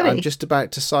I'm just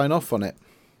about to sign off on it.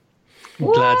 I'm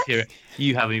glad to hear it.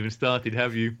 You haven't even started,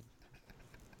 have you?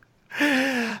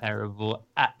 Terrible.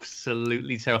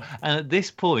 Absolutely terrible. And at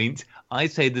this point,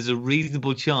 I'd say there's a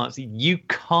reasonable chance you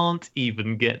can't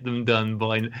even get them done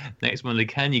by next Monday,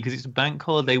 can you? Because it's a bank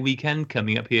holiday weekend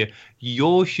coming up here.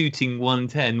 You're shooting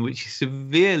 110, which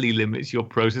severely limits your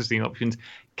processing options.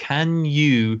 Can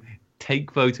you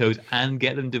take photos and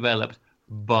get them developed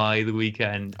by the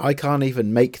weekend? I can't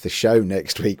even make the show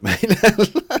next week, mate.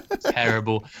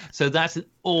 Terrible. So that's an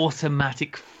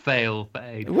automatic fail for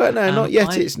Aid. Well, no, not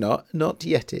yet. It's not. Not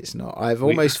yet. It's not. I've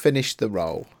almost finished the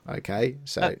roll. Okay,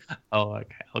 so.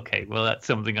 Okay. Well, that's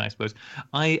something, I suppose.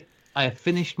 I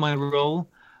finished my roll.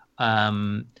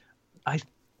 I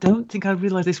don't think I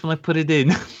realised this when I put it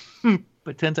in,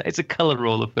 but it turns out it's a colour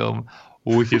roll of film,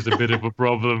 which is a bit of a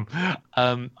problem.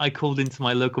 I called into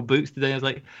my local Boots today. I was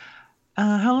like,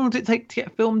 how long does it take to get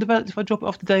a film developed if I drop it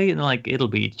off today? And they're like, it'll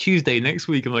be Tuesday next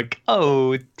week. I'm like,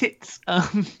 oh, tits.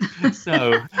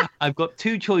 So I've got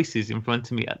two choices in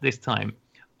front of me at this time.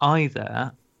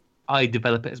 Either I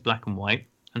develop it as black and white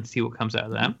and see what comes out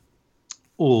of that,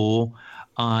 or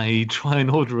I try and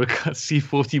order a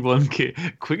C41 kit,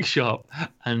 quick sharp,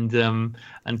 and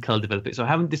colour develop it. So I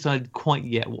haven't decided quite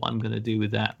yet what I'm going to do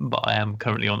with that, but I am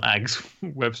currently on AG's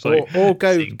website. Or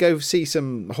go see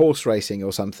some horse racing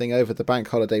or something over the bank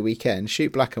holiday weekend,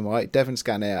 shoot black and white, Devon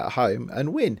scan it at home,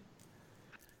 and win.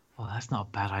 Oh, that's not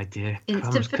a bad idea.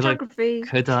 Instant photography.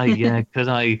 Could I? Yeah, could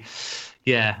I?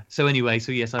 Yeah. So anyway,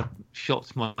 yes, I've shot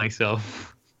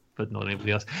myself. But not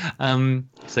anybody else.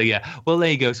 So yeah, well there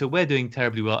you go. So we're doing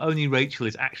terribly well. Only Rachel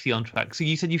is actually on track. So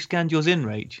you said you scanned yours in,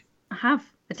 Rach? I have.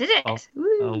 I did it.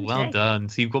 Oh, well done.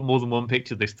 So you've got more than one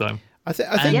picture this time. I think.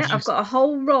 Yeah, I've got a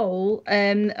whole roll,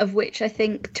 of which I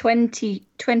think 20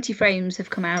 frames have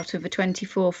come out of a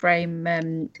 24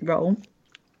 frame roll,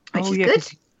 which is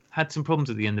good. You had some problems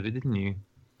at the end of it, didn't you?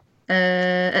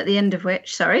 At the end of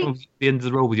which, sorry? At the end of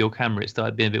the roll with your camera, it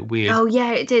started being a bit weird. Oh,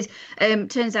 yeah, it did.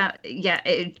 Turns out,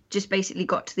 it just basically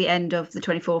got to the end of the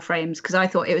 24 frames because I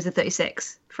thought it was a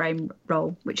 36 frame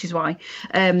roll, which is why.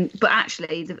 But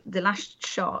actually, the last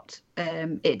shot,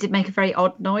 it did make a very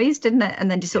odd noise, didn't it? And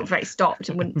then just sort of very stopped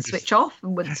and wouldn't switch off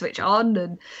and wouldn't switch on.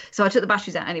 And so I took the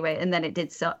batteries out anyway, and then it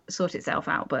did sort itself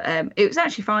out. But it was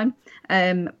actually fine.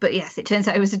 But yes, it turns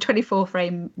out it was a 24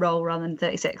 frame roll rather than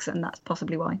 36, and that's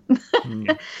possibly why.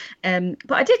 But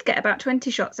I did get about 20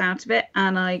 shots out of it,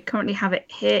 and I currently have it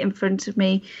here in front of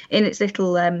me in its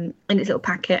little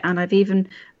packet, and I've even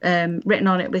written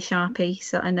on it with Sharpie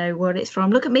so I know what it's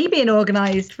from. Look at me being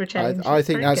organised for a change. I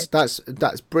think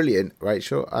that's brilliant,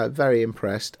 Rachel. I'm very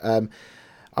impressed.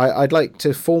 I'd like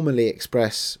to formally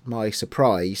express my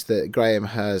surprise that Graham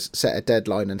has set a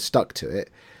deadline and stuck to it.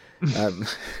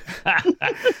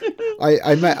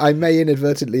 I may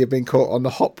inadvertently have been caught on the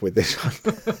hop with this one.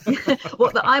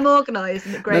 What, that I'm organised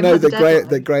and that Graham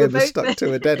that Graham has stuck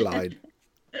to a deadline.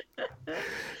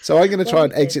 So I'm going to try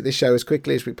and exit this show as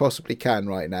quickly as we possibly can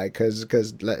right now because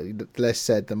less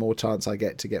said, the more chance I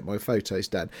get to get my photos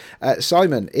done.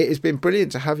 Simon, it has been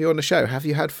brilliant to have you on the show. Have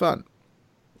you had fun?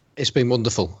 It's been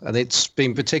wonderful, and it's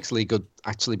been particularly good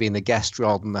actually being the guest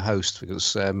rather than the host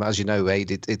because, as you know,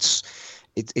 Aid,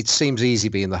 it seems easy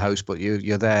being the host, but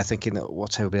you're there thinking,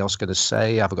 what's everybody else going to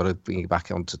say? Have I got to bring you back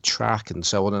onto track and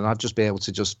so on? And I'd just be able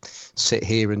to just sit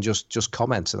here and just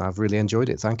comment, and I've really enjoyed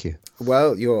it. Thank you.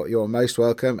 Well, you're most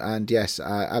welcome, and yes,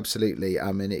 absolutely.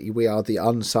 I mean, we are the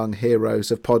unsung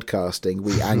heroes of podcasting.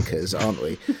 We anchors, aren't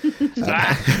we?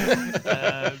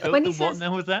 What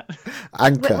now was that?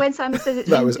 Anchor. When Simon says it's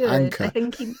been good, Anchor. I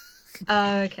think he.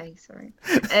 Okay, sorry.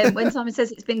 When Simon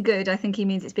says it's been good, I think he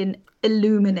means it's been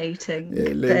illuminating.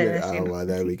 Oh, well,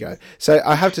 there we go. So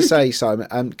I have to say,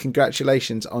 Simon,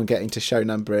 congratulations on getting to show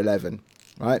number 11.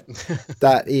 Right,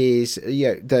 that is,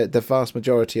 the vast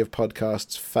majority of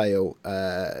podcasts fail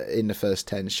in the first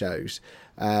 10 shows,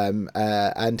 and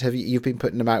you've been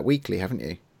putting them out weekly, haven't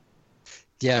you?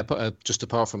 Yeah, but just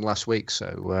apart from last week,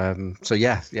 so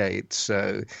yeah, it's.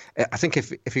 I think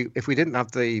if we didn't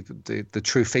have the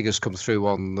true figures come through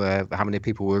on how many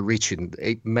people we're reaching,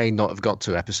 it may not have got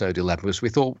to episode 11 because we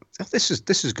thought this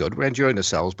is good, we're enjoying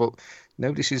ourselves, but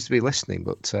nobody seems to be listening.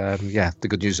 But the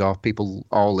good news are people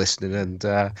are listening and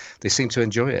they seem to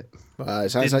enjoy it. It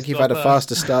sounds like you've had a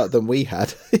faster start than we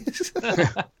had.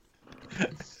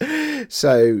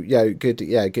 So good to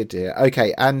hear.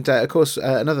 Okay, and of course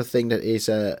another thing that is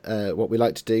what we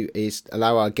like to do is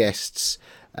allow our guests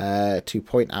to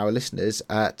point our listeners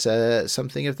at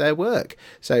something of their work.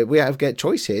 So we have get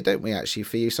choice here, don't we? Actually,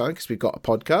 for you, Simon, because we've got a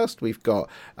podcast, we've got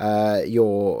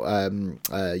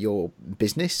your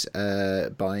business,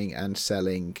 buying and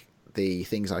selling the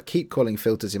things I keep calling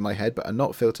filters in my head, but are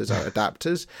not filters, are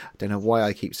adapters. I don't know why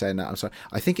I keep saying that. I'm sorry.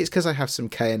 I think it's because I have some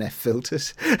KNF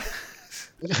filters.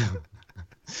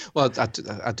 Well,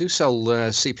 I do sell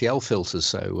CPL filters,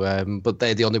 so but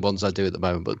they're the only ones I do at the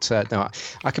moment. But no,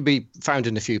 I can be found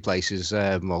in a few places.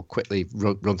 I'll quickly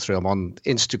run through. I'm on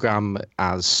Instagram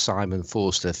as Simon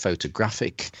Forster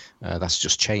Photographic. That's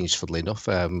just changed, funnily enough.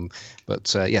 So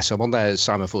I'm on there as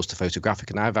Simon Forster Photographic,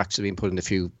 and I've actually been putting a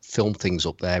few film things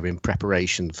up there in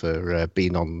preparation for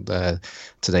being on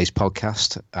today's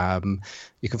podcast.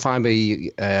 You can find me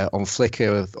on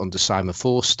Flickr under Simon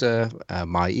Forster,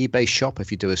 my eBay shop. If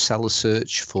you do a seller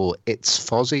search for It's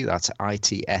Fozzy, that's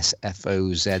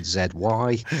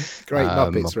ITSFOZZY. Great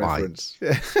Muppets reference.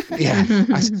 Yeah,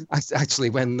 actually,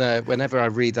 whenever I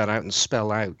read that out and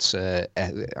spell out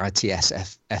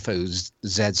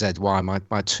ITSFOZZY,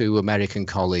 my two American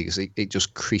colleagues, it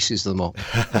just creases them up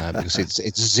because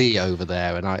it's Z over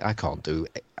there, and I can't do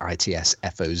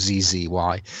ITSFOZZY.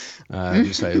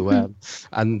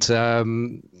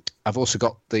 I've also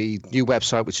got the new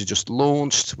website, which has just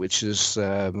launched, which is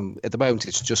at the moment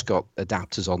it's just got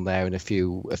adapters on there and a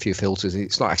few filters.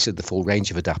 It's not actually the full range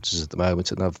of adapters at the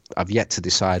moment, and I've yet to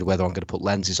decide whether I'm going to put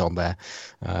lenses on there.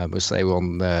 As they were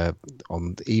on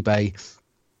eBay.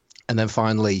 And then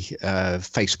finally,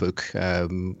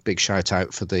 Facebook, big shout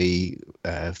out for the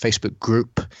Facebook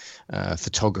group,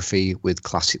 Photography with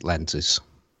Classic Lenses.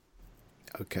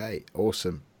 Okay,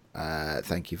 awesome.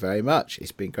 Thank you very much.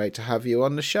 It's been great to have you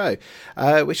on the show,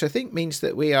 which I think means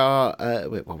that we're at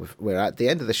the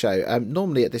end of the show.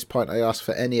 Normally at this point I ask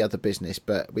for any other business,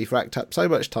 but we've racked up so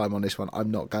much time on this one,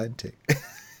 I'm not going to.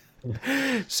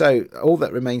 So all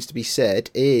that remains to be said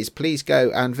is please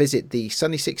go and visit the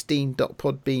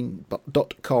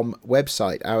sunny16.podbean.com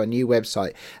website, our new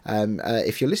website.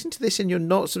 If you're listening to this and you're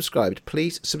not subscribed,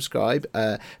 please subscribe.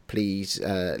 Please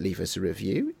leave us a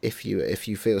review if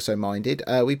you feel so minded.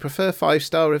 We prefer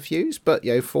 5-star reviews, but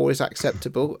 4 is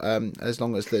acceptable as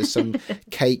long as there's some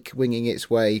cake winging its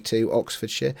way to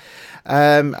Oxfordshire.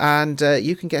 And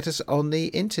you can get us on the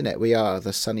internet. We are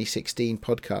the Sunny 16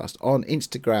 Podcast on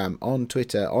Instagram, on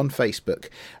Twitter, on Facebook.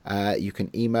 You can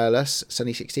email us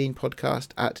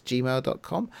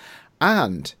sunny16podcast@gmail.com,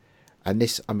 and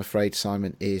this, I'm afraid,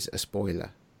 Simon, is a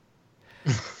spoiler.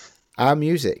 Our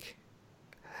music,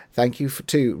 thank you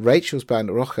to Rachel's band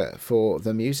Rocha for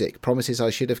the music, Promises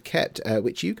I Should Have Kept,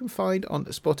 which you can find on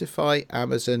Spotify,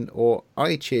 Amazon or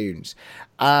iTunes.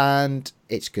 And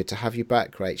it's good to have you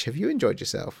back, Rach. Have you enjoyed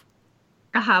yourself?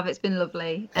 I have. It's been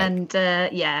lovely. And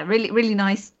really, really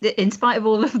nice. In spite of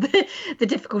all of the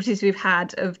difficulties we've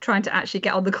had of trying to actually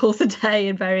get on the call today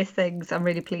and various things, I'm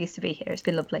really pleased to be here. It's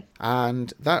been lovely.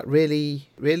 And that really,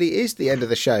 really is the end of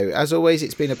the show. As always,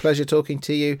 it's been a pleasure talking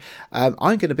to you. I'm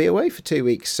going to be away for 2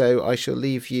 weeks, so I shall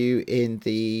leave you in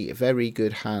the very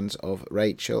good hands of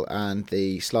Rachel and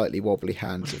the slightly wobbly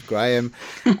hands of Graham.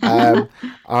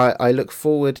 I look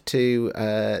forward to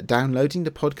downloading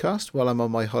the podcast while I'm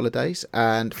on my holidays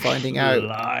and finding out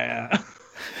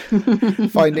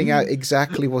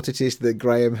exactly what it is that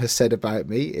Graham has said about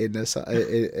me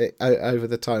over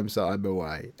the times that I'm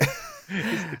away.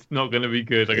 It's not going to be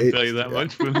good, I can tell you that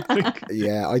much.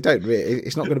 Yeah, I don't really.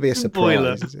 It's not going to be a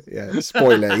surprise. Spoiler. Yeah,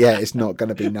 spoiler. Yeah, it's not going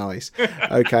to be nice.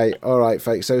 Okay, all right,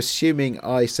 folks. So, assuming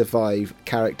I survive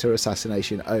character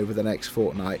assassination over the next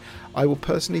fortnight, I will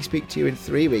personally speak to you in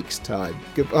 3 weeks' time.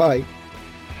 Goodbye.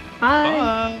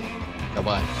 Bye.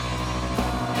 Bye-bye.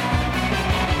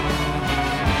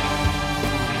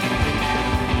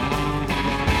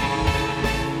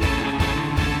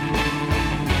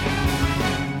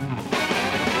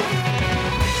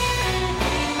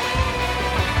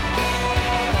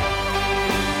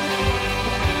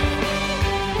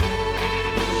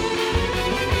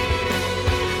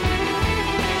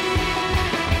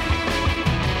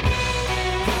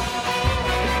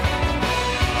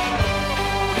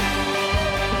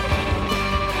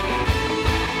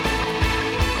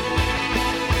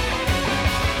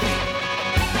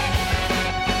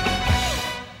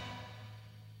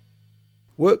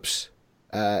 Whoops.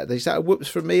 Is that a whoops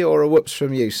from me or a whoops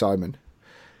from you, Simon?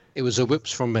 It was a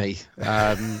whoops from me.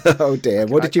 Oh dear,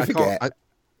 what did you forget? I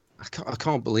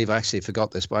can't believe I actually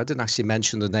forgot this, but I didn't actually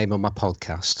mention the name of my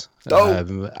podcast.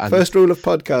 First rule of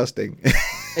podcasting.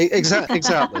 Exactly.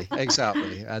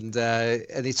 And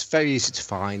it's very easy to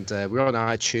find. We're on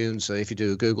iTunes, so if you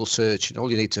do a Google search, and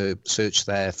all you need to search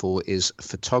there for is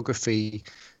photography.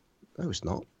 No, it's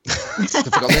not. I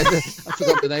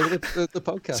forgot the name of the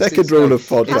podcast. Second rule of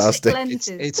podcasting.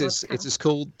 It is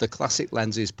called the Classic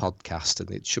Lenses Podcast, and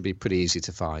it should be pretty easy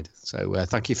to find. So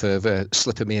thank you for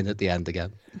slipping me in at the end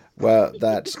again. Well,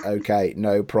 that's okay,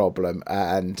 no problem.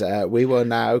 And we will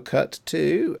now cut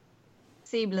to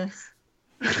Seamless.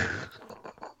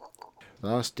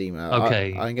 Last email.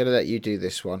 Okay, I'm going to let you do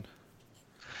this one.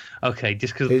 Okay,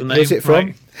 just because the name. Who's it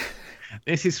from?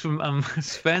 This is from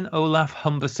Sven Olaf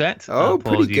Humberset. Oh,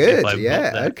 pretty good.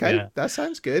 Yeah, okay. Yeah. That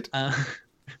sounds good. I'm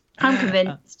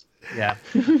convinced. Yeah.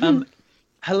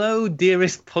 Hello,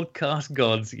 dearest podcast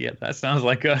gods. Yeah, that sounds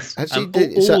like us. Actually,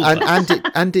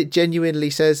 and it genuinely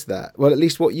says that. Well, at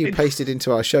least what you pasted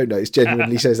into our show notes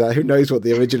genuinely says that. Who knows what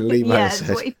the original email said?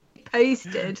 That's what he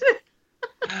posted.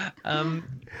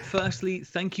 Firstly,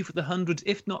 thank you for the hundreds,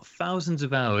 if not thousands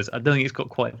of hours, I don't think it's got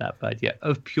quite that bad yet,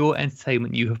 of pure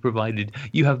entertainment you have provided.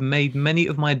 You have made many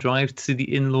of my drives to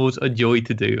the in-laws a joy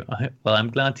to do. Well, I'm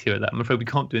glad to hear that. I'm afraid we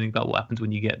can't do anything about what happens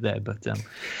when you get there, but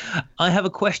I have a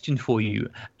question for you.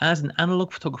 As an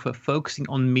analog photographer focusing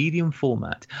on medium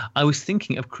format, I was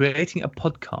thinking of creating a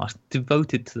podcast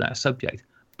devoted to that subject,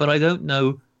 but I don't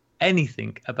know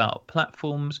anything about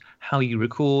platforms, how you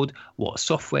record, what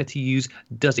software to use,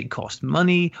 does it cost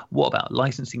money, what about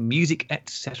licensing music,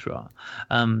 etc.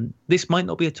 This might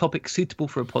not be a topic suitable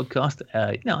for a podcast.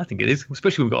 No, I think it is,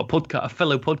 especially when we've got a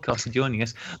fellow podcaster joining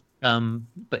us.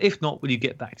 But if not, will you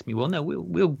get back to me? Well, no,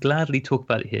 we'll gladly talk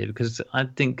about it here, because I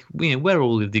think we're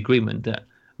all of the agreement that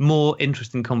more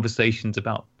interesting conversations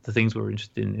about the things we're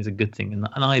interested in is a good thing, and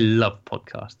I love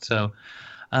podcasts. So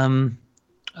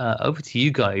over to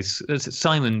you guys.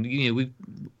 Simon,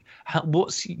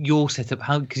 what's your setup?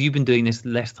 How, because you've been doing this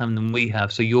less time than we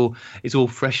have, so it's all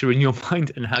fresher in your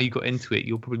mind, and how you got into it,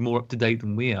 you're probably more up to date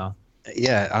than we are.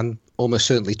 Yeah, and almost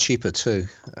certainly cheaper too.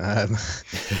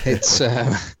 It's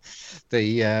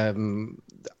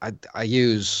I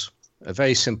use a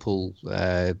very simple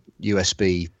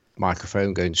USB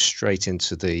microphone going straight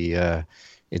into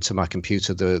my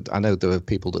computer. I know there are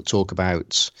people that talk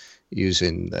about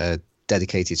using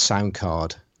dedicated sound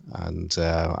card, and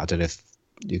I don't know if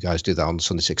you guys do that on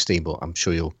Sunday 16, but I'm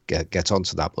sure you'll get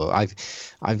onto that. But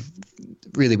I've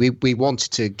really we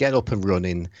wanted to get up and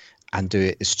running and do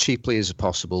it as cheaply as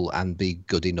possible and be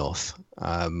good enough,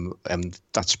 and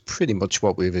that's pretty much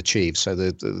what we've achieved. So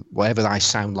the whatever I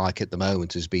sound like at the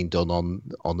moment has been done on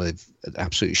an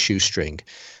absolute shoestring.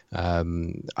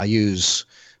 I use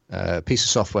a piece of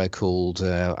software called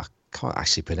I can't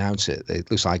actually pronounce it. It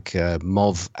looks like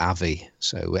Movavi,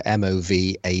 so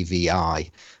Movavi,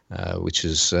 which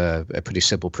is a pretty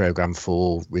simple program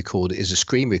for record. Is a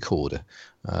screen recorder,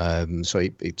 so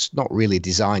it's not really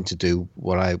designed to do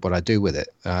what I do with it.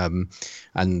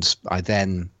 And I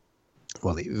then,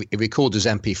 it records as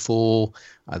MP4.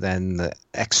 I then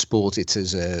export it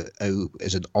as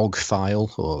an OGG file,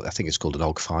 or I think it's called an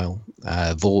OGG file,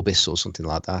 Vorbis or something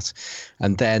like that,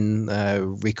 and then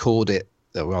record it.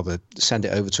 Or rather, send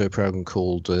it over to a program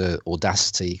called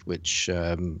Audacity, which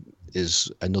is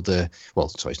another. Well,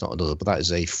 sorry, it's not another, but that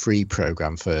is a free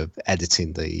program for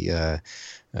editing the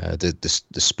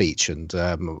speech. And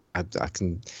I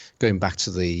can, going back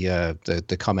to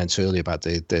the comments earlier about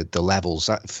the levels.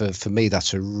 That for me,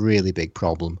 that's a really big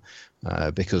problem.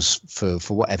 Because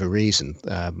for whatever reason,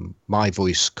 my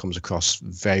voice comes across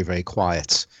very, very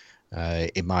quiet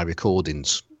in my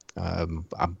recordings. I'm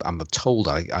told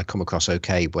I come across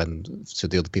okay to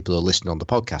the other people who are listening on the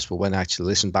podcast, but when I actually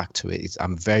listen back to it,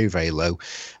 I'm very, very low.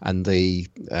 And the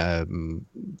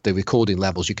recording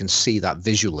levels, you can see that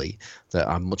visually, that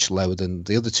I'm much lower than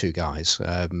the other two guys,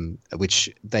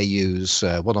 which they use.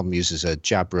 One of them uses a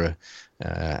Jabra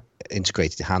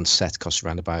integrated handset, costs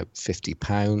around about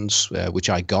 £50, which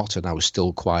I got, and I was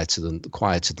still quieter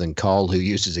than Carl, who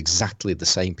uses exactly the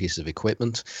same piece of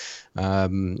equipment.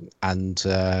 And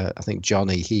I think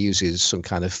Johnny, he uses some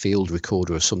kind of field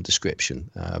recorder of some description,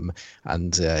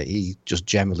 and he just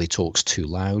generally talks too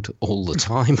loud all the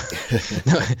time.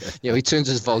 He turns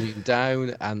his volume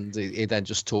down, and he then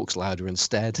just talks louder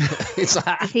instead. It's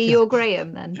like, is he your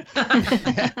Graham then?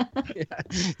 yeah,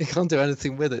 you can't do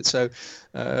anything with it. So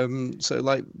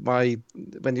like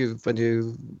when you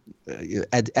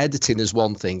editing is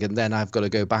one thing, and then I've got to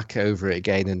go back over it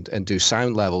again and do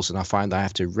sound levels, and I find I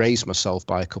have to raise myself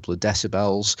by a couple of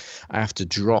decibels. I have to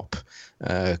drop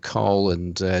Carl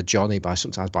and Johnny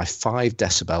sometimes by 5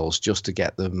 decibels just to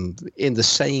get them in the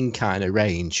same kind of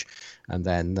range, and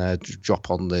then drop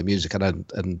on the music.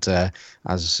 And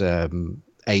as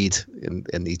Aid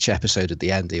in each episode at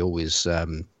the end, he always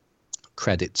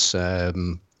credits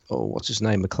what's his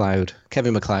name,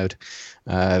 Kevin MacLeod,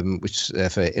 which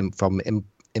from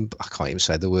I can't even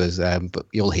say the words, but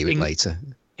you'll hear it later.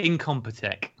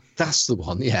 Incompetech. That's the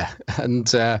one, yeah. And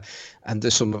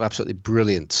there's some absolutely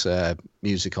brilliant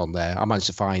music on there. I managed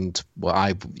to find what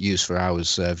I use for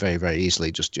hours very, very easily.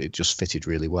 It just fitted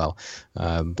really well.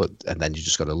 And then you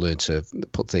just got to learn to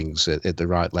put things at the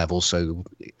right level. So,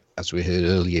 as we heard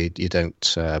earlier, you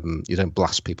don't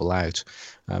blast people out.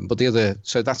 But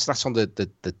that's on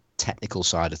the technical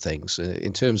side of things.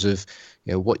 In terms of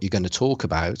what you're going to talk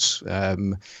about,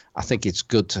 I think it's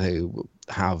good to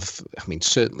have,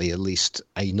 certainly at least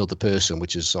another person,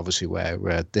 which is obviously where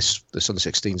the Sunday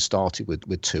 16 started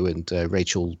with two, and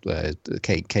Rachel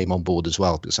came on board as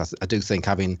well, because I do think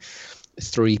having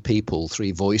three people,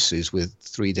 three voices with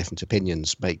three different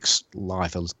opinions makes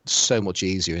life so much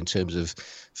easier in terms of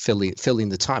filling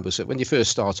the time. But so when you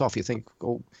first start off, you think,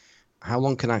 oh, how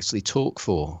long can I actually talk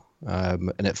for?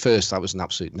 And at first that was an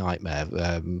absolute nightmare.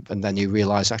 And then you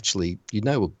realise actually you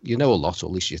know a lot, or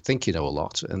at least you think you know a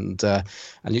lot, and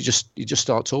you just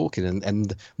start talking,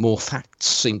 and more facts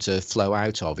seem to flow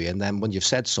out of you. And then when you've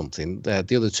said something,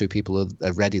 the other two people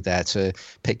are ready there to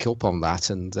pick up on that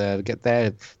and get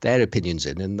their opinions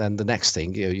in. And then the next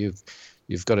thing,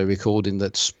 you've got a recording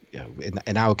that's,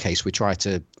 in our case, we try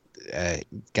to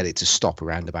get it to stop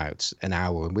around about an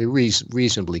hour, and we're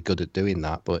reasonably good at doing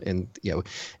that. But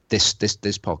this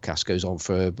podcast goes on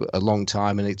for a long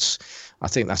time, and I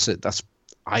think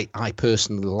I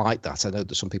personally like that. I know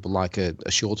that some people like a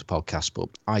shorter podcast, but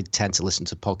I tend to listen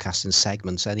to podcasts in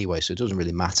segments anyway, so it doesn't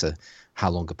really matter how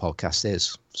long a podcast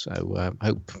is. So I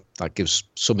hope that gives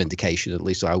some indication, at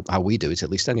least how we do it,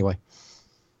 at least anyway.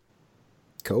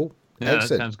 Cool. Yeah, Excellent.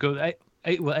 that sounds good.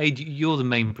 Well, Ade, you're the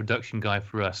main production guy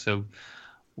for us, so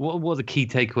what are the key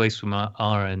takeaways from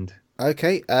our end?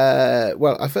 Okay.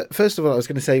 Well, first of all, I was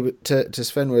going to say to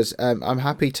Sven was I'm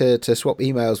happy to swap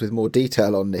emails with more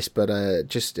detail on this, but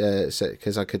just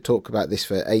because I could talk about this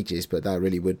for ages, but that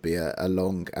really would be a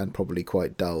long and probably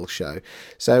quite dull show.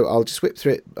 So I'll just whip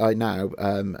through it right now,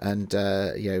 and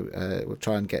we'll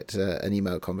try and get an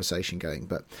email conversation going.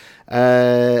 But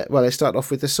well, let's start off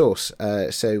with the source.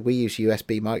 So we use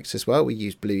USB mics as well. We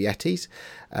use Blue Yetis.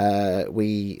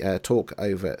 We talk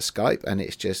over Skype, and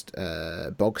it's just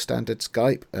bog standard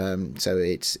Skype. So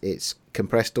it's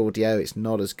compressed audio. It's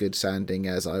not as good sounding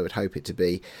as I would hope it to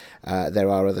be. There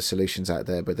are other solutions out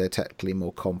there, but they're technically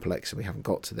more complex, and we haven't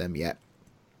got to them yet.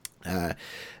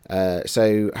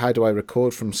 So how do I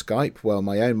record from Skype? Well,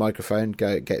 my own microphone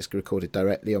gets recorded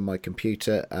directly on my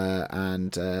computer,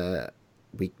 and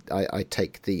I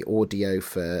take the audio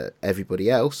for everybody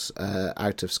else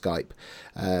out of Skype.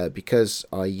 Because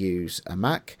I use a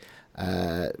Mac,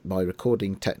 my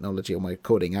recording technology, or my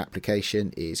recording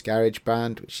application, is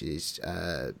GarageBand, which is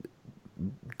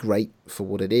great for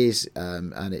what it is,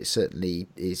 and it certainly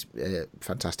is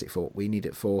fantastic for what we need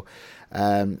it for.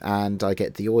 And I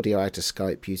get the audio out of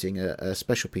Skype using a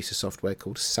special piece of software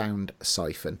called Sound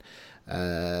Siphon.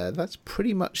 That's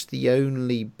pretty much the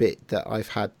only bit that I've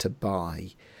had to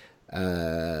buy,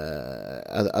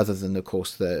 other than, of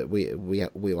course, we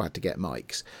all had to get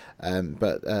mics.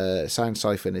 But Sound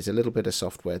Siphon is a little bit of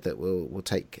software that will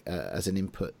take as an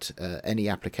input any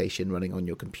application running on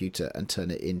your computer and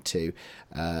turn it into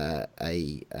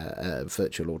a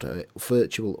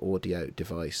virtual audio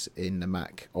device in the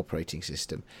Mac operating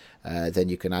system. Then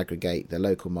you can aggregate the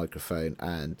local microphone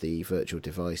and the virtual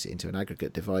device into an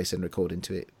aggregate device and record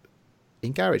into it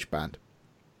in GarageBand.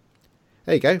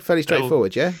 There you go, fairly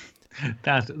straightforward, yeah?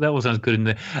 That all sounds good in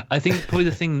there. I think probably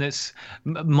the thing that's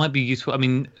might be useful, I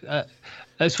mean,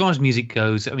 as far as music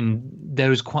goes, I mean,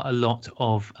 there is quite a lot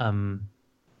of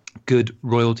good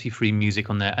royalty-free music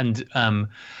on there, and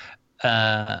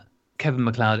Kevin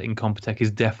MacLeod at Incompetech is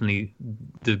definitely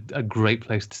a great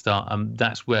place to start.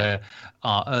 That's where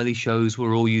our early shows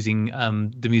were all using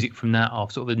the music from that. Our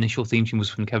sort of initial theme tune was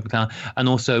from Kevin MacLeod. And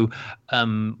also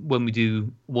when we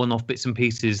do one-off bits and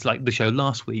pieces, like the show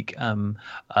last week,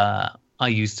 I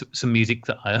used some music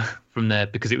from there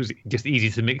because it was just easy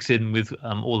to mix in with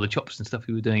all the chops and stuff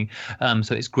we were doing.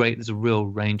 So it's great. There's a real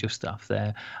range of stuff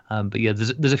there. But yeah,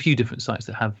 there's a few different sites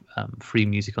that have free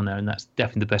music on there, and that's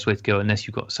definitely the best way to go, unless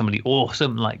you've got somebody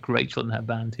awesome like Rachel in that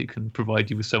band who can provide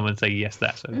you with someone and say, yes,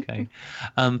 that's okay.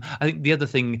 I think the other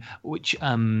thing which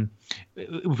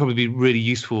it would probably be really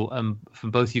useful for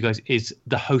both of you guys is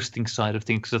the hosting side of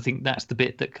things, because I think that's the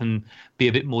bit that can be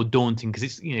a bit more daunting, because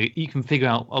it's, you can figure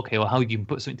out, okay, well, how you can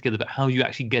put something together, but how you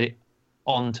actually get it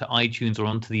onto iTunes or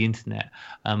onto the internet,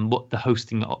 what the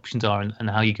hosting options are, and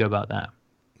how you go about that.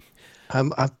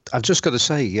 I've just got to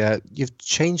say, you've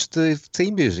changed the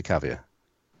theme music, have you?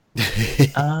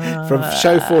 From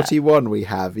show 41 we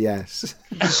have, yes.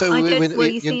 So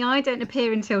I don't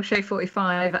appear until show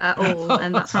 45 at all,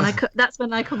 and that's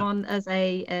when I come on as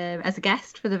a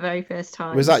guest for the very first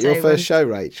time. Was that your first show,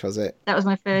 Rach? Was it? That was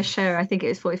my first show. I think it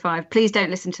was 45. Please don't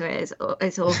listen to it.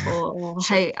 It's awful.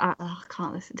 Hey, I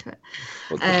can't listen to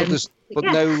it. But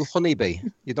no Honeybee.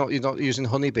 You're not using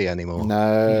Honeybee anymore.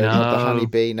 No, not the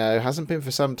Honeybee. No, hasn't been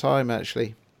for some time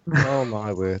actually. Oh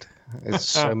my word! It's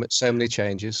so many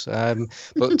changes. But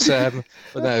no.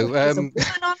 There's a woman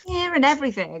on here and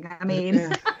everything. I mean.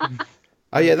 Yeah.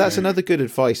 Oh yeah, that's another good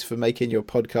advice for making your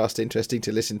podcast interesting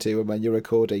to listen to, and when you're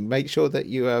recording, make sure that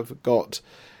you have got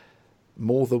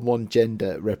more than one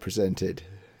gender represented.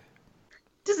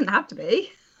 Doesn't have to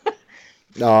be.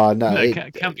 Oh no, No,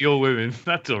 can't be all women.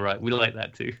 That's all right. We like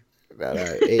that too. No,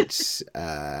 it's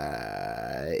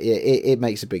it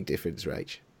makes a big difference,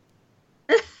 Rach.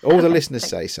 All the listeners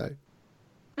say so.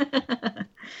 Well,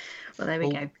 there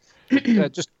we go.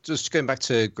 Just going back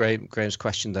to Graham's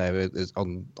question there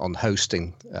on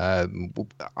hosting.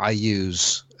 I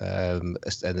use an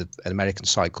American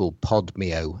site called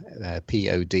Podmio,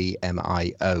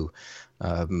 Podmio.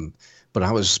 But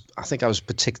I think I was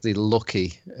particularly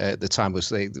lucky at the time.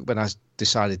 When I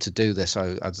decided to do this,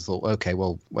 I thought, okay,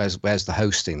 well, where's the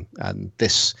hosting? And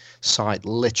this site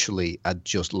literally had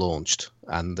just launched,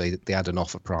 and they had an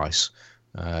offer price,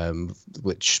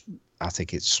 which I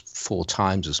think it's 4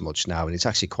 times as much now, and it's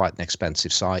actually quite an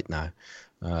expensive site now.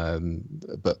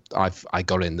 But I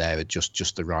got in there at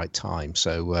just the right time,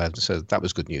 so that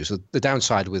was good news. The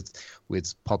downside with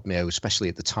Podmio, especially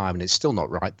at the time, and it's still not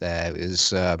right there,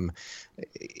 is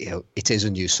it is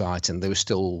a new site, and there were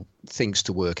still things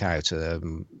to work out.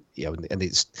 And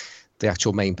it's the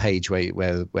actual main page where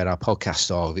our podcasts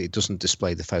are. It doesn't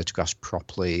display the photographs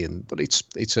properly, but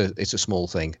it's a small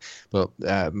thing. But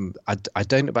I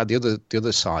don't know about the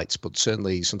other sites, but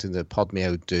certainly something that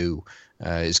Podmio do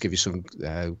is give you some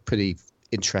pretty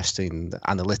interesting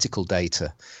analytical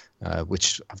data,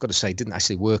 which I've got to say didn't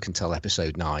actually work until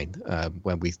episode 9,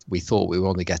 when we thought we were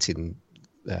only getting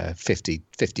 50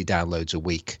 downloads a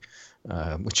week.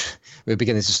 Which we're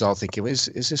beginning to start thinking, is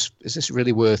this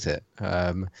really worth it?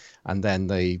 And then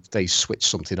they switched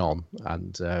something on,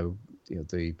 and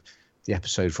the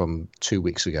episode from 2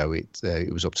 weeks ago, it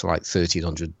was up to like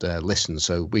 1,300 listens.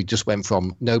 So we just went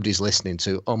from nobody's listening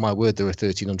to, oh my word, there are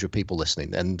 1,300 people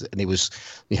listening, and it was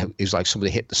it was like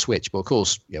somebody hit the switch. But of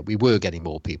course, we were getting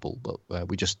more people, but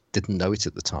we just didn't know it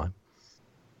at the time.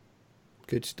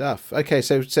 Good stuff. Okay,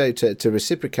 so to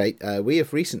reciprocate, we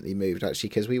have recently moved, actually,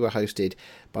 because we were hosted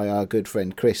by our good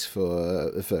friend Chris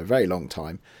for a very long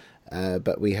time,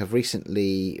 but we have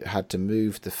recently had to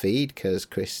move the feed because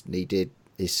Chris needed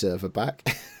his server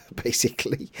back,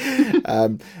 basically,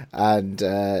 and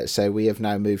so we have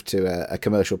now moved to a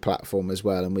commercial platform as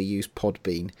well, and we use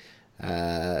Podbean,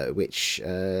 which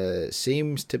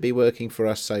seems to be working for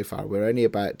us so far. We're only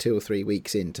about 2 or 3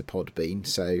 weeks into Podbean,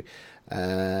 so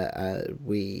it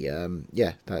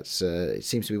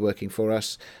seems to be working for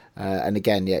us, and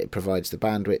again, it provides the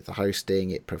bandwidth, the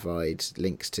hosting, it provides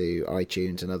links to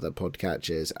iTunes and other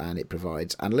podcatchers, and it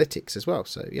provides analytics as well.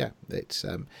 So it's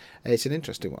an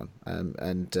interesting one,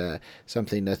 and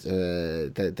something that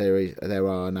there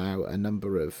are now a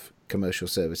number of commercial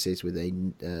services with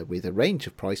a range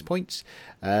of price points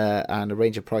and a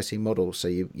range of pricing models. So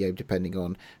you depending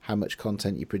on how much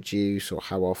content you produce, or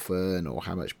how often, or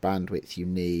how much bandwidth you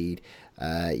need,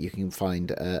 you can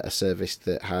find a service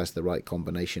that has the right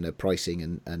combination of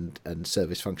pricing and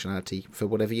service functionality for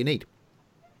whatever you need.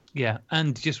 Yeah,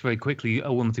 and just very quickly,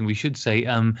 one thing we should say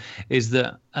is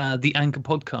that the Anchor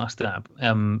podcast app,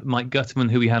 Mike Gutterman,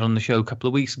 who we had on the show a couple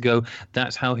of weeks ago,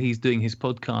 that's how he's doing his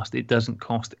podcast. It doesn't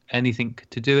cost anything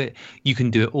to do it. You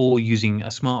can do it all using a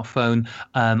smartphone.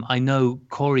 I know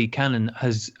Corey Cannon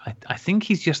has, I think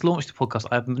he's just launched a podcast.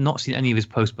 I've not seen any of his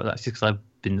posts, but that's just because I've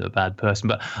been a bad person,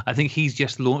 but I think he's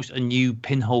just launched a new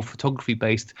pinhole photography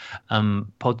based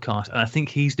podcast, and I think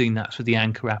he's doing that for the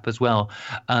Anchor app as well.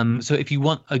 So if you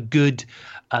want a good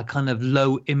kind of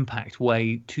low impact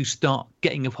way to start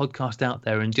getting a podcast out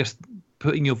there and just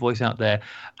putting your voice out there,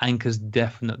 Anchor's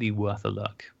definitely worth a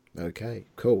look. Okay,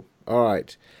 cool. All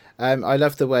right. I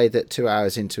love the way that 2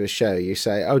 hours into a show you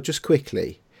say, oh, just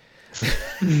quickly.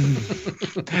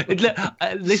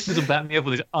 Listeners will back me up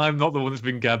on this. I'm not the one that's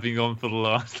been gabbing on for the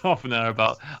last half an hour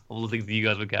about all the things that you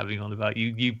guys were gabbing on about,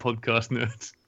 you podcast nerds.